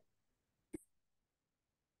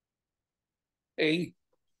 Hey.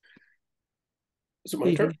 Is it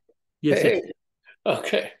my turn? Yes. Hey.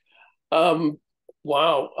 Okay.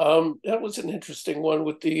 Wow. That was an interesting one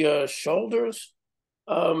with the shoulders.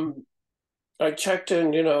 I checked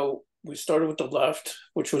in, we started with the left,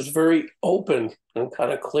 which was very open and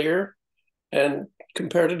kind of clear, and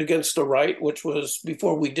compared it against the right, which was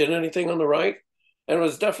before we did anything on the right. And it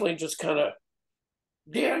was definitely just kind of,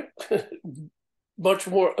 yeah, much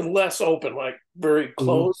more, less open, like very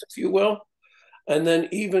closed, if you will. And then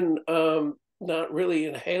even not really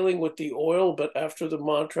inhaling with the oil, but after the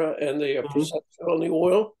mantra and the perception on the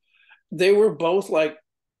oil, they were both like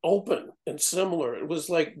open and similar. It was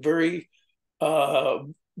like very,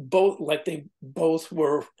 both, like they both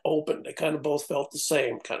were open. They kind of both felt the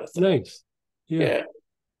same kind of thing. Nice. Yeah.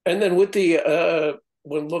 And then with the,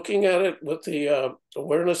 when looking at it with the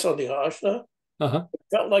awareness on the ajna, it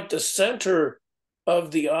felt like the center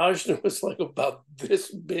of the ajna was like about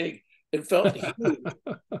this big. It felt huge.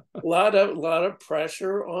 a lot of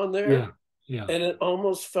pressure on there. Yeah. And it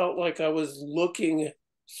almost felt like I was looking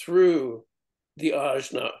through the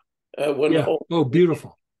ajna. Oh,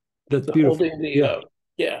 beautiful. That's beautiful.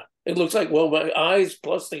 It looks like, well, my eyes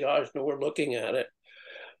plus the ajna were looking at it.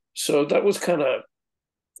 So that was kind of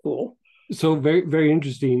cool. So very, very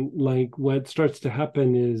interesting. Like what starts to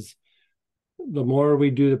happen is the more we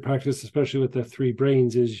do the practice, especially with the three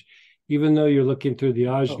brains, is even though you're looking through the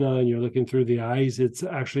ajna and you're looking through the eyes, it's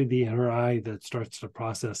actually the inner eye that starts to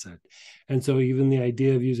process it. And so even the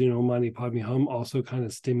idea of using Om Mani Padme Hum also kind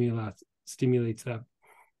of stimulates that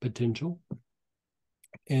potential.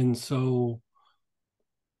 And so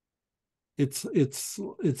it's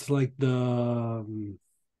like the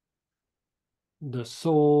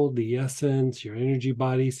soul, the essence, your energy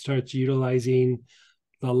body starts utilizing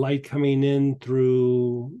the light coming in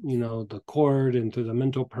through, the cord and through the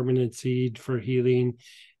mental permanent seed for healing,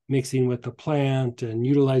 mixing with the plant and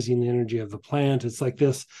utilizing the energy of the plant. It's like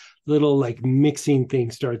this little like mixing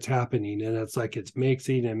thing starts happening, and it's like it's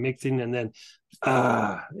mixing, and then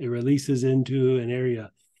it releases into an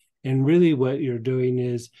area. And really what you're doing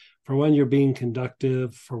is, for one, you're being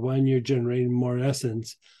conductive, for one, you're generating more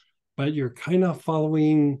essence, but you're kind of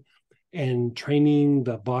following and training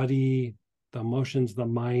the body, the emotions, the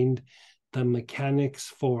mind, the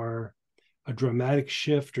mechanics for a dramatic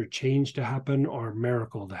shift or change to happen or a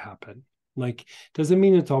miracle to happen. Like, doesn't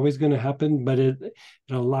mean it's always going to happen, but it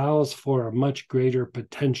allows for a much greater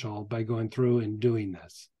potential by going through and doing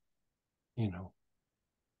this,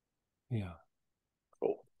 Yeah.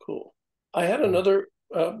 Cool. I had another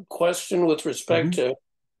question with respect to,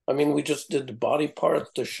 we just did the body parts,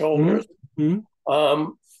 the shoulders.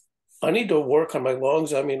 I need to work on my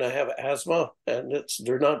lungs. I have asthma, and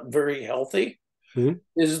they're not very healthy.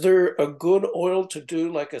 Is there a good oil to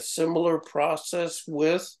do like a similar process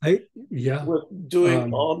with? With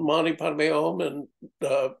doing Om Mani Padme Hum and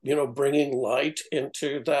bringing light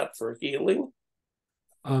into that for healing?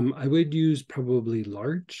 I would use probably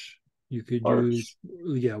larch. You could use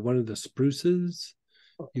one of the spruces.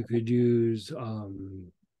 You could use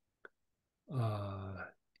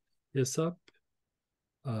hyssop.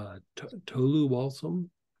 Tolu balsam.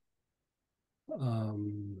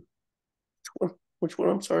 Which one?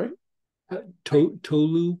 I'm sorry.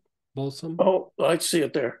 Tolu balsam. Oh, I see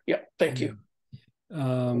it there. Yeah, thank you.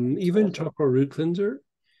 Even chakra root cleanser.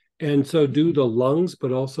 And so do the lungs,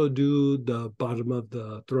 but also do the bottom of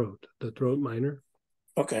the throat minor.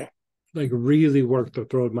 Okay. Like really work the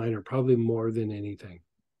throat minor, probably more than anything.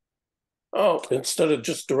 Oh, instead of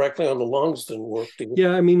just directly on the lungs, then work the...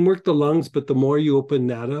 Yeah, work the lungs, but the more you open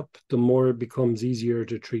that up, the more it becomes easier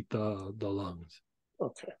to treat the lungs.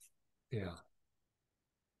 Okay. Yeah.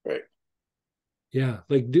 Great. Yeah,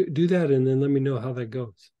 like do that and then let me know how that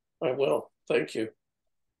goes. I will. Thank you.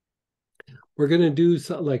 We're going to do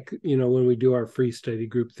something like, when we do our free study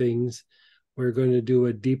group things, we're going to do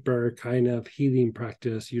a deeper kind of healing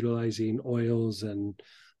practice utilizing oils and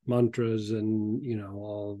mantras and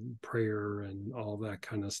all prayer and all that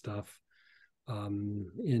kind of stuff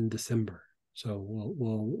in December. So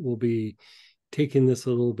we'll be taking this a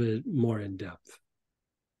little bit more in depth.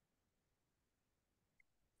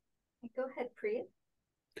 Go ahead, Priya.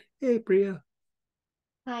 Hey, Priya.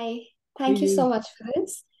 Hi. Thank you so much for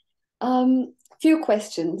this. Few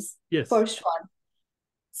questions. Yes. First one.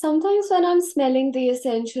 Sometimes when I'm smelling the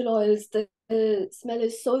essential oils, the smell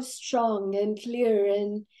is so strong and clear,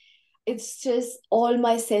 and it's just all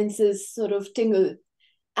my senses sort of tingle.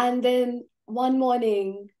 And then one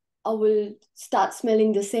morning, I will start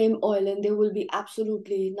smelling the same oil and there will be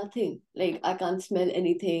absolutely nothing. Like I can't smell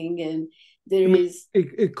anything, and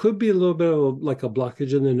it could be a little bit of like a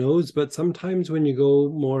blockage in the nose, but sometimes when you go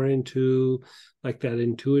more into like that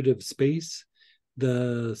intuitive space,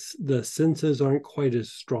 the senses aren't quite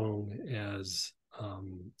as strong as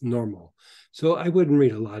normal. So I wouldn't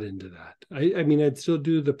read a lot into that. I mean, I'd still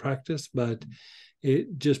do the practice, but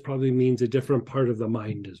it just probably means a different part of the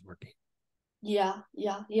mind is working. Yeah.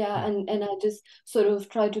 And I just sort of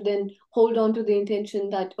try to then hold on to the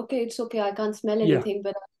intention that, okay, it's okay, I can't smell anything,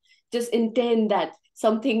 but I just intend that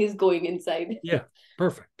something is going inside. Yeah,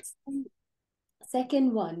 perfect.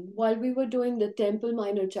 Second one, while we were doing the temple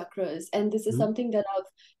minor chakras, and this is something that I've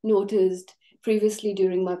noticed previously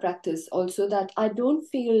during my practice also, that I don't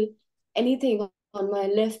feel anything on my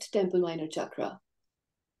left temple minor chakra.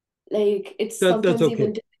 Like it's sometimes that's okay.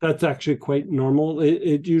 even That's actually quite normal.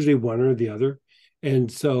 It usually one or the other.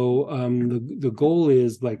 And so the goal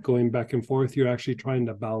is like going back and forth. You're actually trying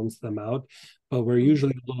to balance them out, but we're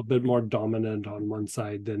usually a little bit more dominant on one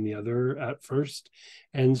side than the other at first.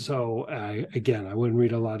 And so I wouldn't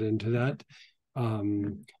read a lot into that.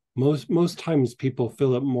 Most times people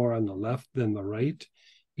feel it more on the left than the right.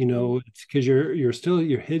 You know, it's because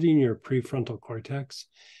you're hitting your prefrontal cortex.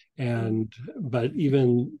 And but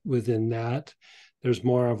even within that, there's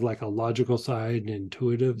more of like a logical side and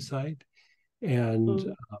intuitive side. And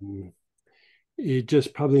it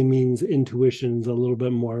just probably means intuition's a little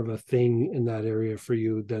bit more of a thing in that area for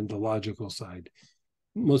you than the logical side.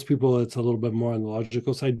 Most people, it's a little bit more on the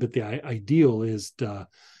logical side, but the ideal is to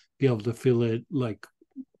be able to feel it like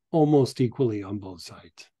almost equally on both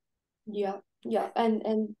sides. Yeah.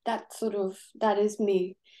 And that is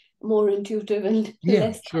me, more intuitive and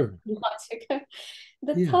less logic.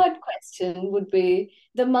 The third question would be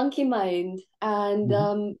the monkey mind. And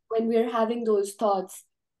when we're having those thoughts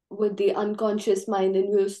with the unconscious mind, and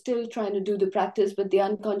we're still trying to do the practice, but the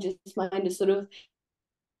unconscious mind is sort of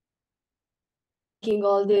making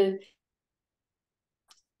all the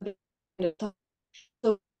so,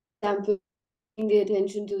 for example, paying the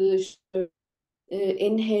attention to the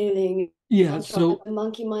inhaling. So the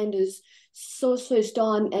monkey mind is so switched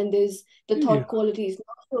on, and there's the thought quality is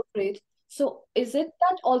not so great. So is it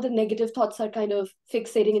that all the negative thoughts are kind of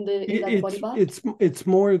fixating in that body part? It's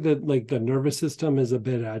more that like the nervous system is a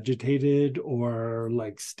bit agitated or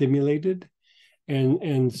like stimulated,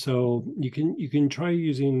 and so you can try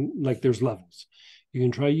using, like, there's levels. You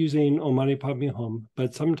can try using Om Mani Padme Hum,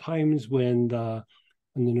 but sometimes when the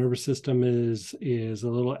nervous system is a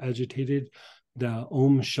little agitated, the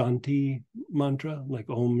Om Shanti mantra, like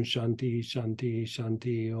Om Shanti, Shanti,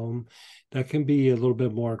 Shanti, Om, that can be a little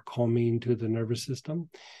bit more calming to the nervous system.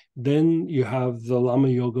 Then you have the Lama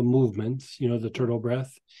Yoga movements, you know, the turtle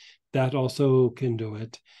breath, that also can do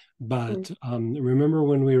it. But remember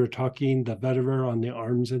when we were talking the vetiver on the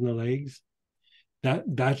arms and the legs?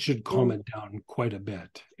 That should calm it down quite a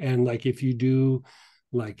bit. And like if you do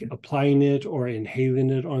like applying it or inhaling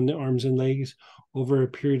it on the arms and legs over a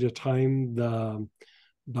period of time, the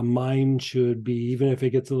mind should be, even if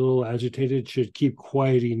it gets a little agitated, should keep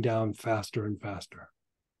quieting down faster and faster.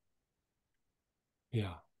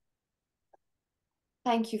 Yeah.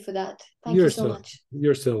 Thank you for that. Thank you so much.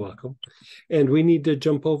 You're so welcome. And we need to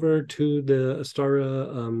jump over to the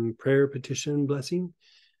Astara prayer petition blessing.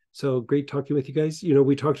 So great talking with you guys. You know,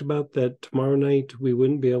 we talked about that tomorrow night we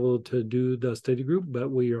wouldn't be able to do the study group,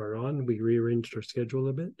 but we are on. We rearranged our schedule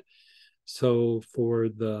a bit. So for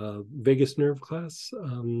the vagus nerve class,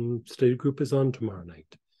 study group is on tomorrow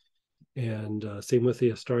night. And same with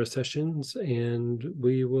the Astara sessions. And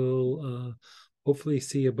we will hopefully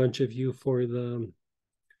see a bunch of you for the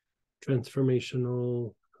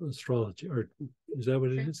transformational astrology, or is that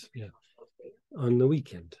what it is? Yeah, on the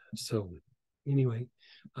weekend. So anyway,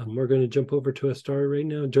 we're going to jump over to Astara right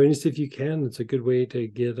now. Join us if you can. It's a good way to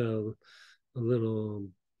get a little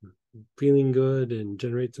feeling good and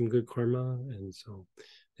generate some good karma. And so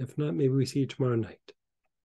if not, maybe we see you tomorrow night.